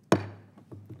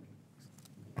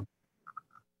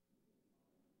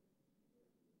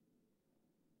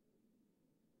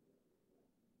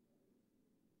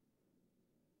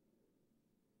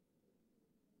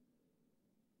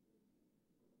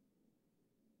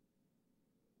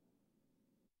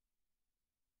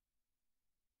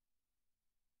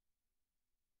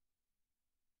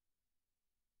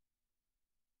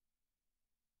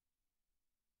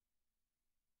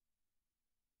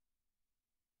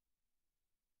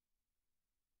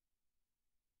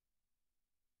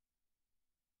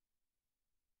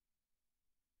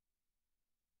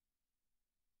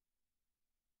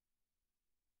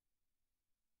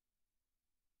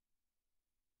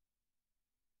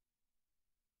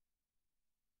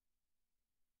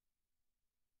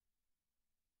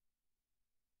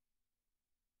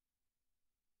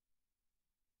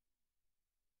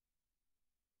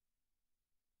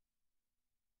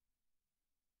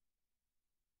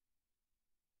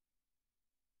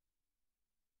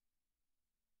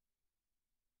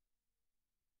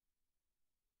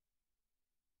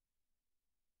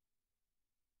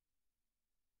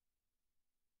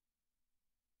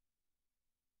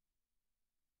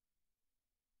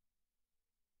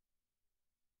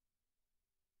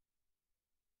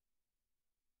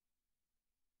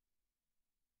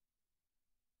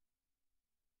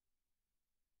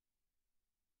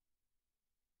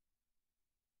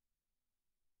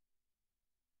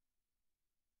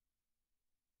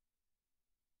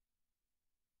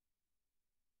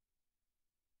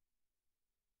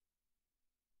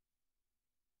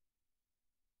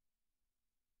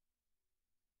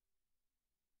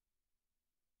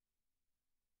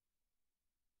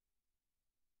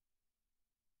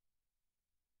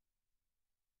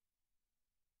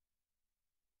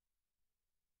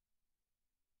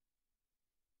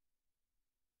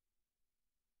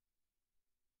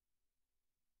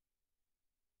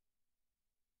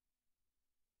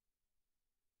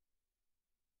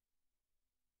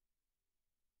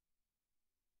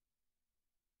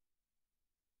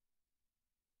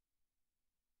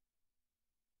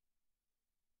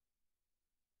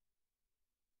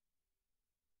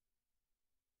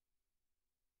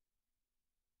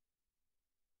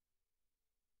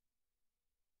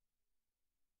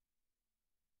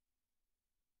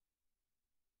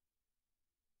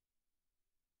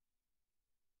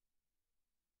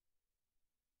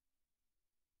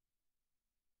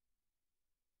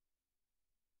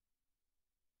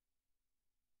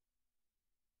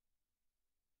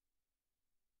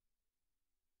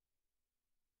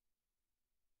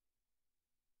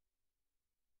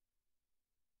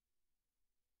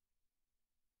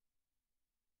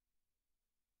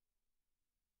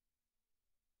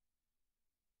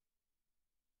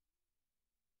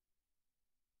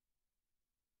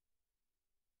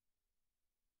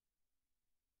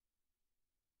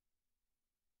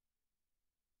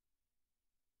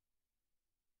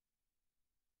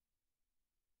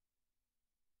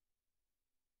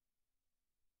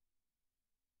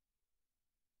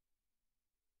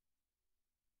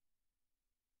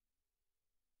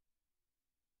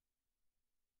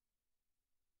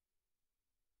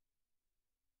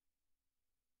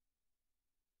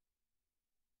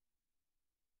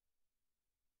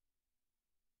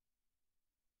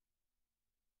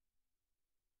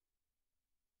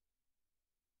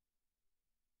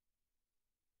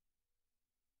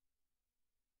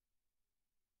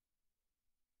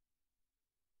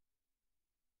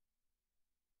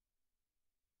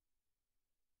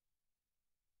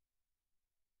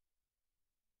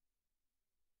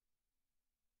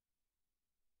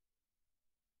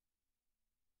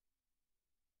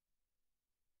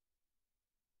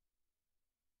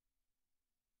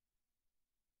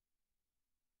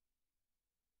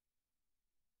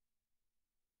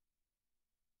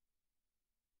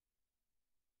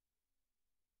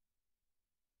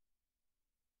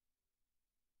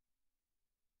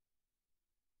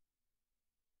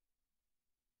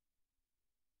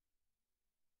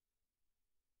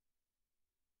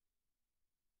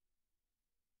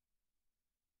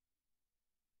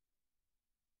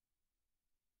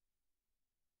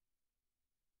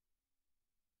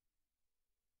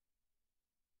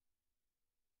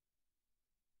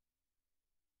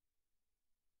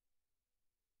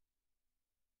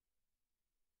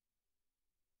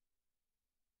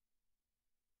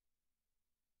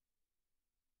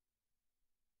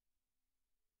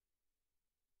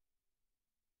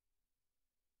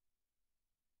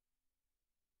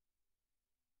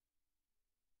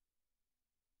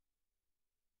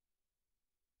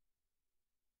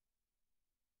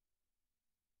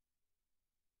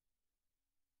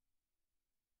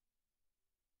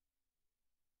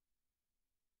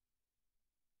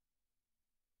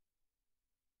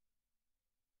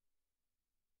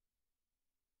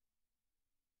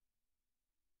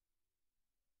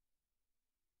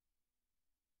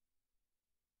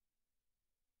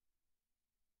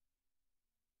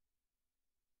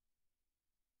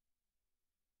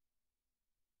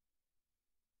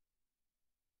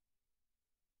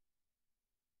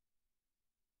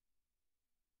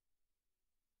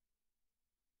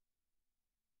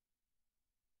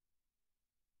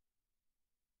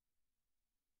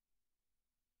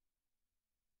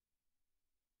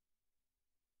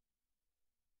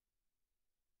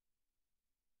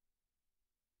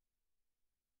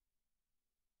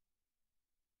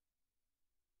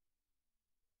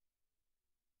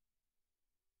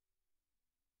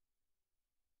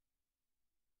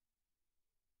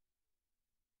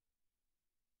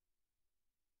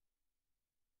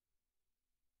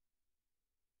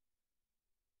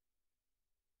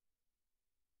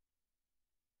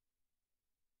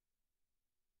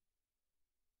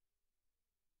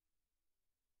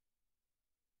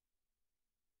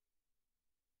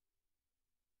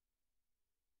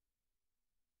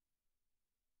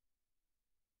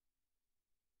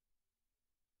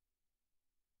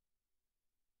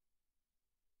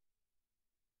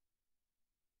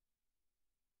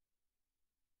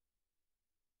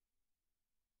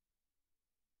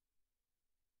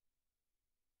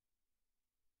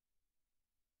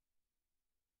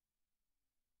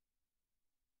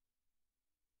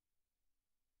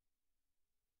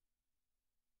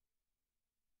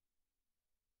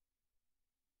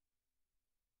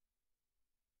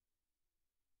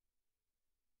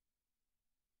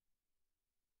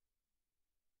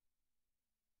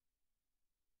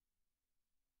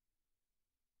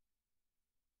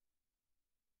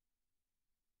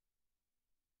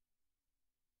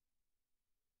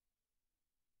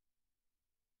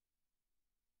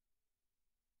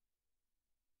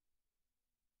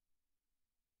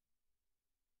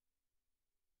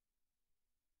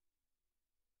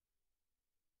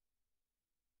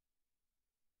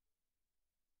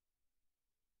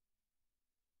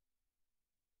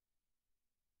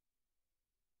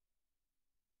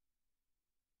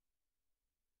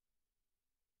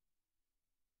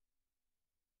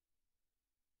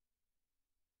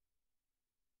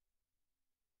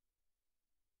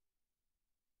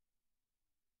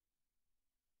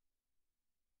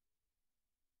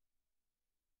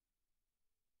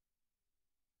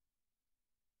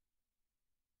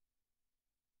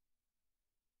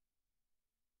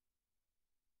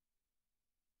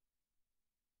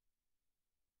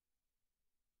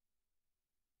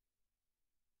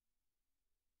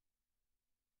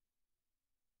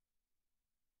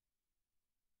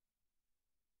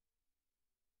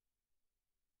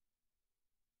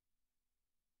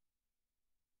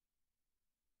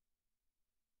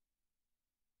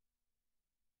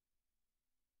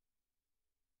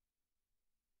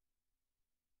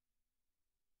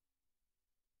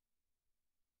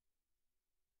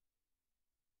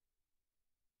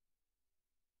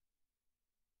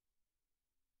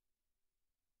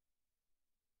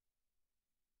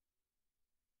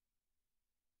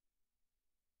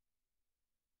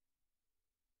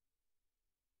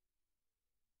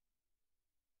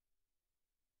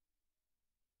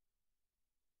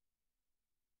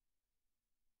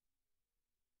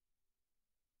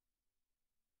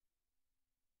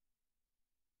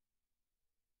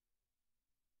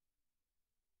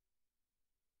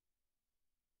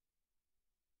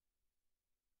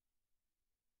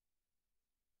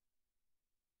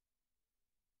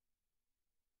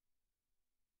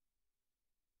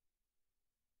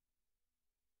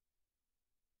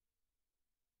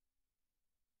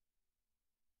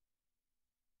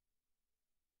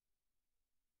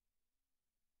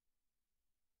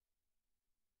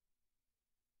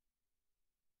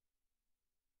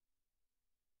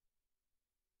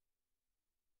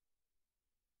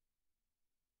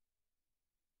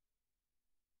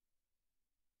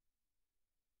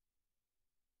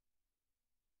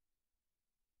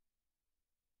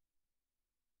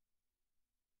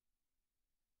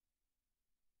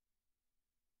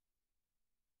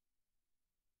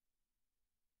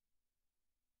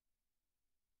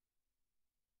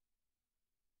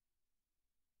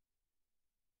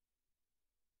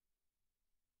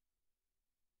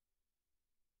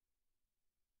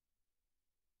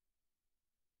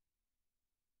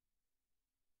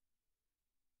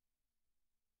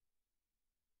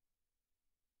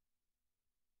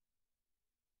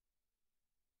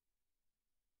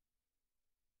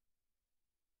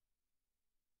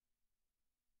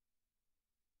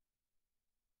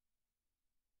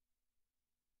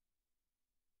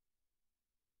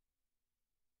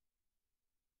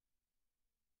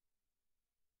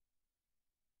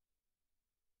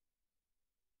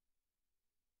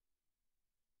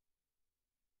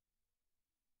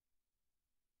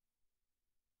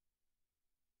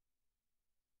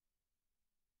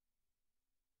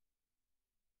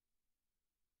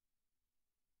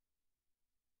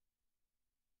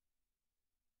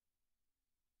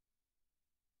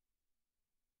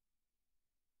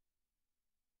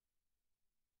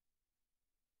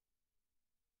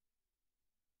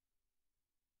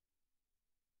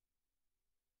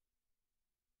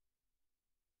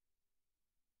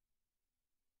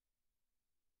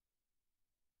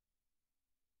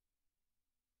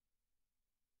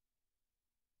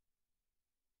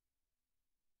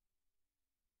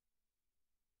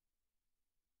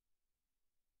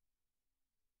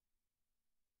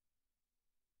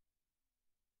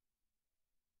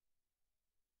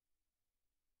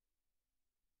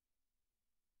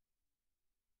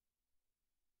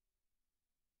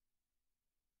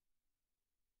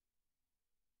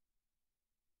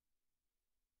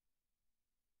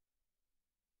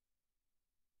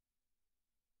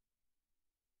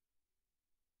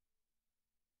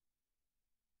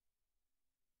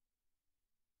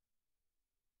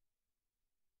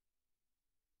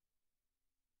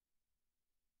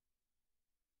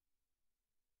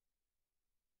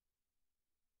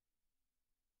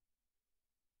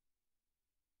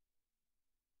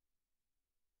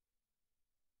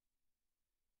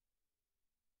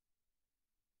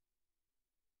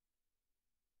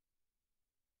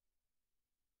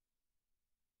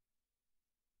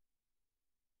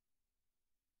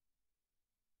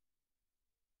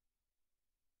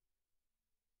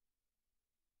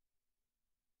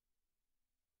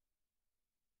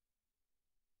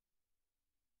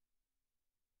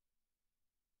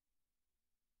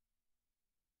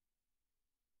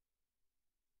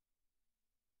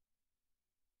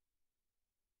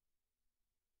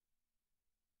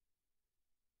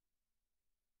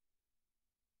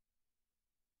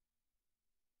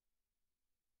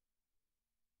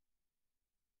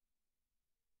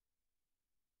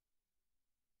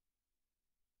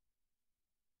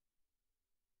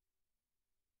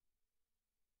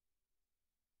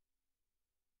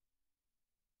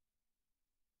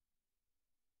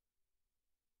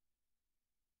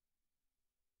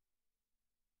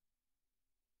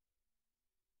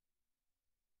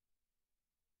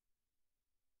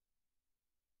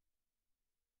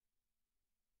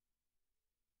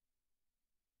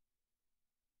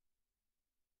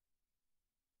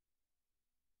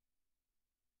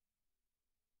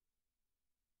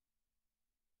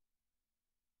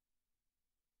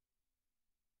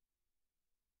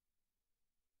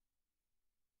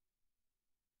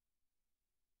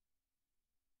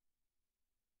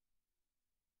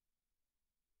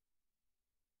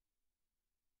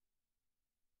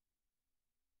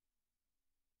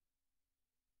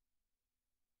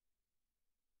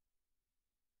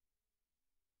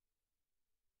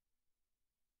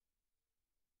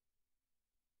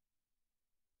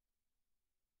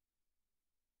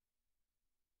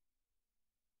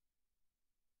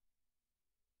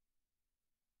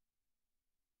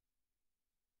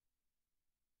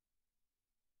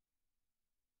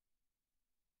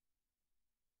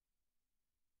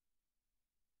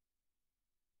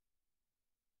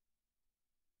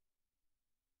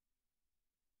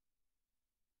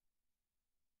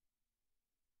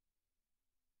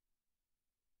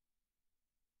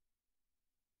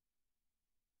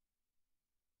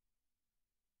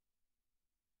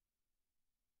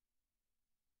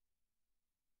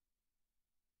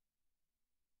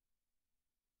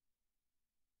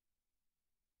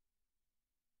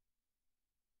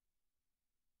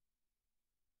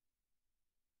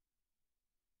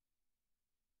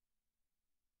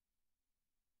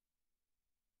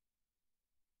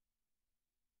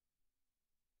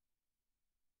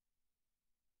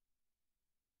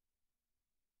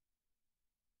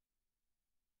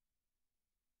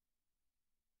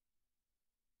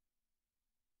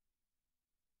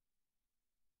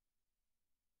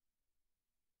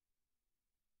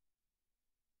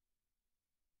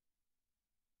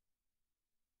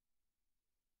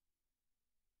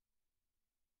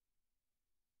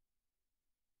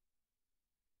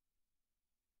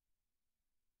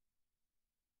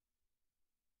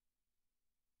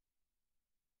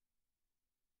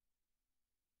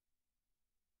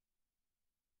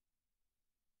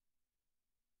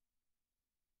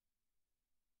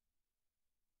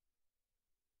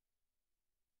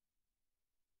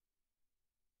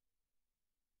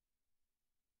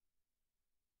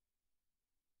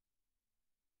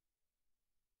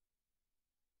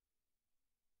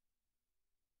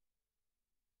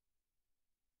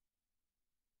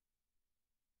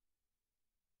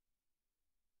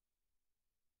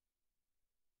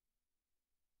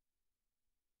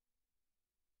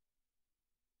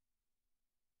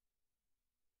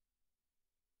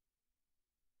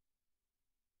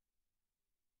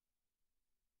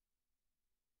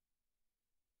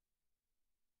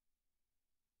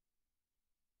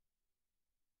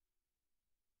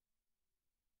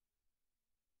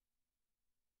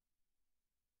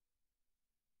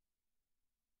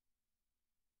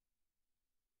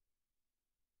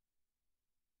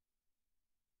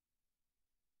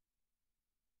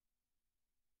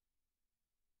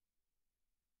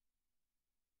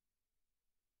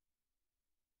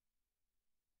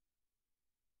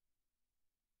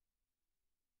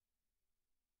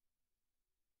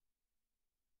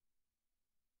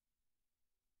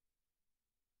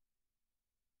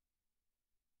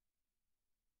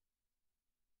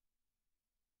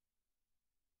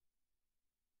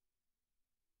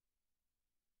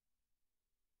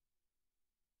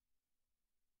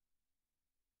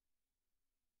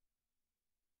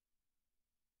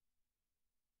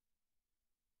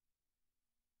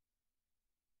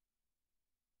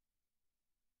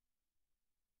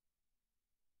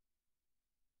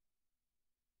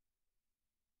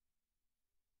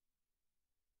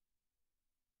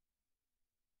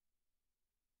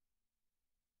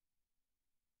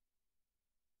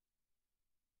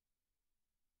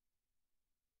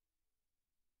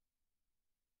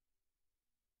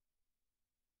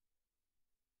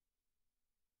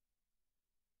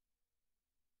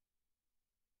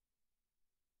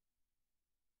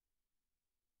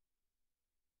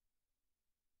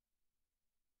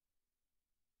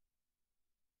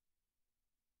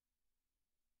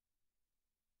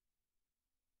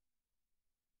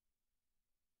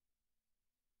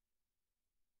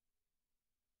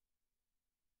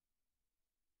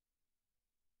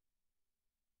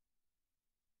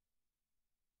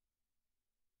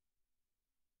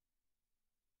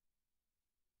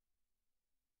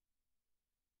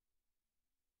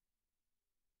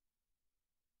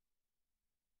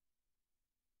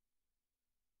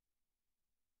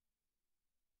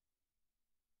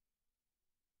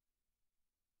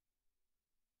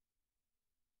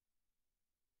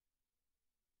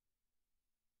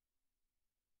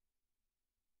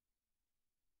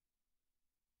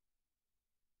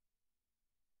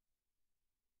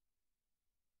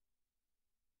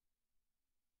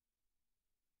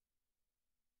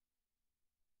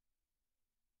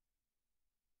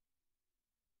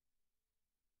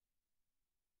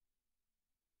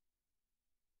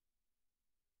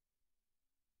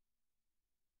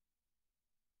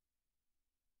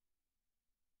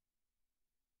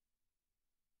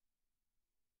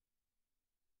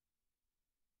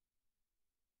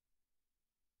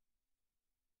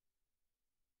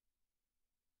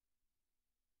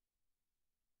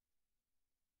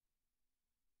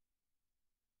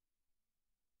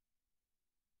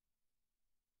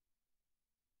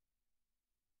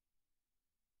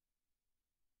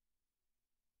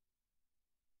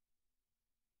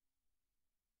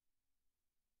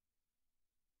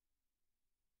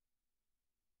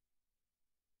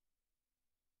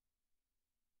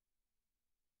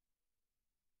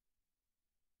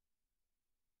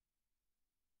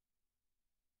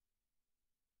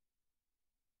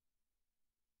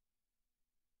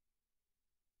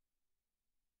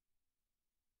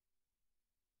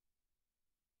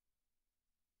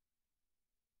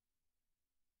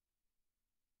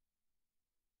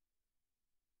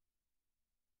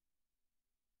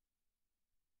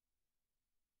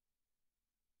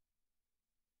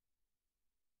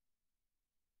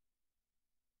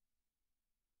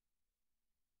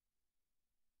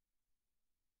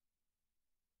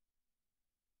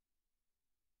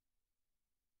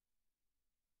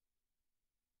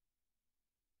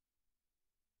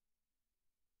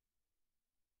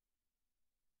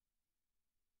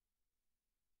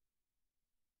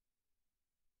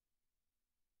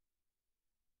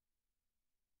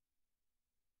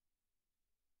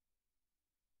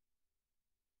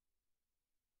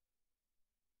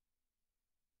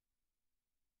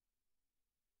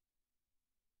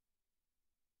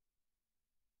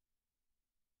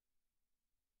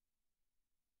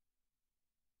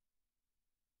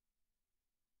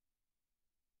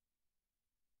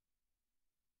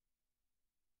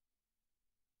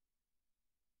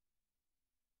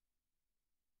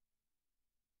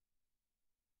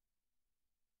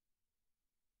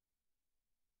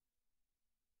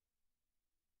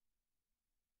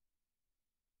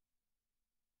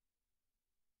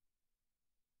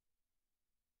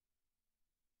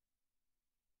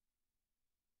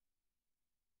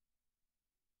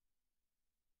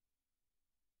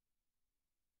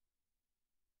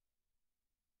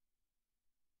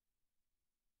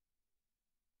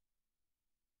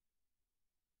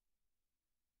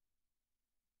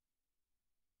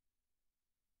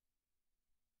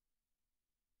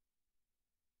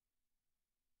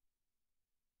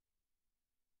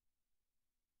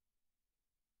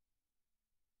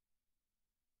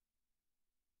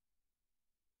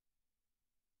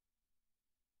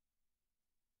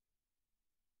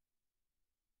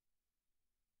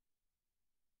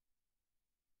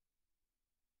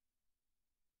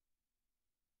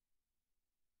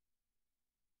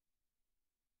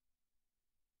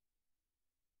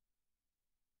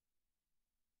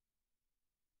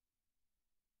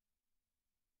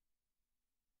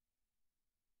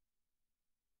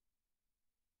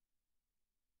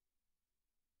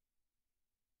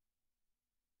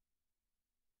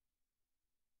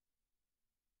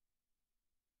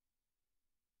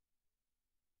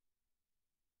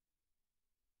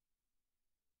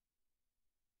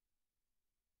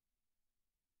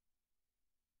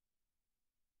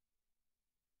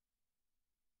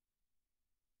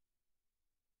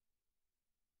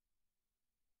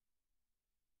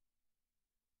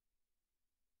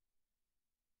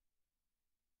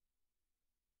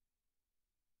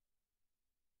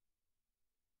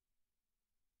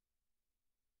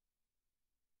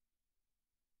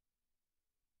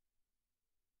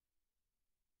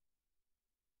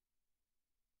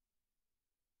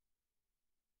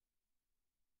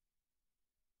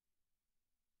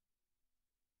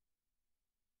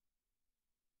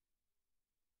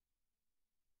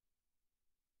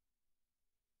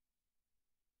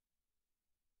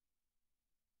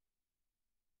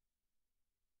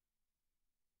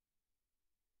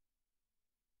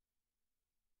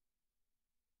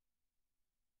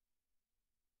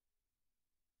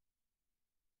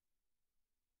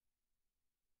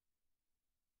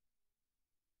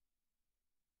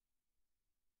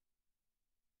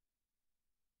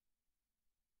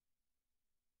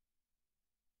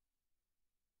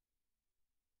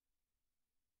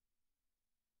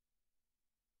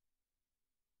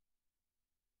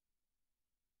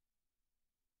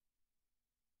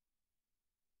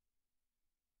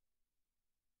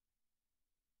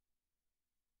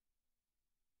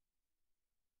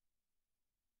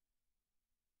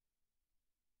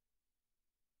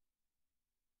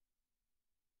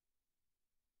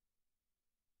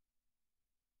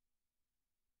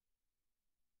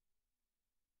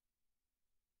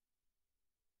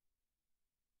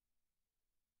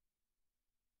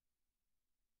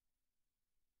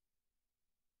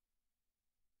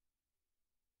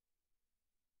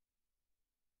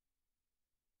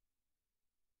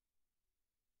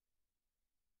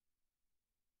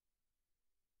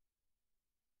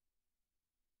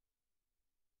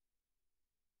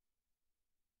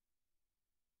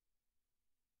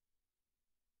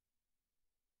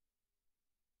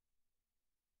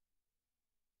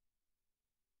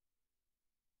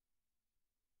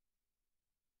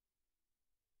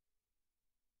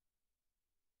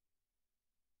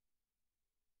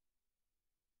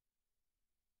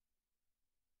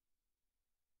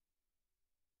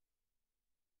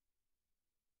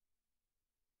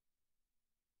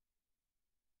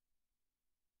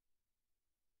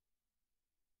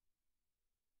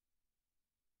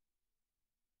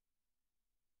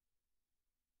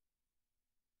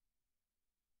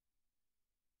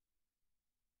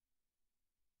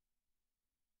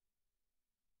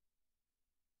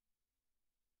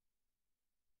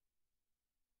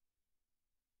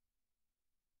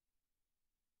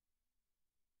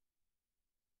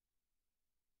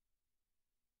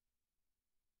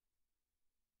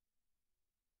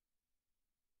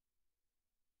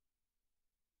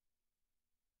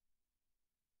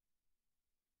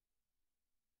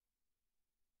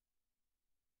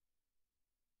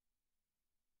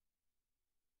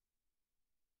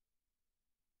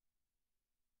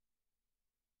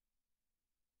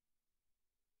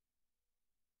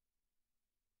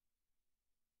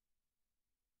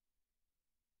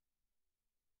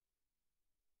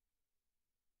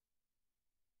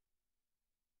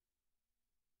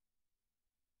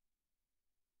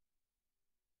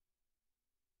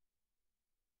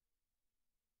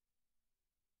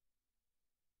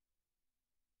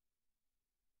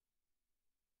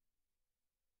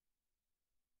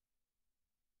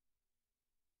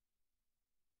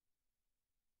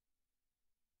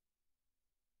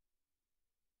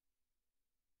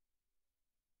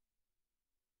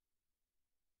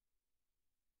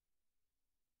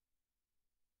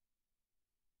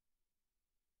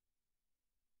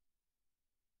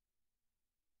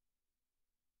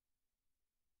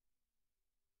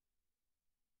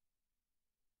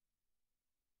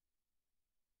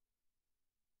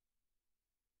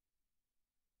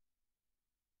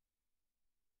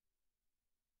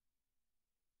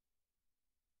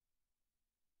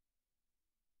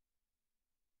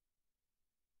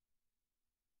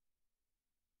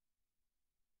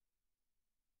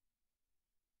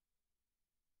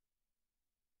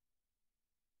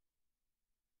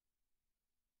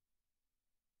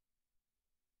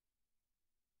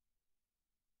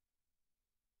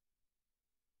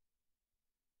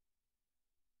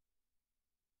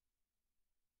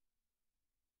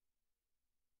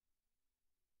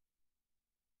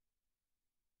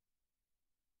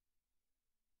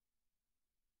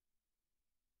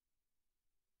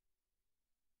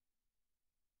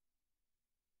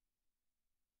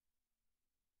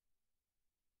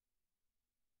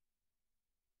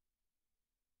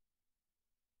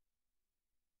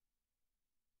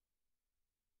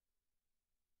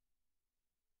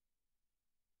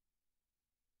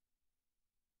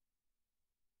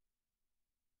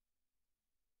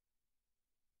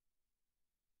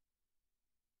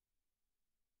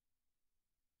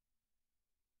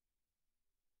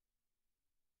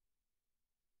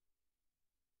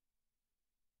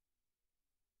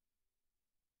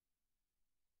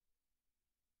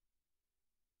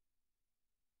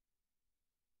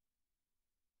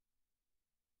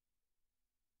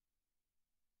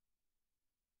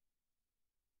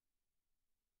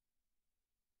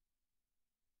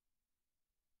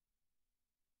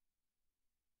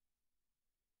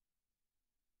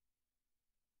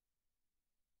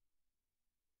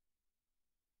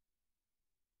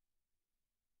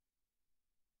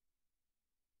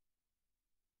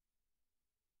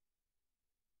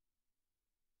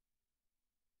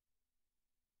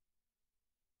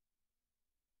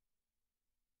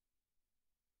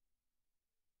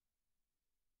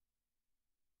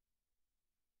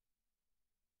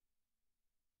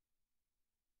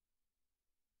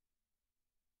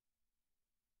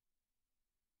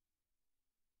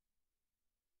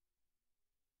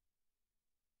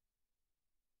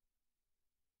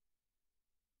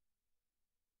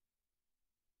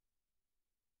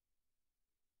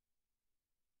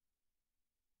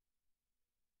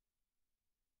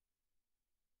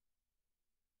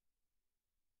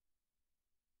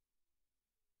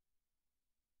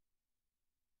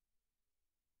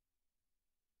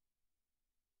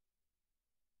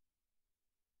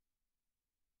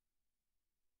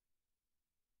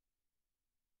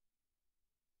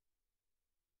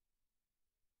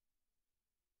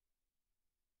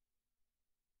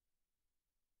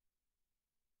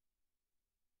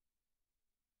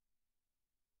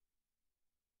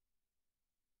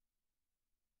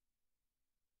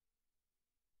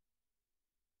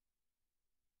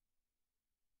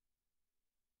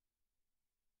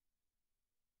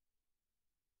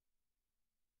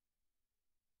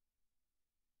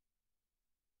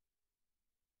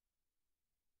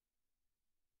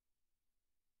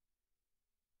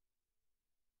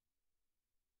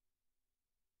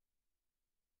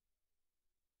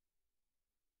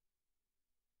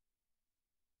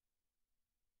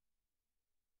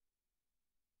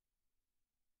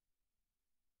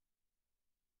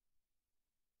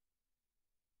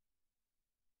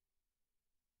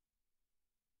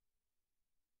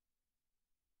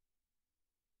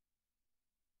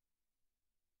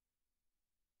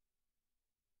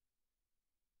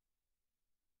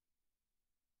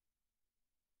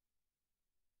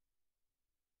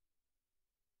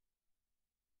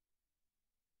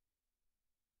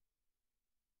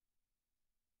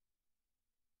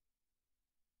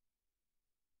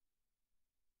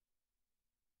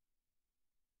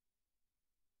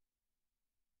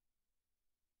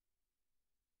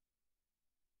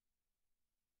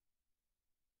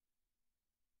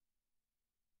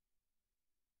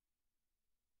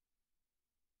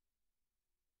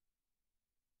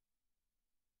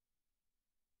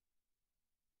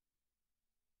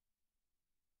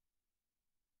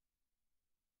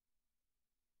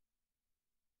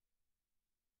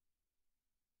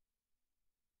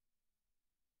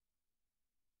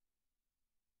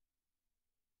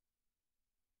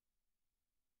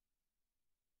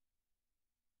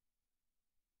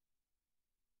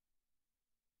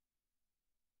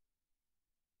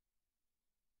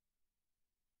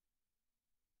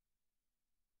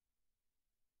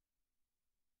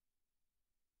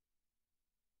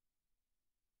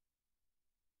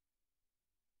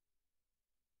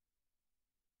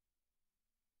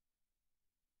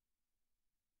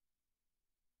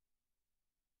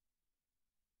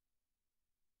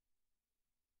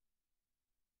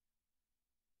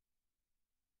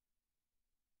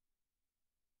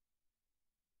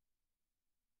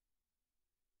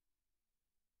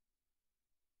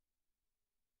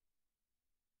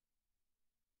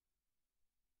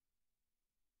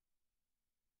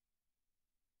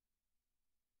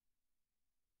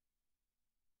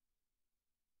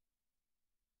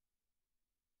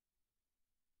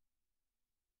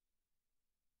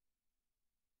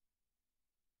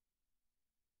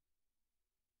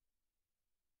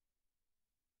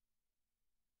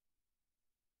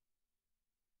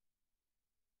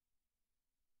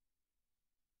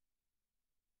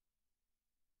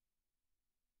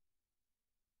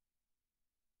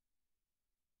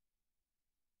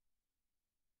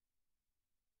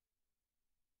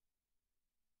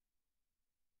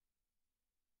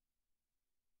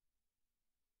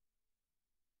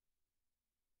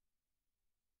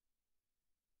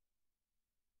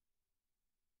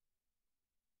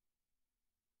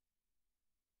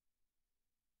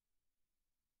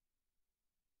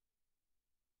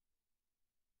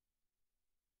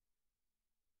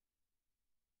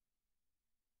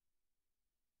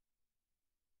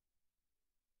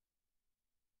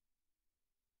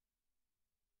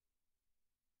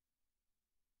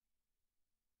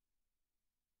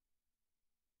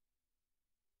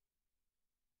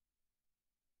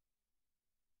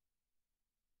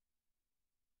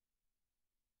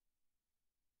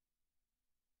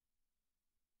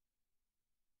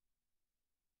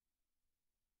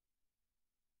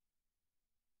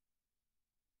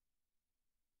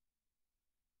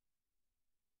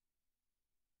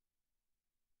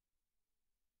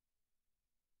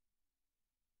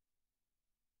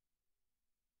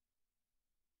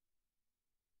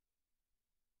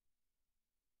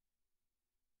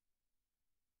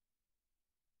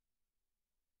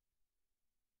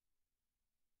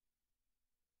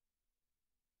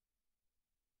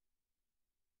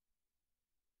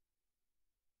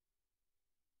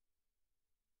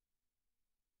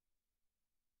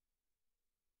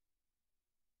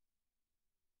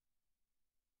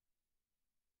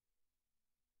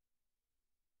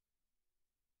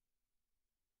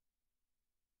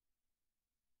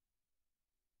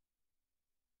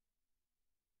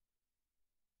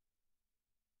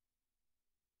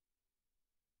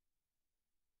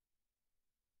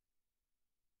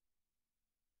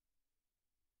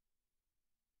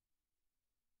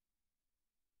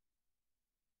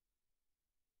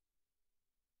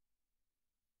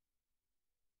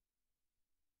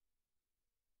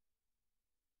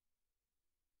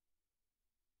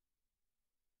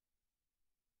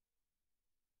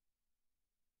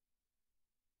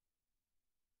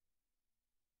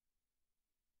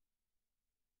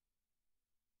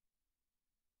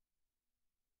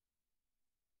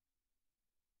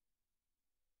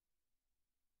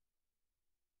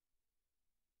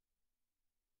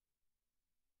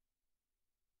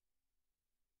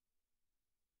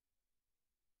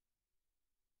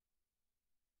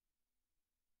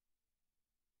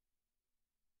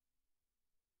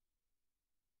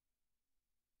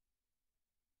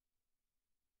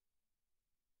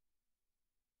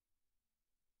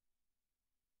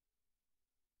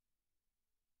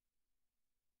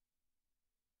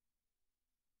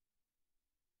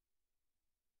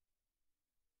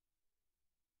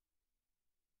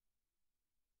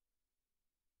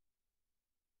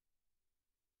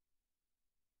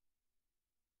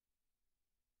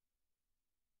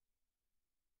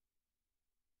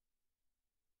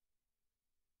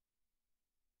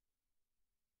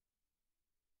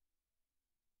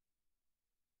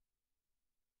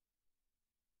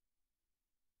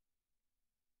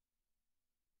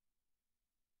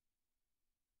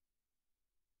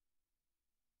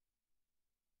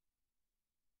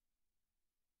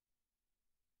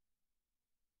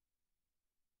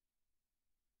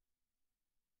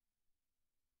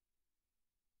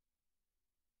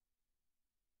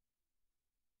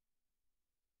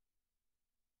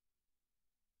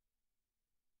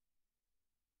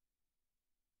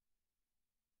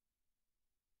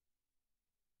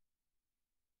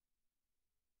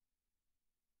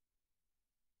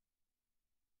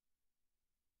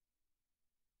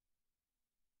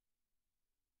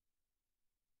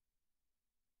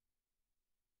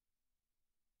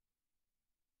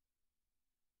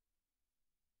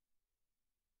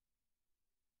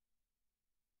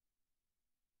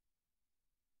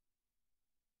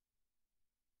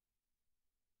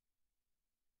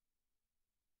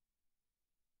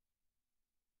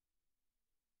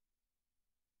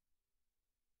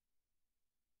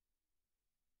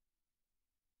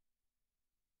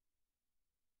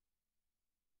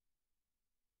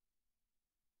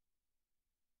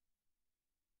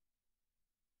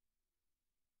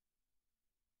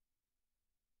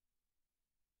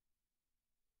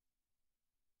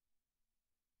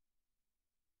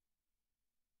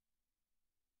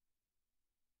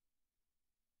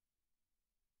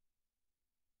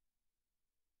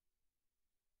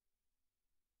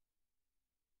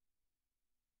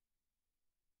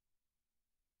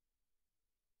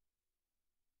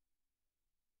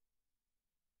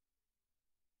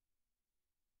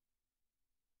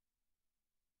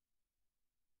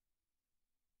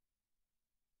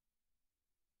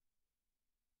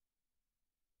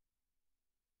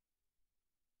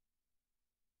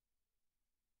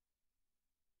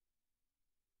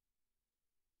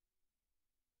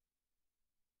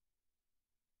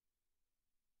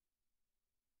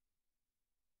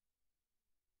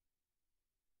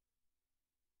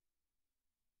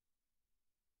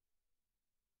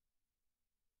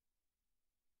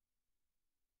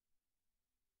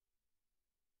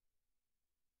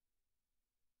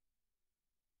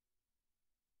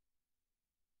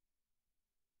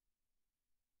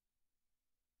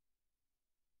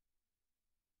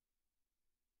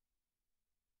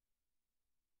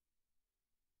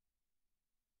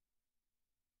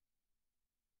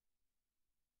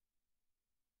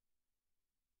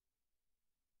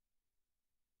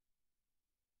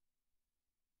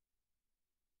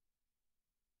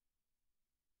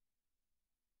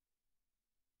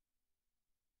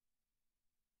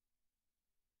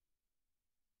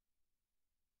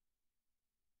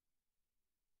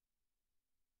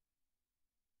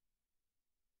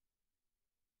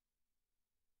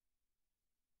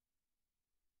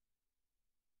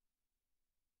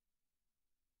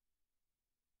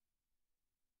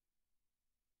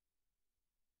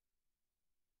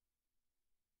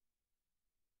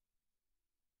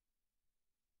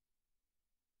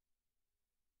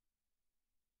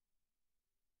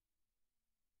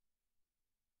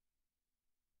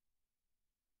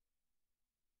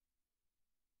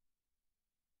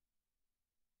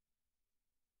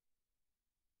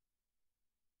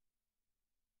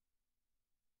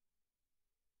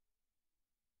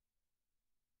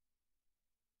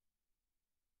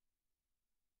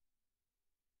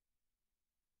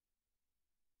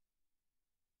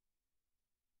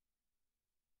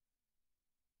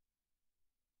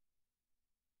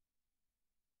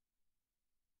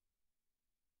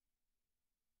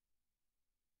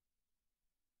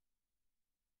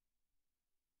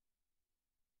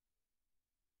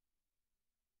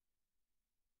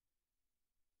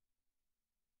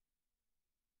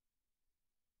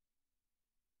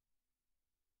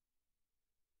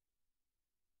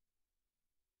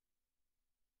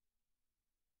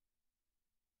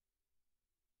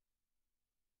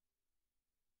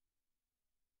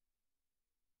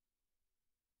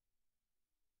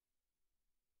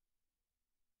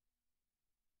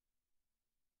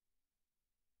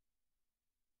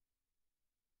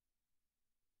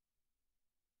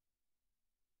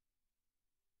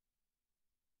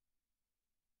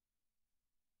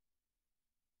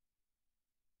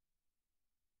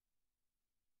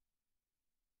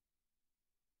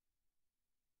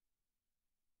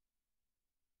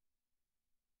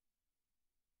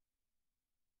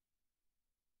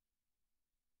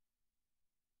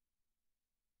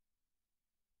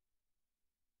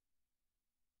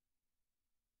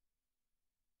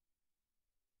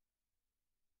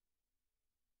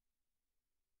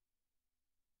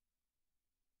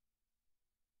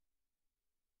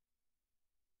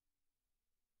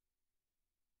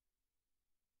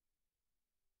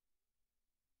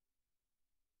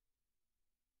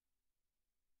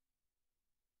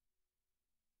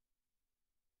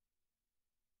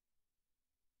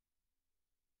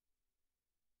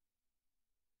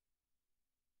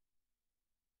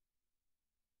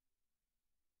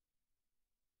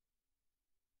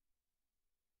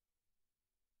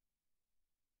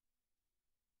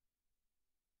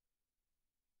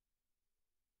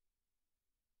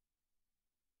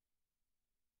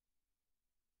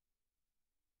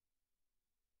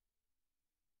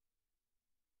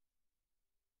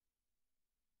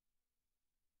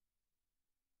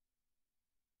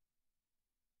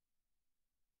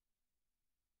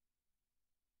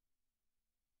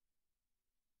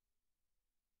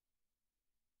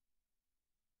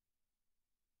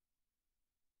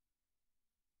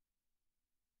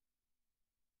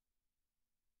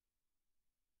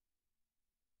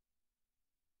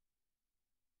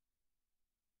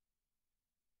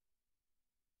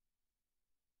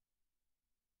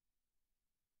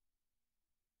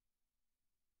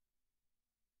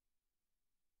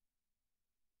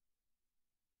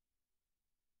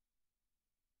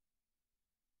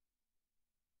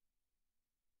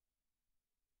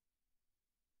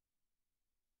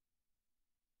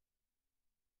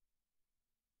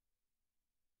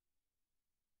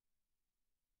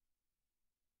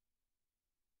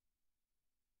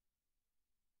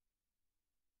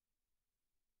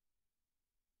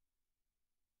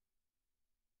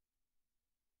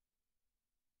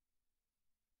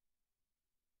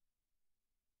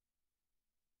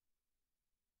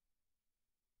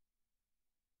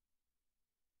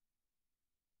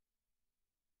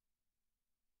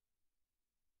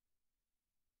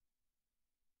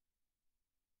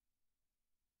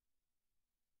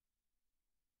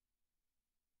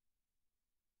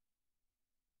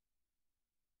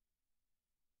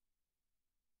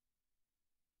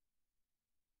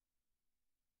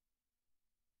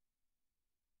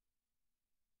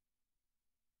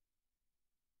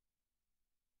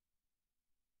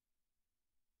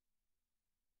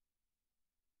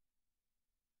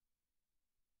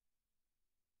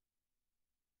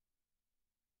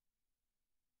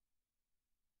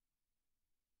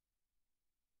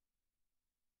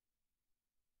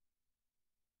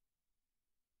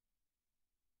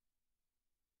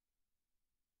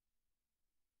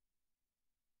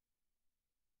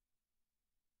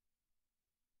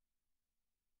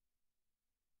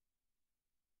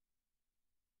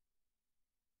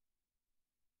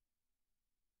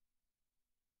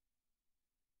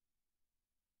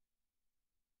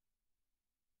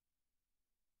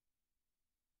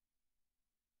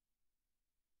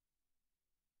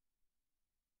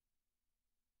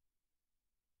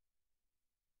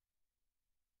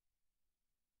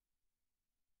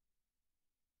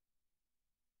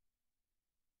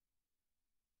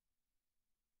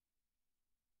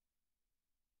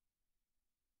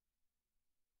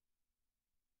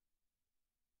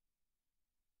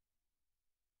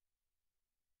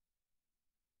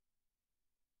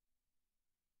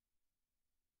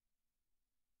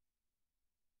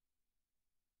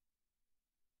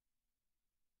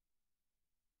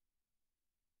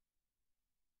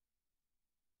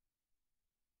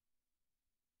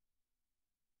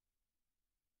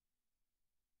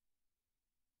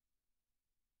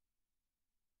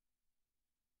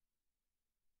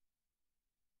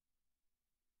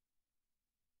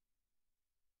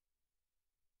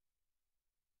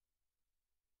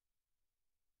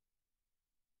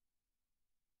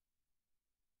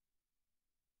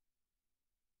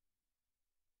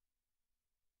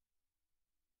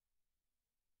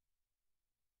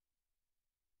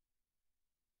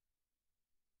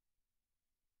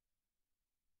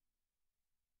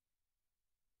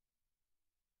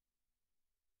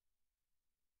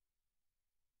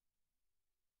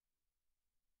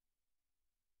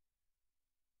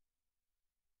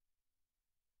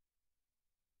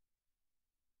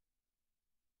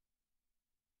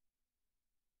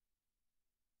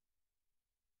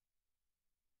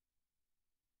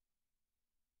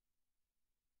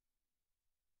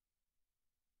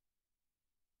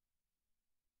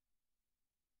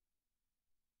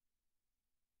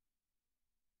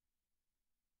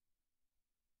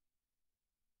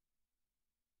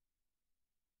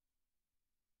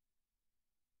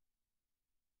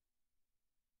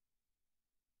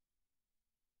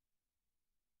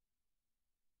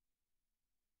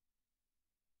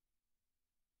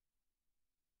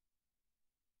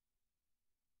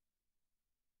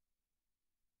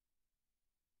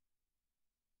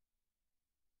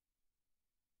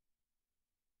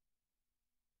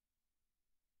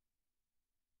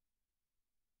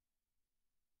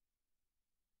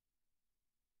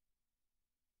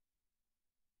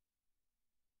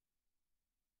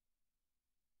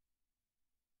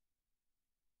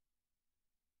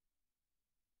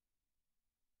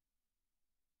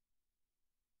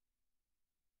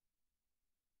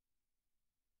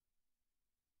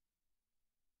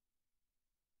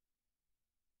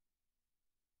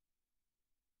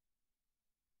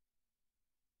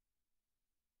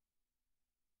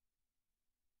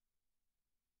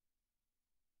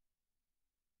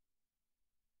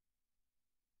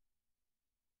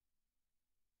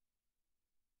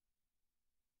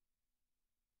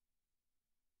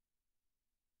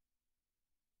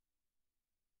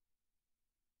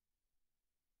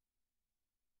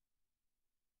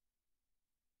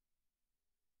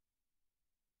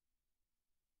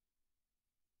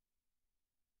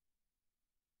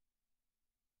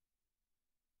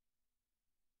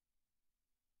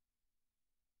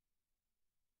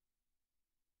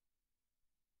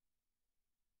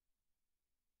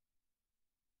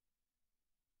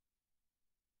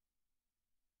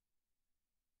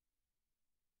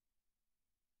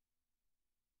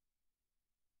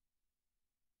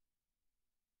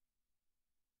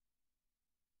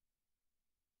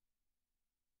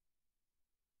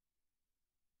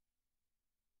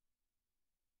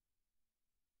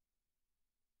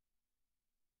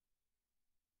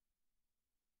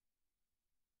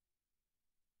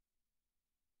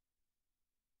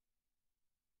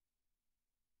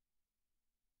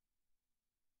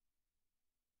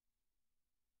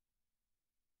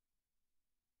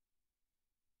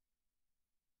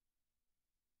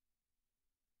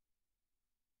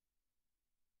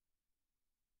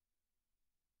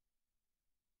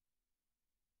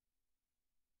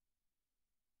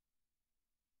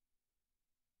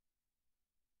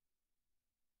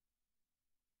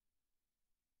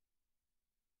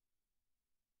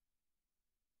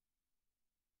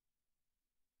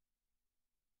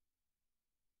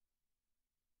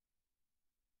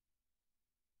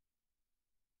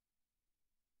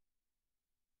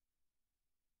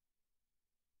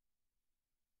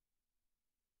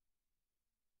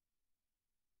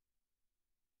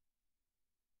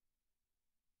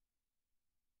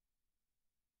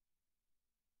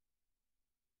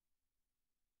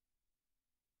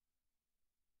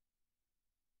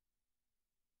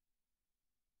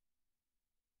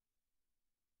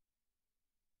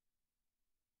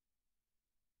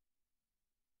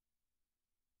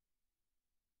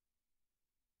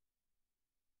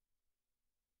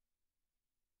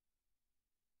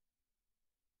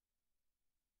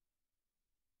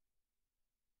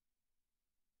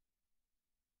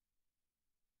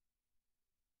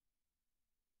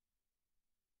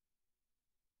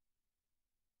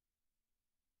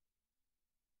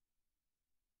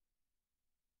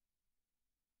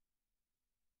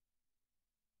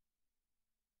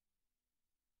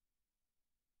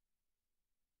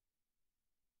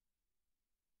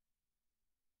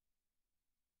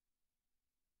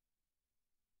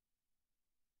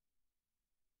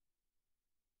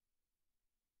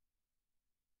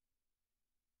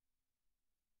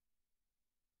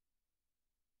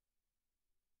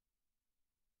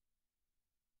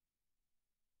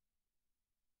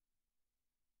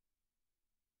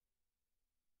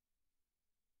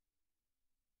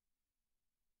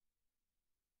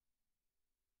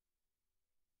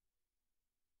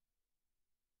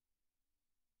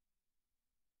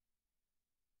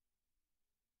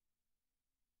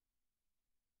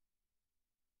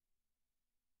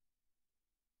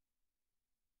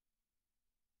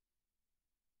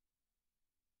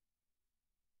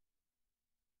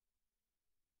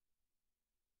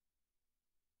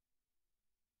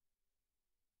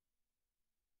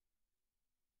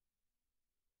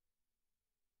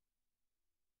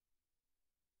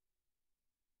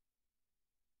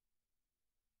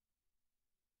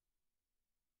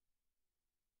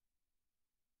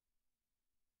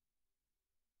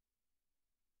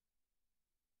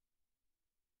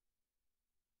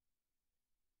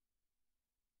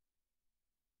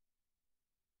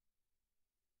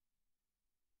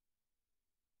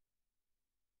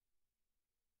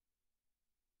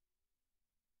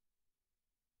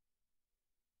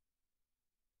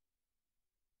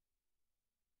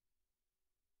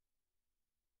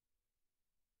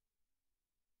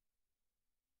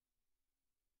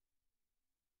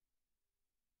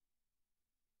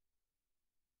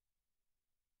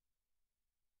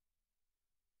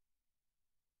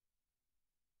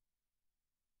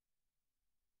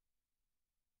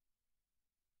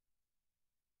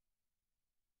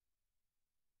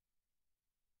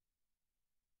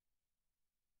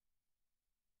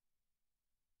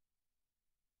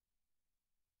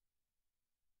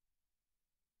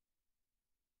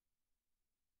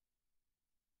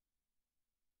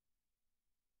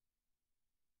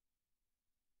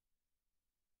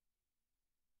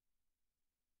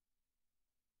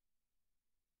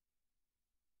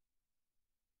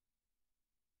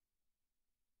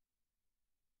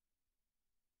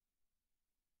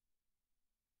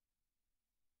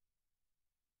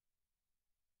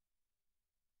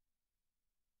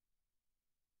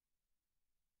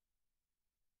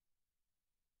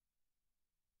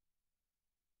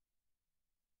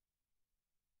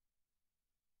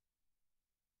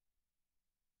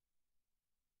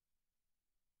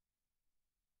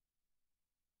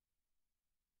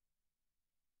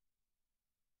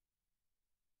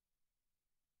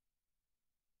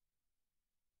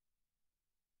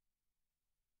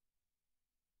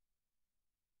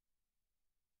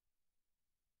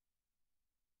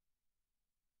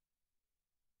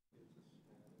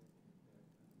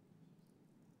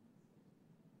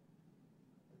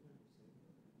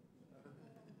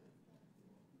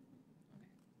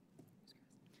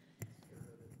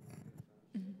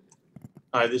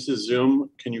 Hi, this is Zoom.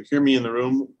 Can you hear me in the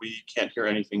room? We can't hear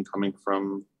anything coming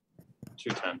from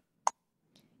 210.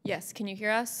 Yes, can you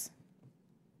hear us?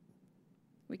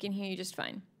 We can hear you just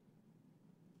fine.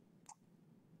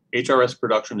 HRS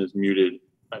production is muted.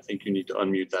 I think you need to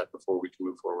unmute that before we can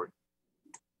move forward.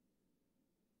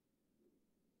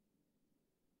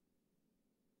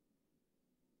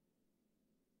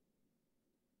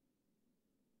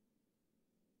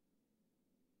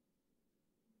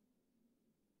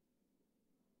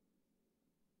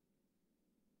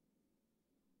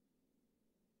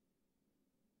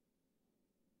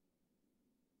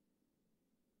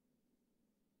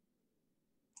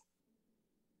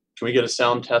 Can we get a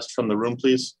sound test from the room,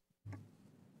 please?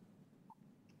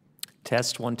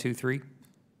 Test 1, 2, 3.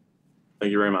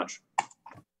 Thank you very much.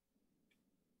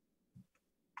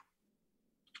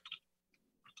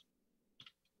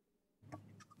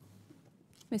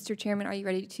 Mr. Chairman, are you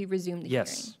ready to resume the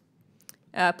Yes.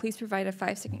 hearing? Please provide a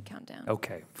 5-second countdown.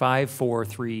 Okay. 5, 4,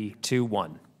 3, 2,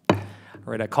 1. All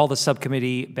right, I call the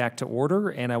subcommittee back to order,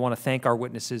 and I want to thank our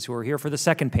witnesses who are here for the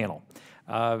second panel.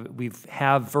 We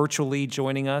have virtually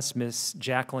joining us Ms.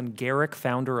 Jacqueline Garrick,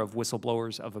 founder of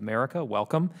Whistleblowers of America.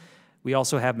 Welcome. We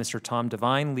also have Mr. Tom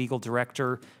Devine, legal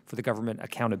director for the Government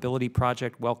Accountability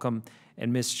Project. Welcome.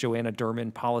 And Ms. Joanna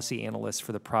Derman, policy analyst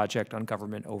for the Project on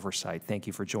Government Oversight. Thank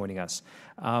you for joining us.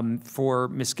 For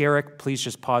Ms. Garrick, please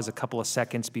just pause a couple of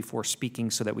seconds before speaking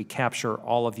so that we capture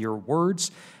all of your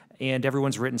words, and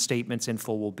everyone's written statements in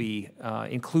full will be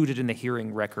included in the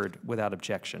hearing record without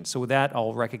objection. So with that,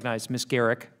 I'll recognize Ms.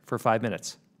 Garrick for 5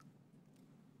 minutes.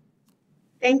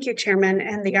 Thank you, Chairman,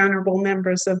 and the honorable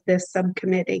members of this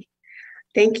subcommittee.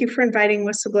 Thank you for inviting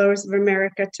Whistleblowers of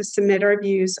America to submit our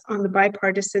views on the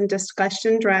bipartisan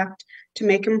discussion draft to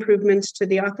make improvements to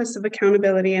the Office of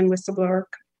Accountability and Whistleblower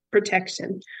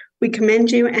Protection. We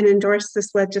commend you and endorse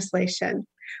this legislation.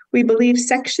 We believe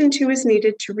Section 2 is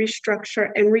needed to restructure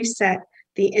and reset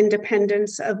the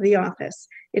independence of the office.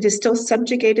 It is still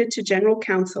subjugated to General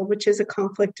Counsel, which is a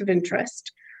conflict of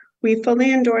interest. We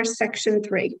fully endorse Section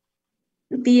 3.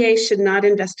 VA should not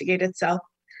investigate itself.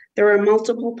 There are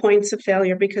multiple points of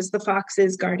failure because the fox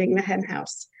is guarding the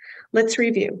henhouse. Let's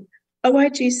review.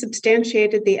 OIG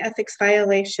substantiated the ethics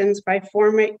violations by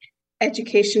former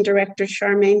Education Director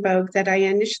Charmaine Bogue that I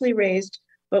initially raised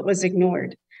but was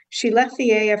ignored. She left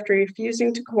VA after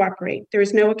refusing to cooperate. There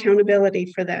is no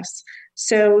accountability for this,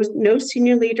 so no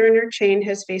senior leader in her chain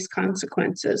has faced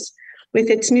consequences. With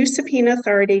its new subpoena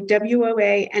authority,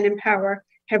 WOA and Empower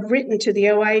have written to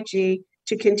the OIG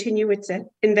to continue its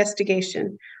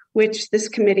investigation, which this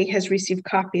committee has received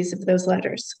copies of those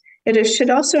letters. It should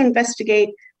also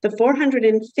investigate the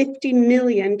 $450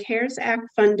 million CARES Act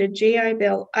funded GI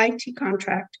Bill IT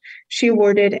contract she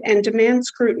awarded and demand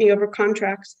scrutiny over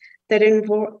contracts that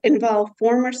involve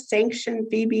former sanctioned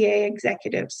VBA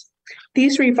executives.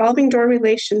 These revolving door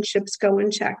relationships go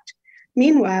unchecked.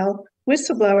 Meanwhile,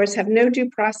 whistleblowers have no due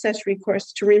process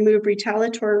recourse to remove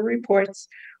retaliatory reports,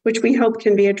 which we hope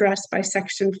can be addressed by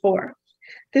Section 4.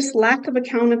 This lack of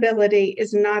accountability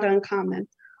is not uncommon.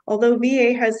 Although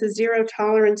VA has a zero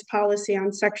tolerance policy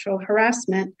on sexual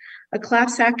harassment, a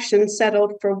class action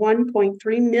settled for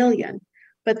 $1.3 million,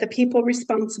 but the people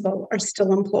responsible are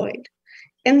still employed.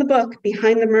 In the book,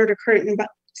 Behind the Murder Curtain,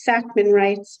 Sackman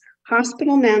writes,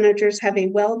 hospital managers have a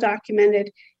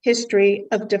well-documented history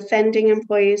of defending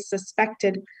employees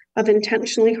suspected of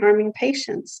intentionally harming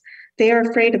patients. They are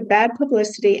afraid of bad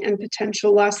publicity and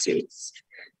potential lawsuits.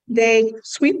 They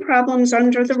sweep problems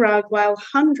under the rug while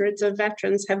hundreds of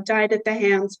veterans have died at the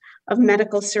hands of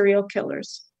medical serial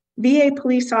killers. VA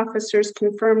police officers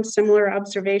confirm similar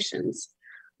observations.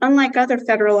 Unlike other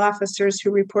federal officers who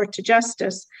report to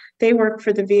justice, they work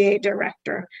for the VA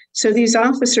director. So these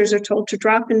officers are told to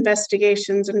drop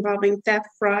investigations involving theft,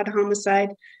 fraud, homicide,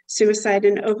 suicide,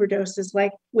 and overdoses,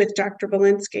 like with Dr.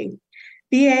 Walensky.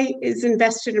 VA is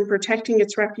invested in protecting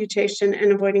its reputation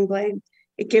and avoiding blame.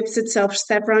 It gives itself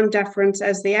Chevron deference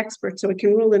as the expert so it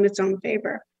can rule in its own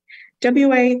favor.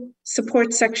 WA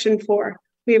supports Section 4.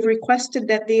 We have requested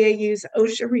that VA use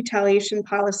OSHA retaliation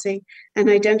policy and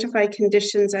identify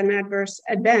conditions and adverse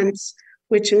events,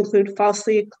 which include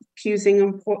falsely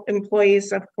accusing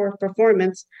employees of poor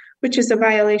performance, which is a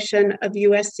violation of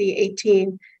USC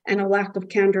 18 and a lack of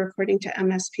candor according to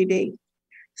MSPB.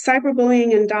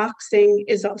 Cyberbullying and doxing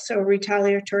is also a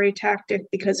retaliatory tactic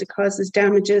because it causes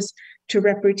damages to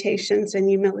reputations and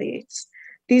humiliates.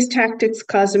 These tactics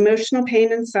cause emotional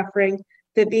pain and suffering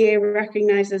that VA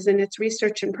recognizes in its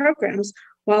research and programs,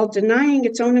 while denying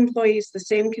its own employees the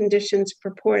same conditions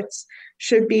purports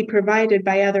should be provided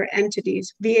by other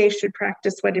entities. VA should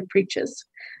practice what it preaches.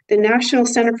 The National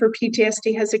Center for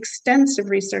PTSD has extensive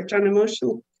research on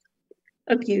emotional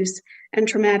abuse and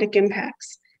traumatic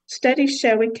impacts. Studies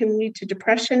show it can lead to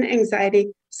depression,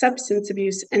 anxiety, substance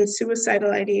abuse, and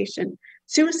suicidal ideation.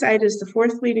 Suicide is the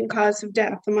fourth leading cause of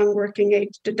death among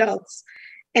working-aged adults,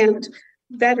 and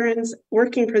veterans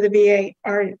working for the VA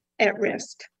are at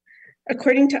risk.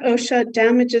 According to OSHA,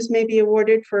 damages may be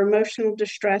awarded for emotional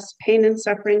distress, pain and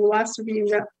suffering, loss of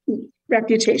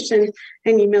reputation,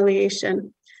 and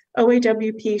humiliation.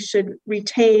 OAWP should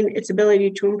retain its ability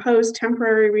to impose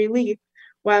temporary relief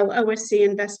while OSC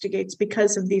investigates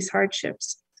because of these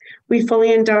hardships. We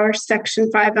fully endorse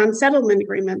Section 5 on settlement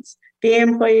agreements. VA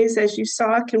employees, as you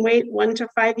saw, can wait 1 to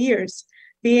 5 years.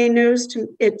 VA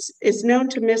is known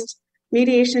to miss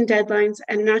mediation deadlines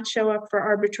and not show up for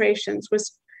arbitrations,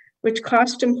 which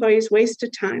cost employees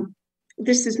wasted time.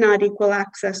 This is not equal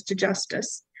access to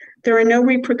justice. There are no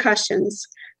repercussions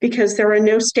because there are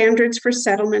no standards for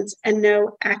settlements and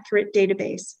no accurate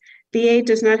database. VA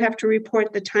does not have to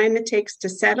report the time it takes to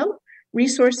settle,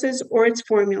 resources, or its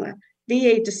formula.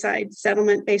 VA decides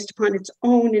settlement based upon its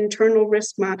own internal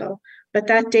risk model, but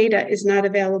that data is not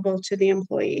available to the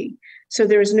employee. So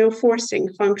there is no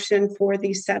forcing function for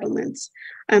these settlements.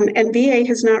 And VA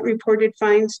has not reported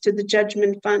fines to the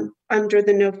Judgment Fund under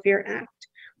the No Fear Act.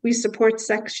 We support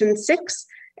Section 6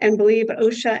 and believe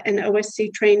OSHA and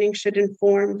OSC training should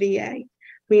inform VA.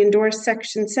 We endorse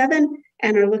Section 7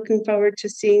 and are looking forward to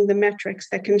seeing the metrics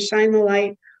that can shine the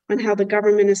light on how the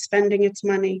government is spending its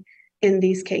money in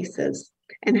these cases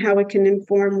and how it can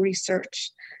inform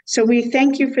research. So we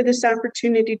thank you for this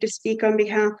opportunity to speak on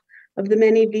behalf of the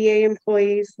many VA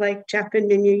employees like Jeff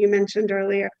and Minu you mentioned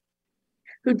earlier,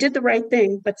 who did the right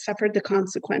thing but suffered the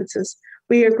consequences.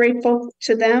 We are grateful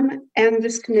to them and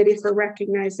this committee for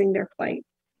recognizing their plight.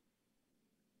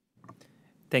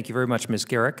 Thank you very much, Ms.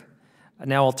 Garrick.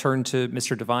 Now I'll turn to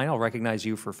Mr. Devine. I'll recognize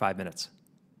you for 5 minutes.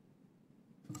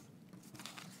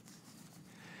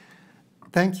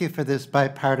 Thank you for this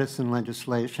bipartisan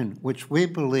legislation, which we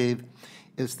believe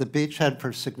is the beachhead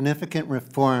for significant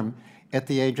reform at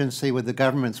the agency with the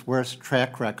government's worst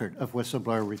track record of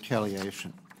whistleblower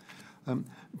retaliation.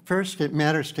 First, it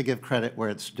matters to give credit where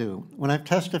it's due. When I've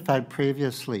testified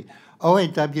previously,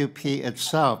 OAWP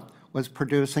itself was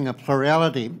producing a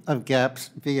plurality of GAP's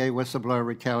VA whistleblower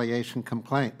retaliation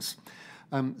complaints.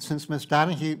 Since Ms.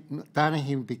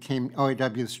 Donahue became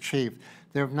OAW's chief,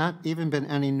 there have not even been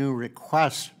any new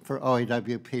requests for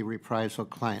OAWP reprisal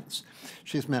clients.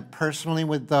 She's met personally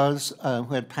with those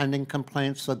who had pending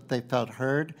complaints so that they felt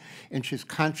heard, and she's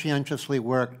conscientiously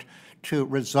worked to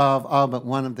resolve all but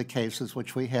one of the cases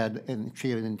which we had and she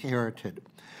had inherited.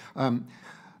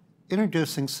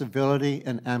 Introducing civility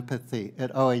and empathy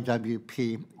at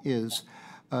OAWP is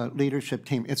a leadership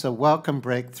team. It's a welcome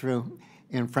breakthrough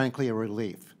and, frankly, a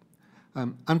relief.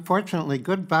 Unfortunately,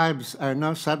 good vibes are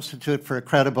no substitute for a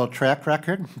credible track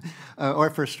record or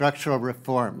for structural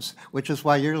reforms, which is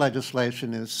why your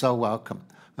legislation is so welcome.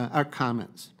 Our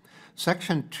comments.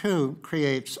 Section 2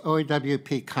 creates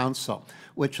OAWP Council,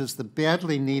 which is the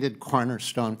badly needed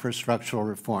cornerstone for structural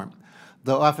reform.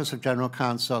 The Office of General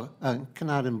Counsel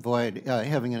cannot avoid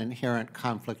having an inherent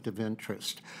conflict of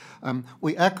interest.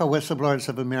 We echo Whistleblowers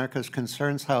of America's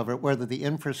concerns, however, whether the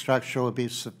infrastructure will be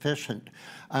sufficient.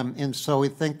 And so we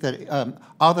think that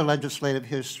all the legislative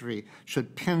history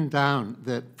should pin down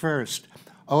that first,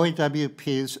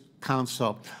 OAWP's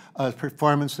counsel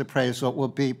performance appraisal will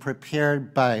be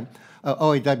prepared by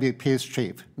OAWP's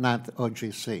chief, not the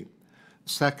OGC.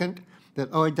 Second, that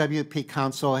OAWP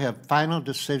Council will have final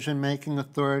decision-making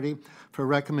authority for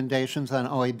recommendations on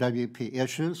OAWP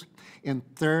issues. And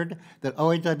third, that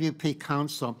OAWP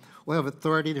Council will have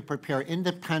authority to prepare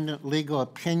independent legal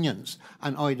opinions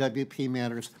on OAWP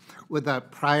matters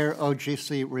without prior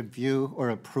OGC review or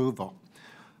approval.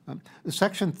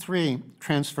 Section 3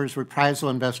 transfers reprisal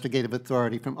investigative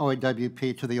authority from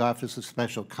OAWP to the Office of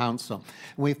Special Counsel.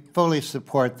 We fully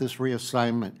support this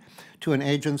reassignment to an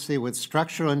agency with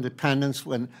structural independence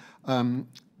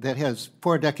that has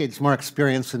 4 decades more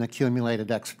experience and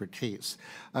accumulated expertise.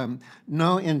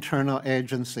 No internal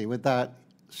agency without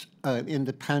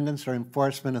independence or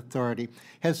enforcement authority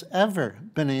has ever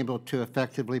been able to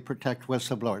effectively protect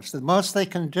whistleblowers. The most they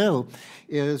can do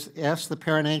is ask the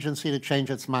parent agency to change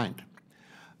its mind.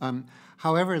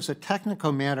 However, as a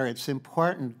technical matter, it's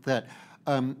important that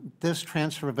this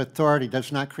transfer of authority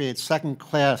does not create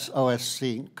second-class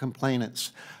OSC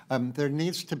complainants. There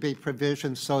needs to be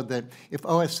provision so that if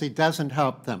OSC doesn't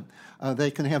help them,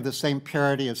 they can have the same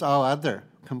parity as all other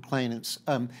complainants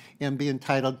and be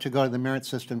entitled to go to the Merit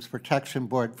Systems Protection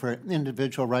Board for an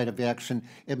individual right of action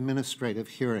administrative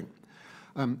hearing.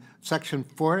 Section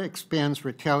 4 expands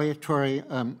retaliatory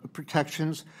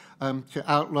protections to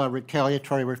outlaw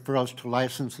retaliatory referrals to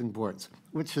licensing boards,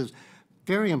 which is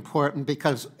very important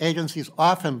because agencies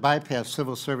often bypass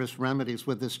civil service remedies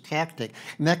with this tactic,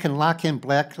 and that can lock in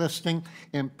blacklisting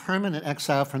and permanent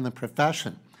exile from the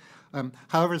profession.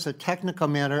 However, as a technical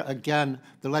matter, again,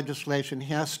 the legislation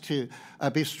has to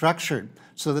be structured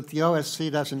so that the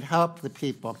OSC doesn't help the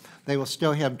people. They will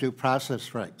still have due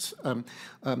process rights.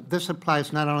 This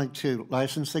applies not only to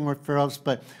licensing referrals,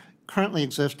 but currently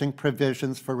existing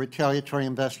provisions for retaliatory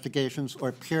investigations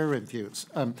or peer reviews.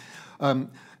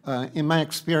 In my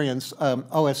experience,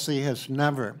 OSC has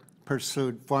never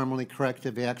pursued formally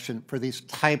corrective action for these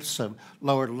types of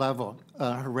lower-level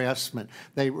harassment.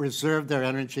 They reserve their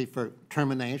energy for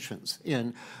terminations.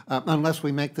 And unless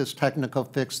we make this technical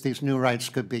fix, these new rights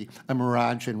could be a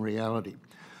mirage in reality.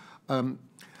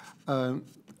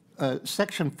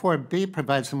 Section 4B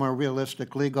provides a more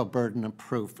realistic legal burden of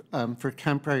proof for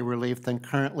temporary relief than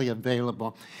currently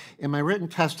available. In my written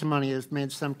testimony, has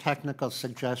made some technical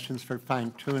suggestions for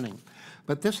fine-tuning.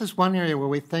 But this is one area where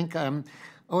we think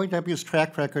OAW's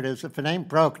track record is if it ain't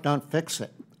broke, don't fix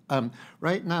it.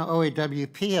 Right now,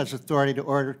 OAWP has authority to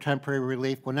order temporary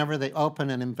relief whenever they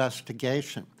open an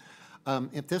investigation.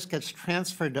 If this gets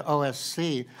transferred to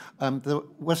OSC, the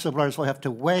whistleblowers will have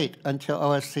to wait until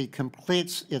OSC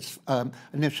completes its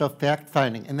initial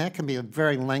fact-finding, and that can be a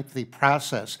very lengthy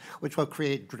process, which will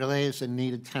create delays in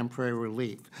needed temporary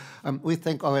relief. We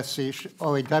think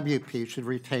OAWP should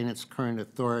retain its current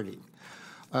authority.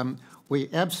 We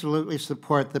absolutely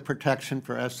support the protection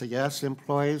for SES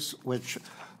employees, which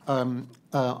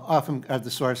often are the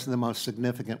source of the most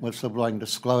significant whistleblowing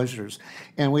disclosures.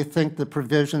 And we think the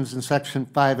provisions in Section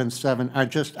 5 and 7 are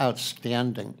just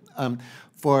outstanding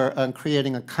for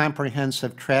creating a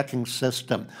comprehensive tracking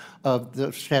system of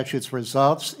the statute's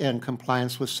results and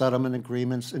compliance with settlement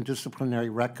agreements and disciplinary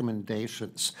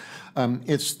recommendations.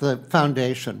 It's the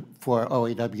foundation for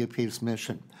OAWP's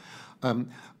mission.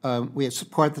 We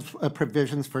support the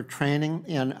provisions for training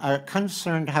and are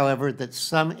concerned, however, that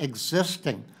some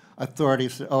existing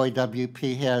authorities that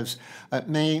OAWP has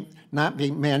may not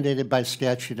be mandated by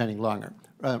statute any longer.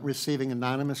 Receiving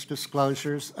anonymous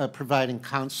disclosures, providing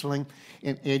counseling,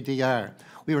 and ADR.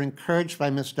 We were encouraged by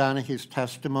Ms. Donahue's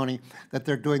testimony that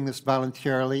they're doing this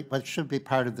voluntarily, but should be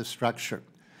part of the structure.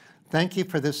 Thank you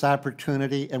for this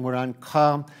opportunity, and we're on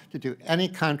call to do any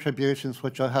contributions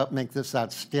which will help make this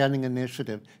outstanding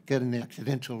initiative get enacted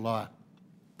into law.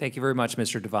 Thank you very much,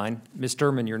 Mr. Devine. Ms.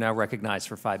 Durman, you're now recognized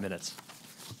for 5 minutes.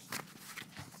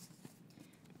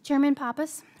 Chairman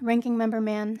Pappas, Ranking Member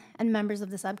Mann, and members of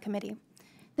the subcommittee,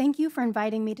 thank you for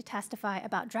inviting me to testify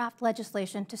about draft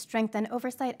legislation to strengthen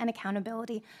oversight and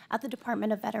accountability at the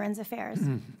Department of Veterans Affairs.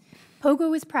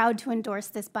 POGO is proud to endorse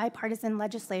this bipartisan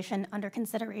legislation under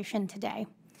consideration today.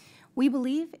 We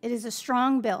believe it is a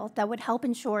strong bill that would help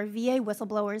ensure VA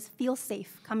whistleblowers feel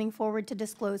safe coming forward to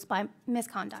disclose by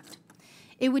misconduct.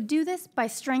 It would do this by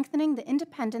strengthening the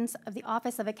independence of the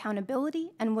Office of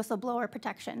Accountability and Whistleblower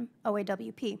Protection,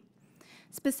 OAWP.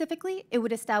 Specifically, it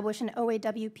would establish an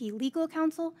OAWP legal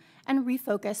counsel and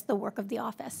refocus the work of the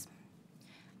office.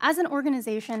 As an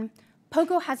organization,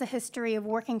 POGO has a history of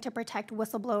working to protect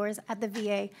whistleblowers at the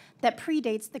VA that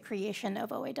predates the creation of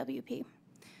OAWP.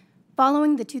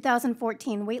 Following the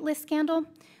 2014 waitlist scandal,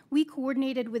 we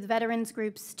coordinated with veterans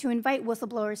groups to invite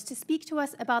whistleblowers to speak to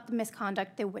us about the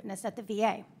misconduct they witnessed at the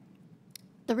VA.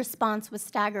 The response was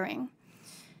staggering.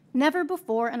 Never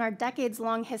before in our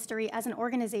decades-long history as an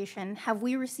organization have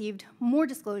we received more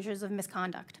disclosures of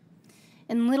misconduct.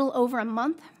 In little over a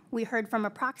month, we heard from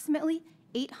approximately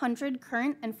 800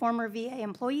 current and former VA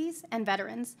employees and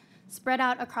veterans spread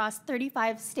out across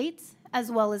 35 states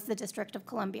as well as the District of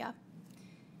Columbia.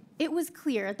 It was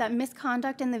clear that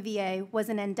misconduct in the VA was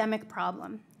an endemic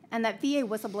problem and that VA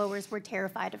whistleblowers were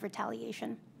terrified of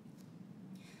retaliation.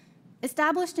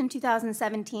 Established in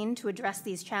 2017 to address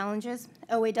these challenges,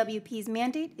 OAWP's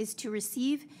mandate is to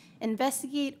receive,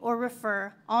 investigate, or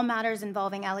refer all matters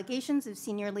involving allegations of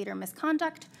senior leader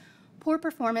misconduct, poor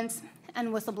performance, and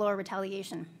whistleblower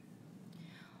retaliation.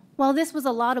 While this was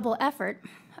a laudable effort,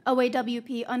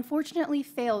 OAWP unfortunately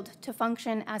failed to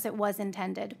function as it was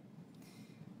intended.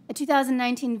 A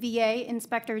 2019 VA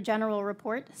Inspector General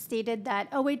report stated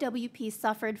that OAWP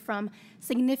suffered from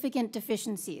significant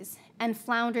deficiencies and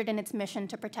floundered in its mission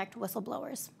to protect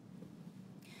whistleblowers.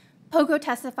 POGO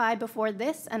testified before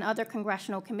this and other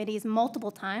congressional committees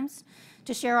multiple times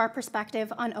to share our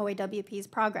perspective on OAWP's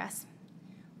progress.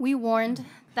 We warned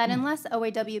that unless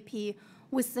OAWP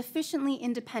was sufficiently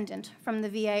independent from the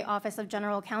VA Office of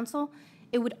General Counsel,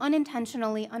 it would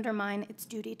unintentionally undermine its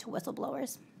duty to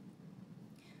whistleblowers.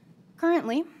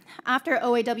 Currently, after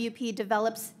OAWP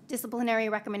develops disciplinary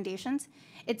recommendations,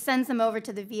 it sends them over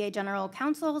to the VA General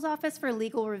Counsel's office for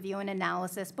legal review and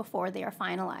analysis before they are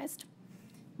finalized.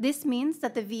 This means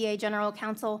that the VA General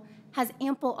Counsel has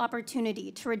ample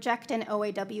opportunity to reject an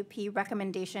OAWP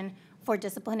recommendation for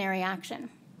disciplinary action.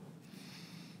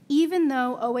 Even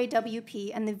though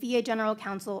OAWP and the VA General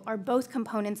Counsel are both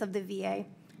components of the VA,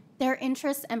 their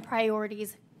interests and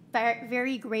priorities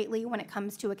vary greatly when it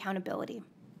comes to accountability.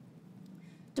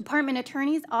 Department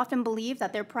attorneys often believe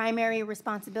that their primary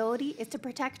responsibility is to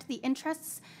protect the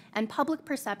interests and public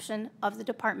perception of the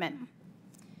department.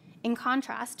 In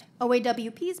contrast,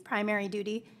 OAWP's primary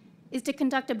duty is to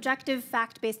conduct objective,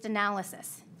 fact-based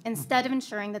analysis instead of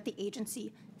ensuring that the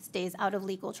agency stays out of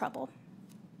legal trouble.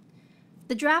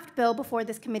 The draft bill before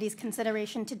this committee's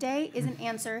consideration today is an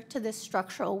answer to this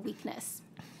structural weakness.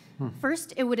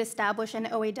 First, it would establish an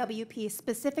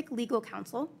OAWP-specific legal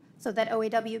counsel so that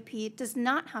OAWP does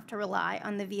not have to rely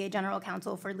on the VA General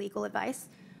Counsel for legal advice,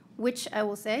 which I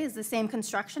will say is the same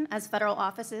construction as federal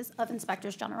offices of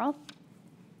inspectors general.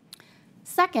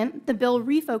 Second, the bill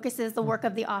refocuses the work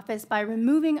of the office by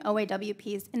removing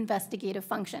OAWP's investigative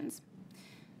functions.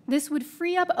 This would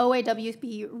free up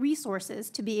OAWP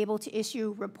resources to be able to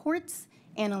issue reports,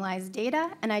 analyze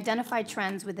data, and identify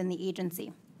trends within the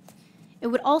agency. It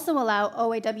would also allow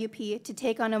OAWP to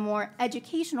take on a more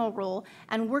educational role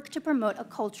and work to promote a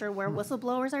culture where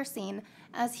whistleblowers are seen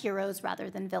as heroes rather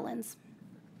than villains.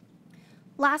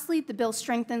 Lastly, the bill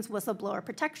strengthens whistleblower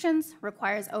protections,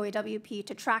 requires OAWP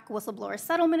to track whistleblower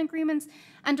settlement agreements,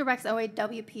 and directs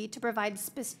OAWP to provide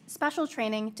special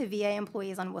training to VA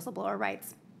employees on whistleblower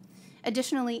rights.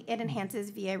 Additionally, it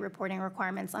enhances VA reporting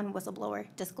requirements on whistleblower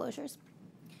disclosures.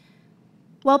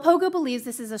 While POGO believes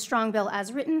this is a strong bill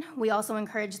as written, we also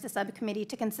encourage the subcommittee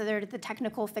to consider the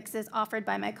technical fixes offered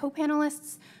by my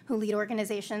co-panelists who lead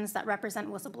organizations that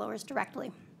represent whistleblowers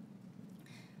directly.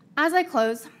 As I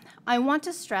close, I want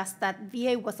to stress that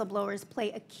VA whistleblowers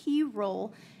play a key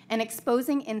role in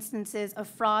exposing instances of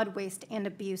fraud, waste, and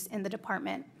abuse in the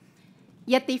department.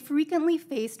 Yet they frequently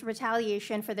faced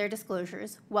retaliation for their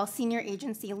disclosures, while senior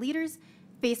agency leaders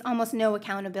face almost no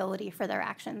accountability for their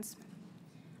actions.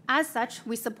 As such,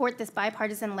 we support this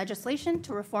bipartisan legislation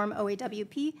to reform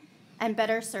OAWP and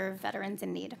better serve veterans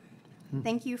in need.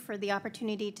 Thank you for the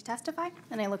opportunity to testify,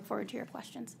 and I look forward to your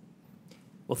questions.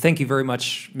 Well, thank you very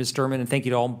much, Ms. Derman, and thank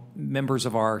you to all members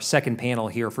of our second panel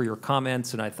here for your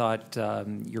comments. And I thought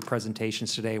your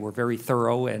presentations today were very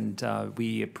thorough, and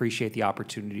we appreciate the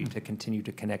opportunity to continue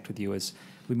to connect with you as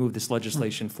we move this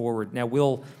legislation forward. Now,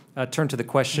 we'll turn to the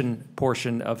question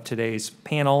portion of today's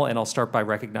panel, and I'll start by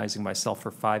recognizing myself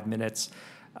for 5 minutes.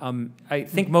 I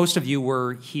think most of you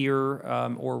were here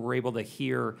or were able to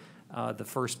hear the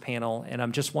first panel, and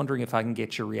I'm just wondering if I can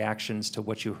get your reactions to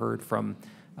what you heard from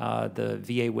the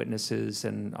VA witnesses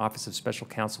and Office of Special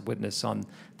Counsel witness on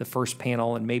the first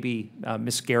panel. And maybe,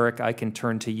 Ms. Garrick, I can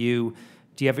turn to you.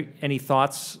 Do you have any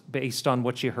thoughts based on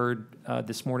what you heard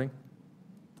this morning?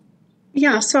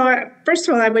 Yeah, so first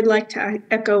of all, I would like to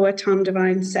echo what Tom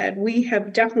Devine said. We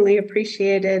have definitely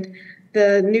appreciated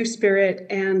the new spirit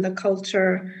and the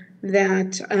culture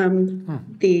that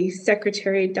the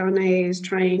Secretary Donna is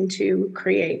trying to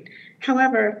create.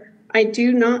 However, I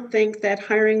do not think that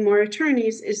hiring more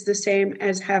attorneys is the same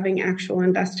as having actual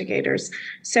investigators.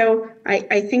 So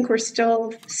I think we're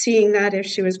still seeing that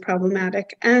issue as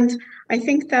problematic. And I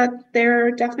think that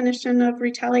their definition of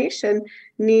retaliation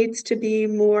needs to be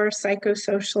more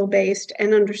psychosocial based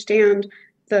and understand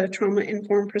the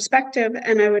trauma-informed perspective.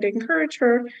 And I would encourage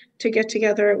her to get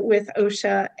together with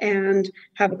OSHA and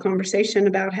have a conversation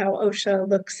about how OSHA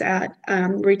looks at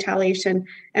retaliation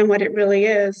and what it really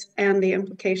is and the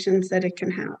implications that it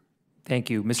can have. Thank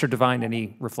you. Mr. Devine,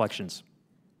 any reflections?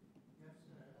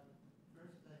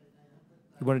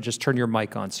 You want to just turn your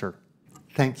mic on, sir?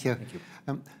 Thank you. Thank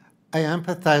you. I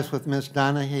empathize with Ms.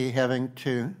 Donahue having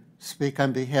to speak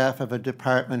on behalf of a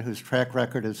department whose track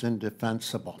record is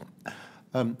indefensible.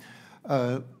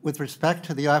 With respect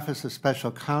to the Office of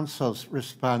Special Counsel's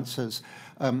responses,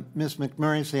 Ms.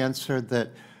 McMurray's answered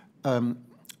that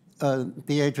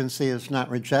the agency has not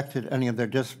rejected any of their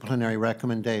disciplinary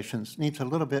recommendations needs a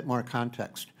little bit more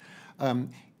context.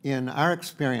 In our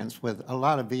experience with a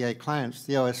lot of VA clients,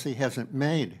 the OSC hasn't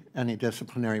made any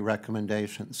disciplinary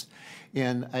recommendations.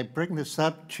 And I bring this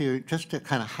up just to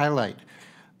kind of highlight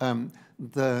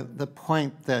the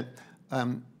point that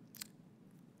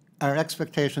our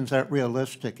expectations aren't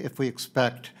realistic if we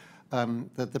expect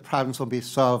that the problems will be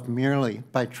solved merely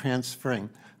by transferring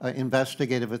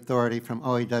investigative authority from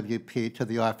OAWP to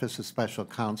the Office of Special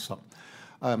Counsel.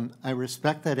 I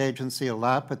respect that agency a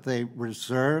lot, but they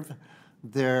reserve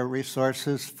their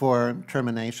resources for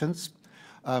terminations.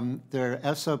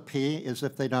 Their SOP is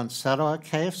if they don't settle a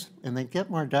case, and they get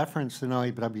more deference than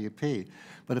OAWP,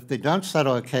 but if they don't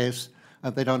settle a case,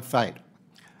 they don't fight.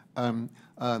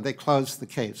 They close the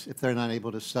case if they're not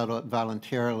able to settle it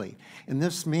voluntarily. And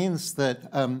this means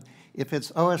that if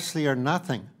it's OSC or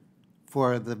nothing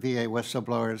for the VA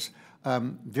whistleblowers,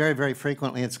 very, very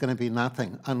frequently it's going to be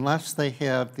nothing unless they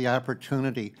have the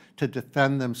opportunity to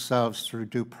defend themselves through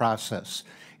due process.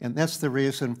 And that's the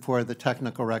reason for the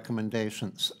technical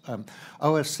recommendations.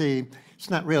 OSC, it's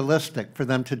not realistic for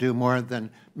them to do more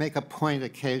than make a point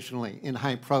occasionally in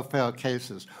high-profile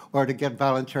cases or to get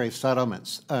voluntary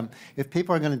settlements. If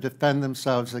people are going to defend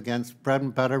themselves against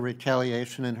bread-and-butter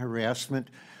retaliation and harassment,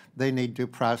 they need due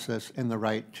process and the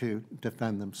right to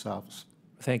defend themselves.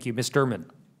 Thank you. Ms. Derman.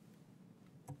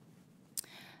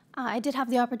 I did have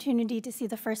the opportunity to see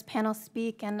the first panel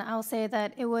speak, and I'll say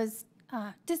that it was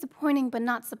disappointing but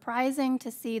not surprising to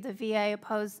see the VA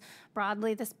oppose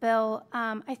broadly this bill.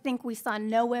 I think we saw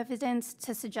no evidence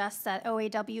to suggest that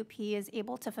OAWP is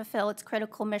able to fulfill its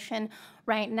critical mission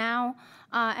right now.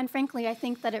 And frankly, I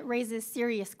think that it raises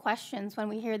serious questions when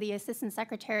we hear the Assistant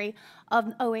Secretary of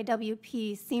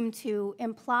OAWP seem to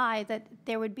imply that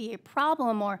there would be a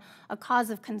problem or a cause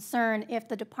of concern if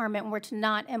the department were to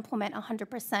not implement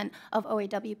 100% of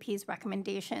OAWP's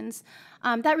recommendations.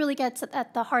 That really gets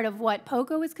at the heart of what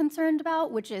POGO is concerned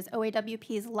about, which is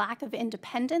OAWP's lack of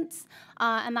independence.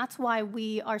 And that's why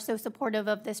we are so supportive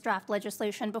of this draft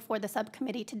legislation before the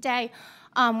subcommittee today.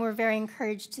 We're very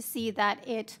encouraged to see that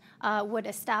it would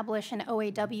establish an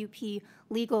OAWP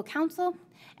legal counsel,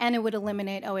 and it would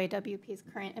eliminate OAWP's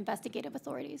current investigative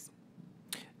authorities.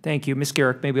 Thank you. Ms.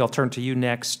 Garrick, maybe I'll turn to you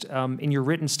next. In your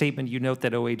written statement, you note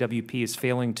that OAWP is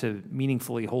failing to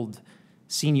meaningfully hold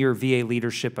senior VA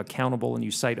leadership accountable, and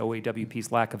you cite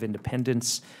OAWP's lack of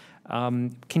independence.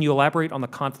 Can you elaborate on the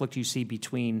conflict you see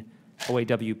between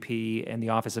OAWP and the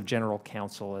Office of General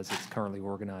Counsel as it's currently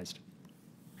organized?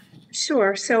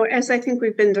 Sure. So as I think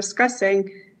we've been discussing,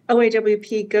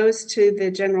 OAWP goes to the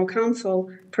General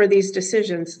Counsel for these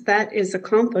decisions. That is a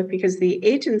conflict because the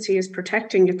agency is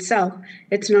protecting itself.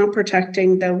 It's not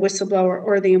protecting the whistleblower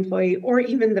or the employee or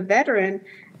even the veteran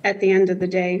at the end of the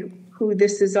day, who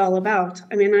this is all about.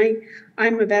 I mean,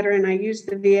 I'm a veteran. I use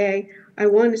the VA. I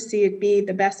want to see it be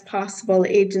the best possible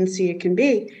agency it can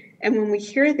be. And when we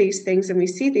hear these things and we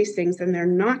see these things and they're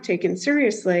not taken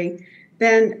seriously,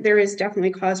 then there is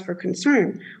definitely cause for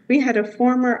concern. We had a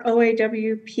former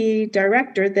OAWP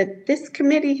director that this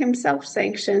committee himself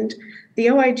sanctioned, the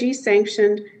OIG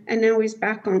sanctioned, and now he's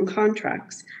back on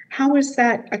contracts. How is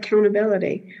that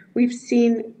accountability? We've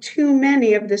seen too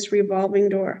many of this revolving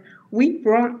door. We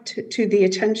brought to the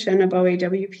attention of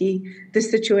OAWP the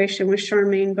situation with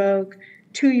Charmaine Bogue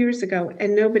 2 years ago,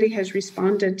 and nobody has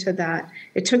responded to that.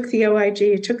 It took the OIG,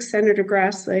 it took Senator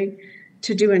Grassley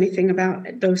to do anything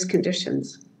about those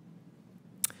conditions.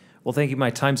 Well, thank you. My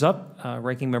time's up.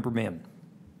 Ranking Member Mann.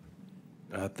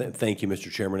 Thank you, Mr.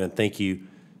 Chairman, and thank you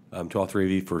to all three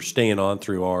of you for staying on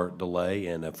through our delay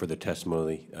and for the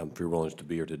testimony, for your willingness to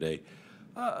be here today.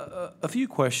 A few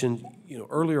questions.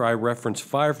 Earlier I referenced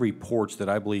 5 reports that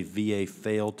I believe VA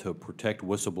failed to protect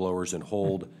whistleblowers and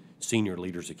hold senior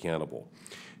leaders accountable.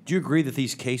 Do you agree that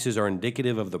these cases are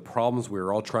indicative of the problems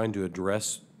we're all trying to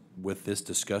address with this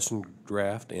discussion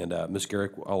draft? And Ms.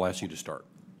 Garrick, I'll ask you to start.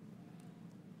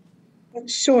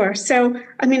 Sure. So,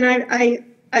 I mean, I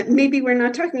maybe we're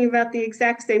not talking about the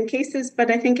exact same cases,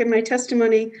 but I think in my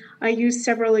testimony, I used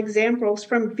several examples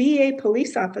from VA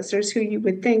police officers who you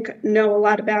would think know a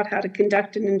lot about how to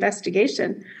conduct an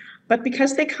investigation. But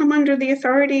because they come under the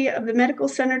authority of the medical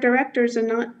center directors and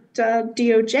not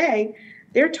DOJ,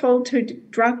 they're told to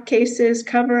drop cases,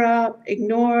 cover up,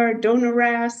 ignore, don't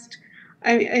arrest.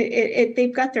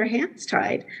 They've got their hands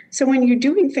tied. So when you're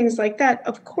doing things like that,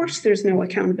 of course there's no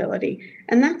accountability.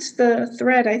 And that's the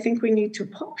thread I think we need to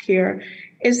pull here,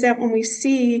 is that when we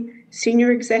see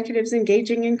senior executives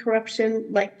engaging in corruption,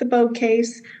 like the Bogue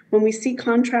case, when we see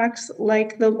contracts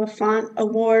like the Lafont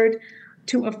Award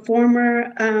to a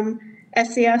former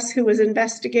SES who was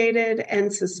investigated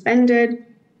and suspended,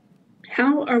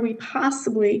 how are we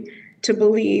possibly to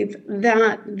believe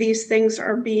that these things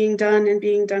are being done and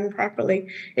being done properly?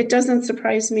 It doesn't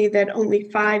surprise me that only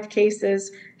 5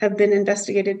 cases have been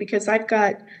investigated, because I've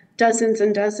got dozens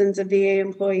and dozens of VA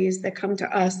employees that come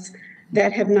to us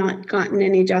that have not gotten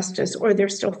any justice, or they're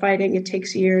still fighting. It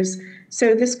takes years.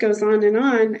 So this goes on.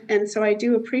 And so I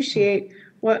do appreciate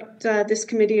what this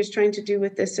committee is trying to do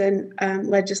with this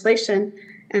legislation.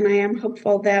 And I am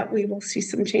hopeful that we will see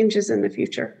some changes in the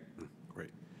future.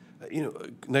 Great.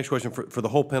 Next question for the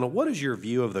whole panel. What is your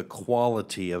view of the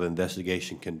quality of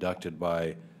investigation conducted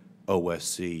by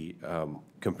OSC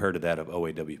compared to that of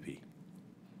OAWP?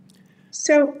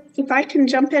 So if I can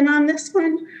jump in on this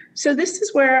one. So this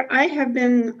is where I have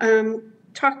been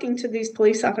talking to these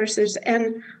police officers,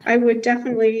 and I would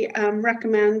definitely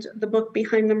recommend the book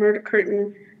Behind the Murder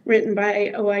Curtain, written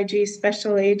by OIG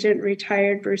Special Agent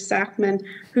retired Bruce Sackman,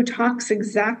 who talks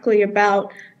exactly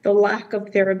about the lack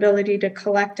of their ability to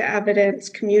collect evidence,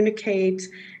 communicate,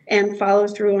 and follow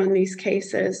through on these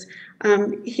cases.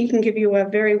 He can give you a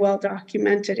very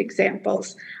well-documented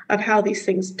examples of how these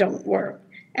things don't work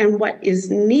and what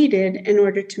is needed in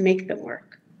order to make them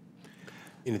work.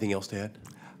 Anything else to add?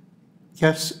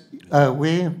 Yes,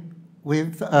 we've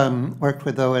worked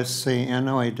with OSC and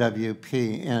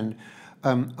OAWP, and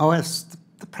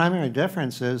the primary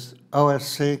difference is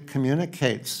OSC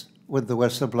communicates with the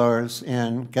whistleblowers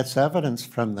and gets evidence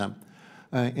from them.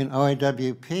 In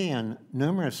OAWP, in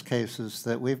numerous cases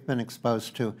that we've been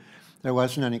exposed to, there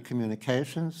wasn't any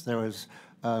communications. There was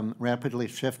rapidly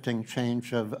shifting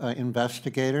change of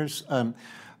investigators.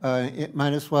 It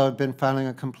might as well have been filing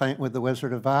a complaint with the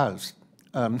Wizard of Oz.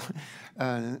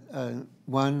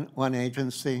 One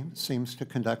agency seems to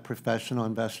conduct professional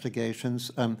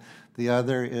investigations. The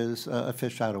other is a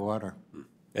fish out of water.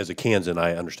 As a Kansan,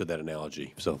 I understood that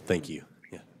analogy, so thank you.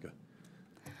 Yeah, go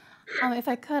ahead. If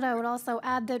I could, I would also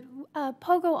add that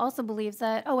POGO also believes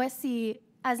that OSC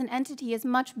as an entity is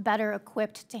much better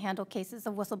equipped to handle cases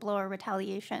of whistleblower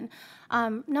retaliation.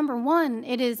 Number one,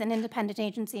 it is an independent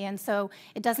agency, and so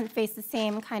it doesn't face the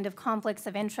same kind of conflicts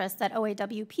of interest that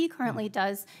OAWP currently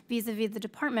does vis-a-vis the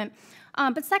department.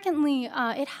 But secondly,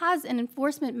 it has an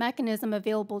enforcement mechanism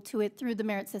available to it through the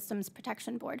Merit Systems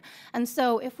Protection Board. And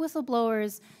so if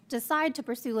whistleblowers decide to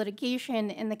pursue litigation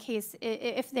in the case,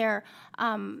 if their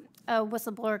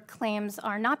whistleblower claims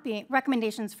are not being,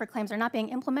 recommendations for claims are not being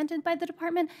implemented by the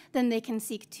department, then they can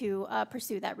seek to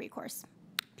pursue that recourse.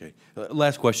 Okay.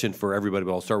 Last question for everybody,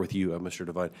 but I'll start with you, Mr.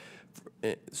 Devine.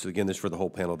 So again, this is for the whole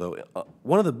panel, though.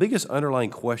 One of the biggest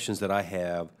underlying questions that I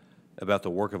have about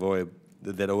the work of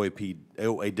OAWP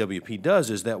does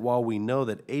is that while we know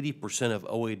that 80% of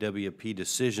OAWP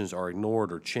decisions are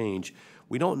ignored or changed,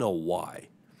 we don't know why.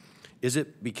 Is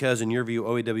it because, in your view,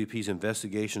 OAWP's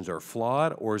investigations are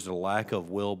flawed, or is it a lack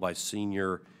of will by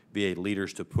senior VA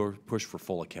leaders to push for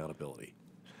full accountability?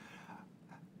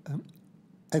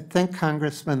 I think,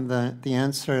 Congressman, the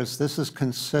answer is this is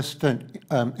consistent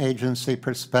agency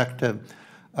perspective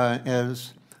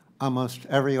as almost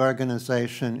every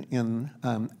organization in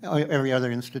every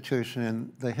other institution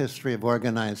in the history of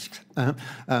organized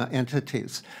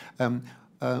entities.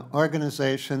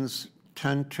 Organizations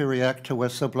tend to react to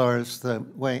whistleblowers the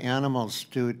way animals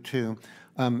do to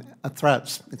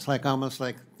threats. It's like almost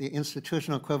like the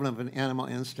institutional equivalent of an animal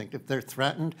instinct. If they're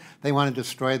threatened, they want to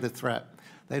destroy the threat.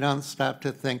 They don't stop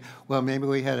to think, well, maybe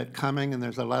we had it coming and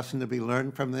there's a lesson to be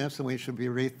learned from this and we should be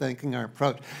rethinking our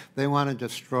approach. They want to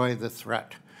destroy the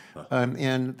threat.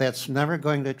 And that's never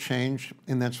going to change,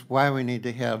 and that's why we need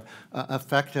to have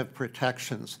effective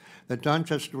protections that don't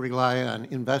just rely on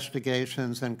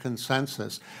investigations and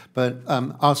consensus, but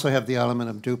also have the element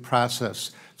of due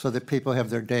process so that people have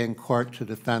their day in court to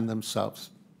defend themselves.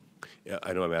 Yeah,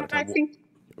 I know I'm out of time.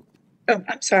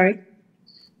 I'm sorry.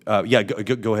 Yeah,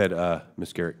 go ahead,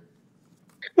 Ms. Garrett.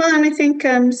 Well, and I think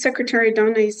Secretary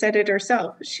Donahue said it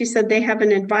herself. She said they have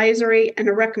an advisory and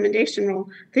a recommendation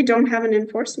role. They don't have an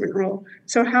enforcement role.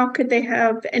 So how could they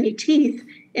have any teeth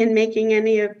in making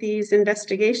any of these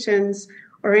investigations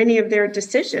or any of their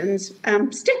decisions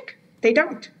stick? They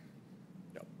don't.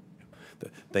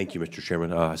 Thank you, Mr.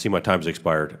 Chairman. I see my time has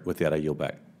expired. With that, I yield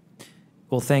back.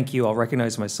 Well, thank you. I'll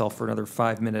recognize myself for another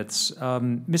 5 minutes.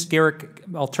 Ms. Garrick,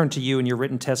 I'll turn to you. In your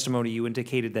written testimony, you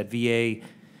indicated that VA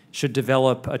should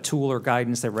develop a tool or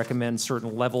guidance that recommends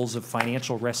certain levels of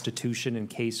financial restitution in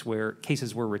cases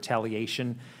where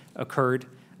retaliation occurred.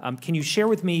 Can you share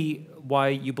with me why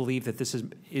you believe that this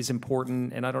is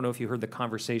important? And I don't know if you heard the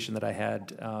conversation that I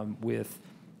had with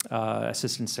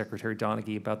Assistant Secretary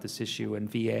Donaghy about this issue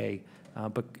and VA,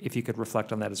 but if you could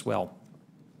reflect on that as well.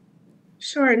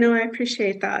 Sure, no, I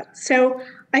appreciate that. So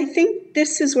I think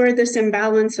this is where this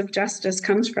imbalance of justice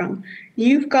comes from.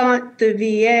 You've got the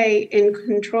VA in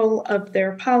control of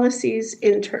their policies,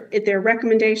 their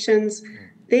recommendations.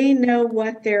 They know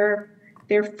what their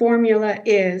formula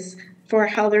is for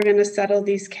how they're going to settle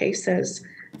these cases.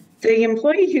 The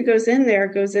employee who goes in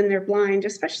there blind,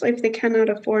 especially if they cannot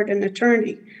afford an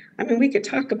attorney. I mean, we could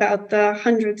talk about the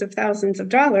hundreds of thousands of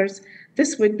dollars.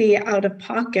 This would be out of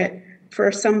pocket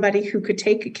for somebody who could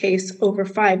take a case over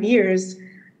 5 years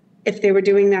if they were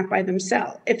doing that by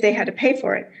themselves, if they had to pay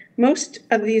for it. Most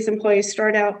of these employees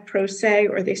start out pro se,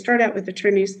 or they start out with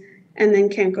attorneys and then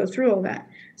can't go through all that.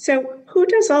 So who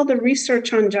does all the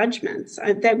research on judgments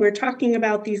that we're talking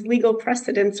about, these legal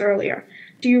precedents earlier?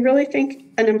 Do you really think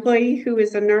an employee who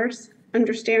is a nurse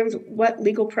understands what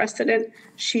legal precedent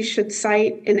she should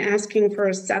cite in asking for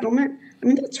a settlement? I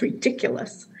mean, that's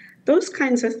ridiculous. Those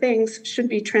kinds of things should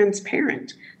be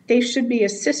transparent. They should be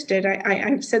assisted.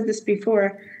 I've said this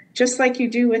before, just like you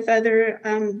do with other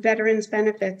veterans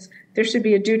benefits, there should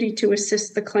be a duty to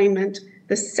assist the claimant.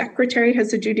 The secretary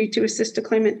has a duty to assist a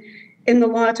claimant. In the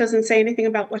law, it doesn't say anything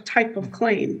about what type of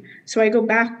claim. So I go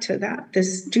back to that,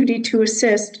 this duty to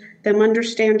assist them,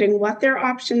 understanding what their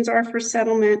options are for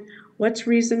settlement, what's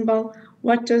reasonable,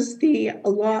 what does the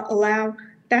law allow.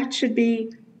 That should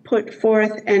be put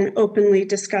forth and openly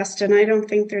discussed. And I don't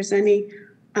think there's any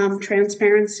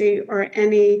transparency or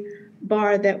any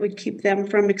bar that would keep them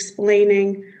from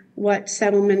explaining what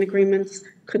settlement agreements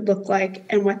could look like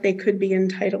and what they could be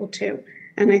entitled to.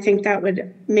 And I think that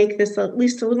would make this at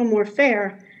least a little more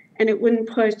fair, and it wouldn't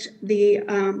put the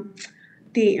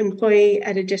employee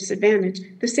at a disadvantage.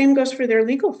 The same goes for their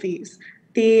legal fees.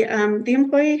 The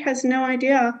employee has no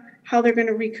idea how they're going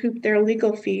to recoup their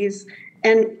legal fees,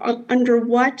 and under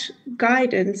what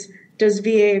guidance does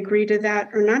VA agree to that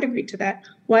or not agree to that,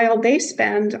 while they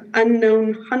spend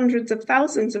unknown hundreds of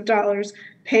thousands of dollars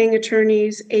paying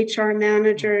attorneys, HR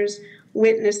managers,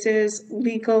 witnesses,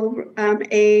 legal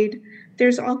aid.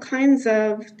 There's all kinds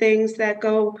of things that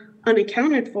go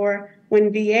unaccounted for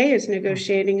when VA is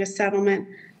negotiating a settlement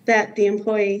that the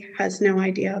employee has no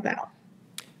idea about.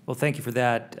 Well, thank you for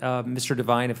that. Mr.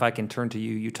 Devine, if I can turn to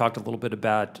you, you talked a little bit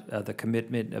about the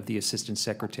commitment of the Assistant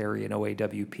Secretary and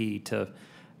OAWP to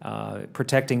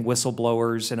protecting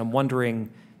whistleblowers, and I'm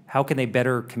wondering, how can they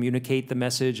better communicate the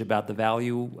message about the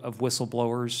value of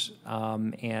whistleblowers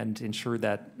and ensure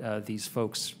that these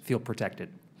folks feel protected?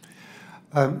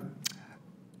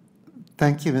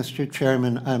 Thank you, Mr.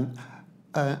 Chairman.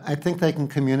 I think they can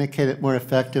communicate it more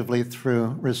effectively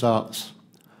through results.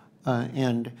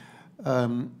 The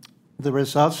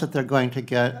results that they're going to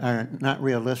get are not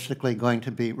realistically going to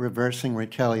be reversing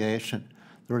retaliation.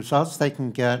 The results they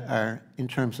can get are in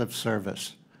terms of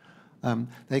service.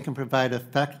 They can provide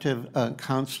effective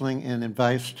counseling and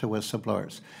advice to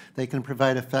whistleblowers. They can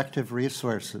provide effective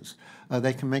resources.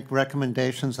 They can make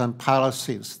recommendations on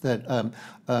policies that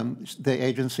the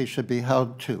agency should be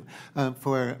held to.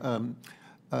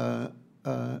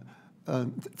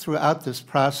 Throughout this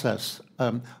process,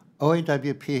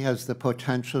 OAWP has the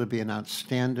potential to be an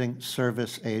outstanding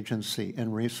service agency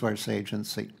and resource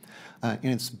agency. And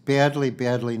it's badly,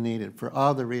 badly needed for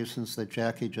all the reasons that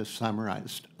Jackie just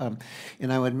summarized.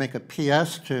 And I would make a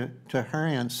PS to her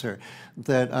answer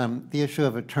that the issue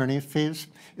of attorney fees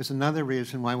is another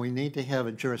reason why we need to have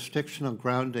a jurisdictional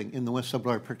grounding in the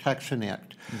Whistleblower Protection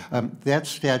Act. That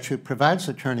statute provides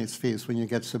attorney's fees when you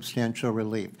get substantial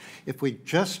relief. If we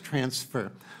just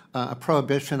transfer a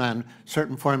prohibition on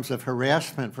certain forms of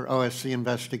harassment for OSC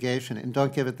investigation and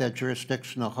don't give it that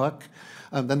jurisdictional hook,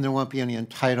 then there won't be any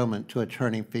entitlement to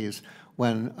attorney fees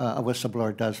when a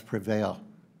whistleblower does prevail.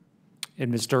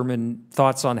 And Ms. Durman,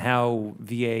 thoughts on how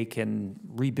VA can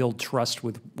rebuild trust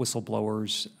with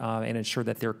whistleblowers and ensure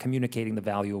that they're communicating the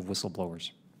value of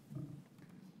whistleblowers?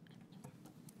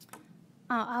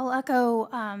 I'll echo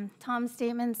Tom's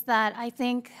statements that I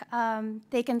think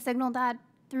they can signal that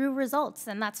through results,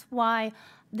 and that's why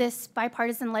this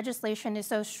bipartisan legislation is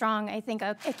so strong. I think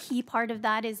a key part of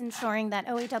that is ensuring that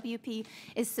OAWP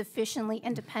is sufficiently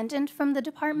independent from the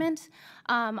department.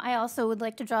 I also would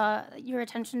like to draw your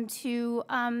attention to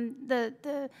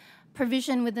the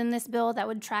provision within this bill that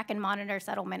would track and monitor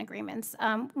settlement agreements.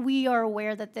 We are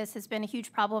aware that this has been a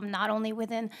huge problem not only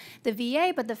within the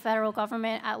VA, but the federal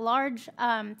government at large.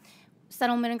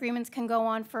 Settlement agreements can go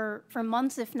on for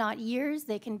months, if not years.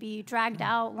 They can be dragged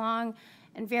out long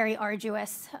and very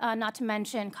arduous, not to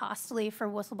mention costly for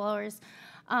whistleblowers.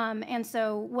 And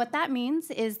so what that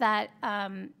means is that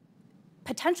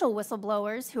potential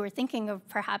whistleblowers who are thinking of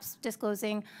perhaps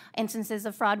disclosing instances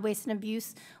of fraud, waste, and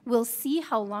abuse will see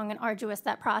how long and arduous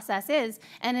that process is,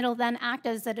 and it'll then act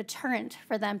as a deterrent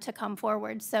for them to come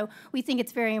forward. So we think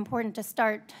it's very important to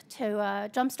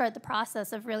jumpstart the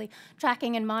process of really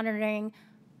tracking and monitoring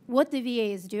what the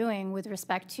VA is doing with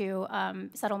respect to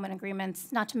settlement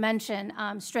agreements, not to mention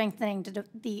strengthening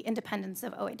the independence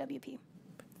of OAWP.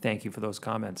 Thank you for those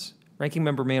comments. Ranking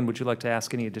Member Mann, would you like to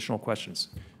ask any additional questions?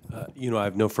 You know, I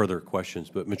have no further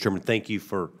questions, but Mr. Chairman, thank you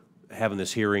for having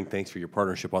this hearing. Thanks for your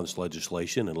partnership on this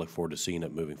legislation, and look forward to seeing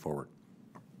it moving forward.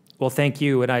 Well, thank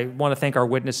you, and I want to thank our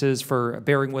witnesses for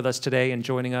bearing with us today and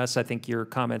joining us. I think your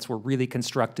comments were really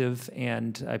constructive,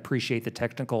 and I appreciate the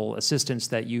technical assistance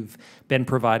that you've been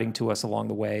providing to us along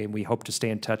the way, and we hope to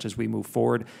stay in touch as we move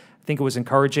forward. I think it was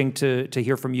encouraging to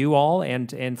hear from you all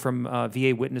and from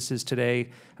VA witnesses today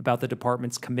about the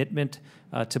department's commitment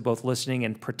to both listening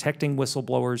and protecting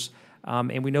whistleblowers.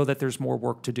 And we know that there's more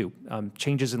work to do.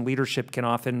 Changes in leadership can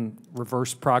often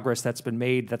reverse progress that's been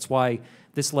made. That's why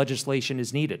this legislation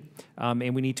is needed.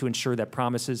 And we need to ensure that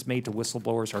promises made to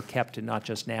whistleblowers are kept, and not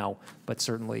just now, but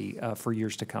certainly for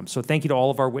years to come. So thank you to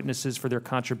all of our witnesses for their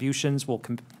contributions. We'll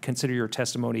consider your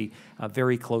testimony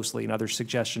very closely and other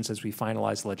suggestions as we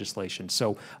finalize legislation.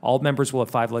 So all members will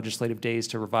have 5 legislative days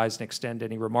to revise and extend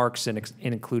any remarks and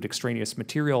include extraneous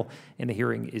material, and the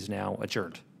hearing is now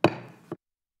adjourned.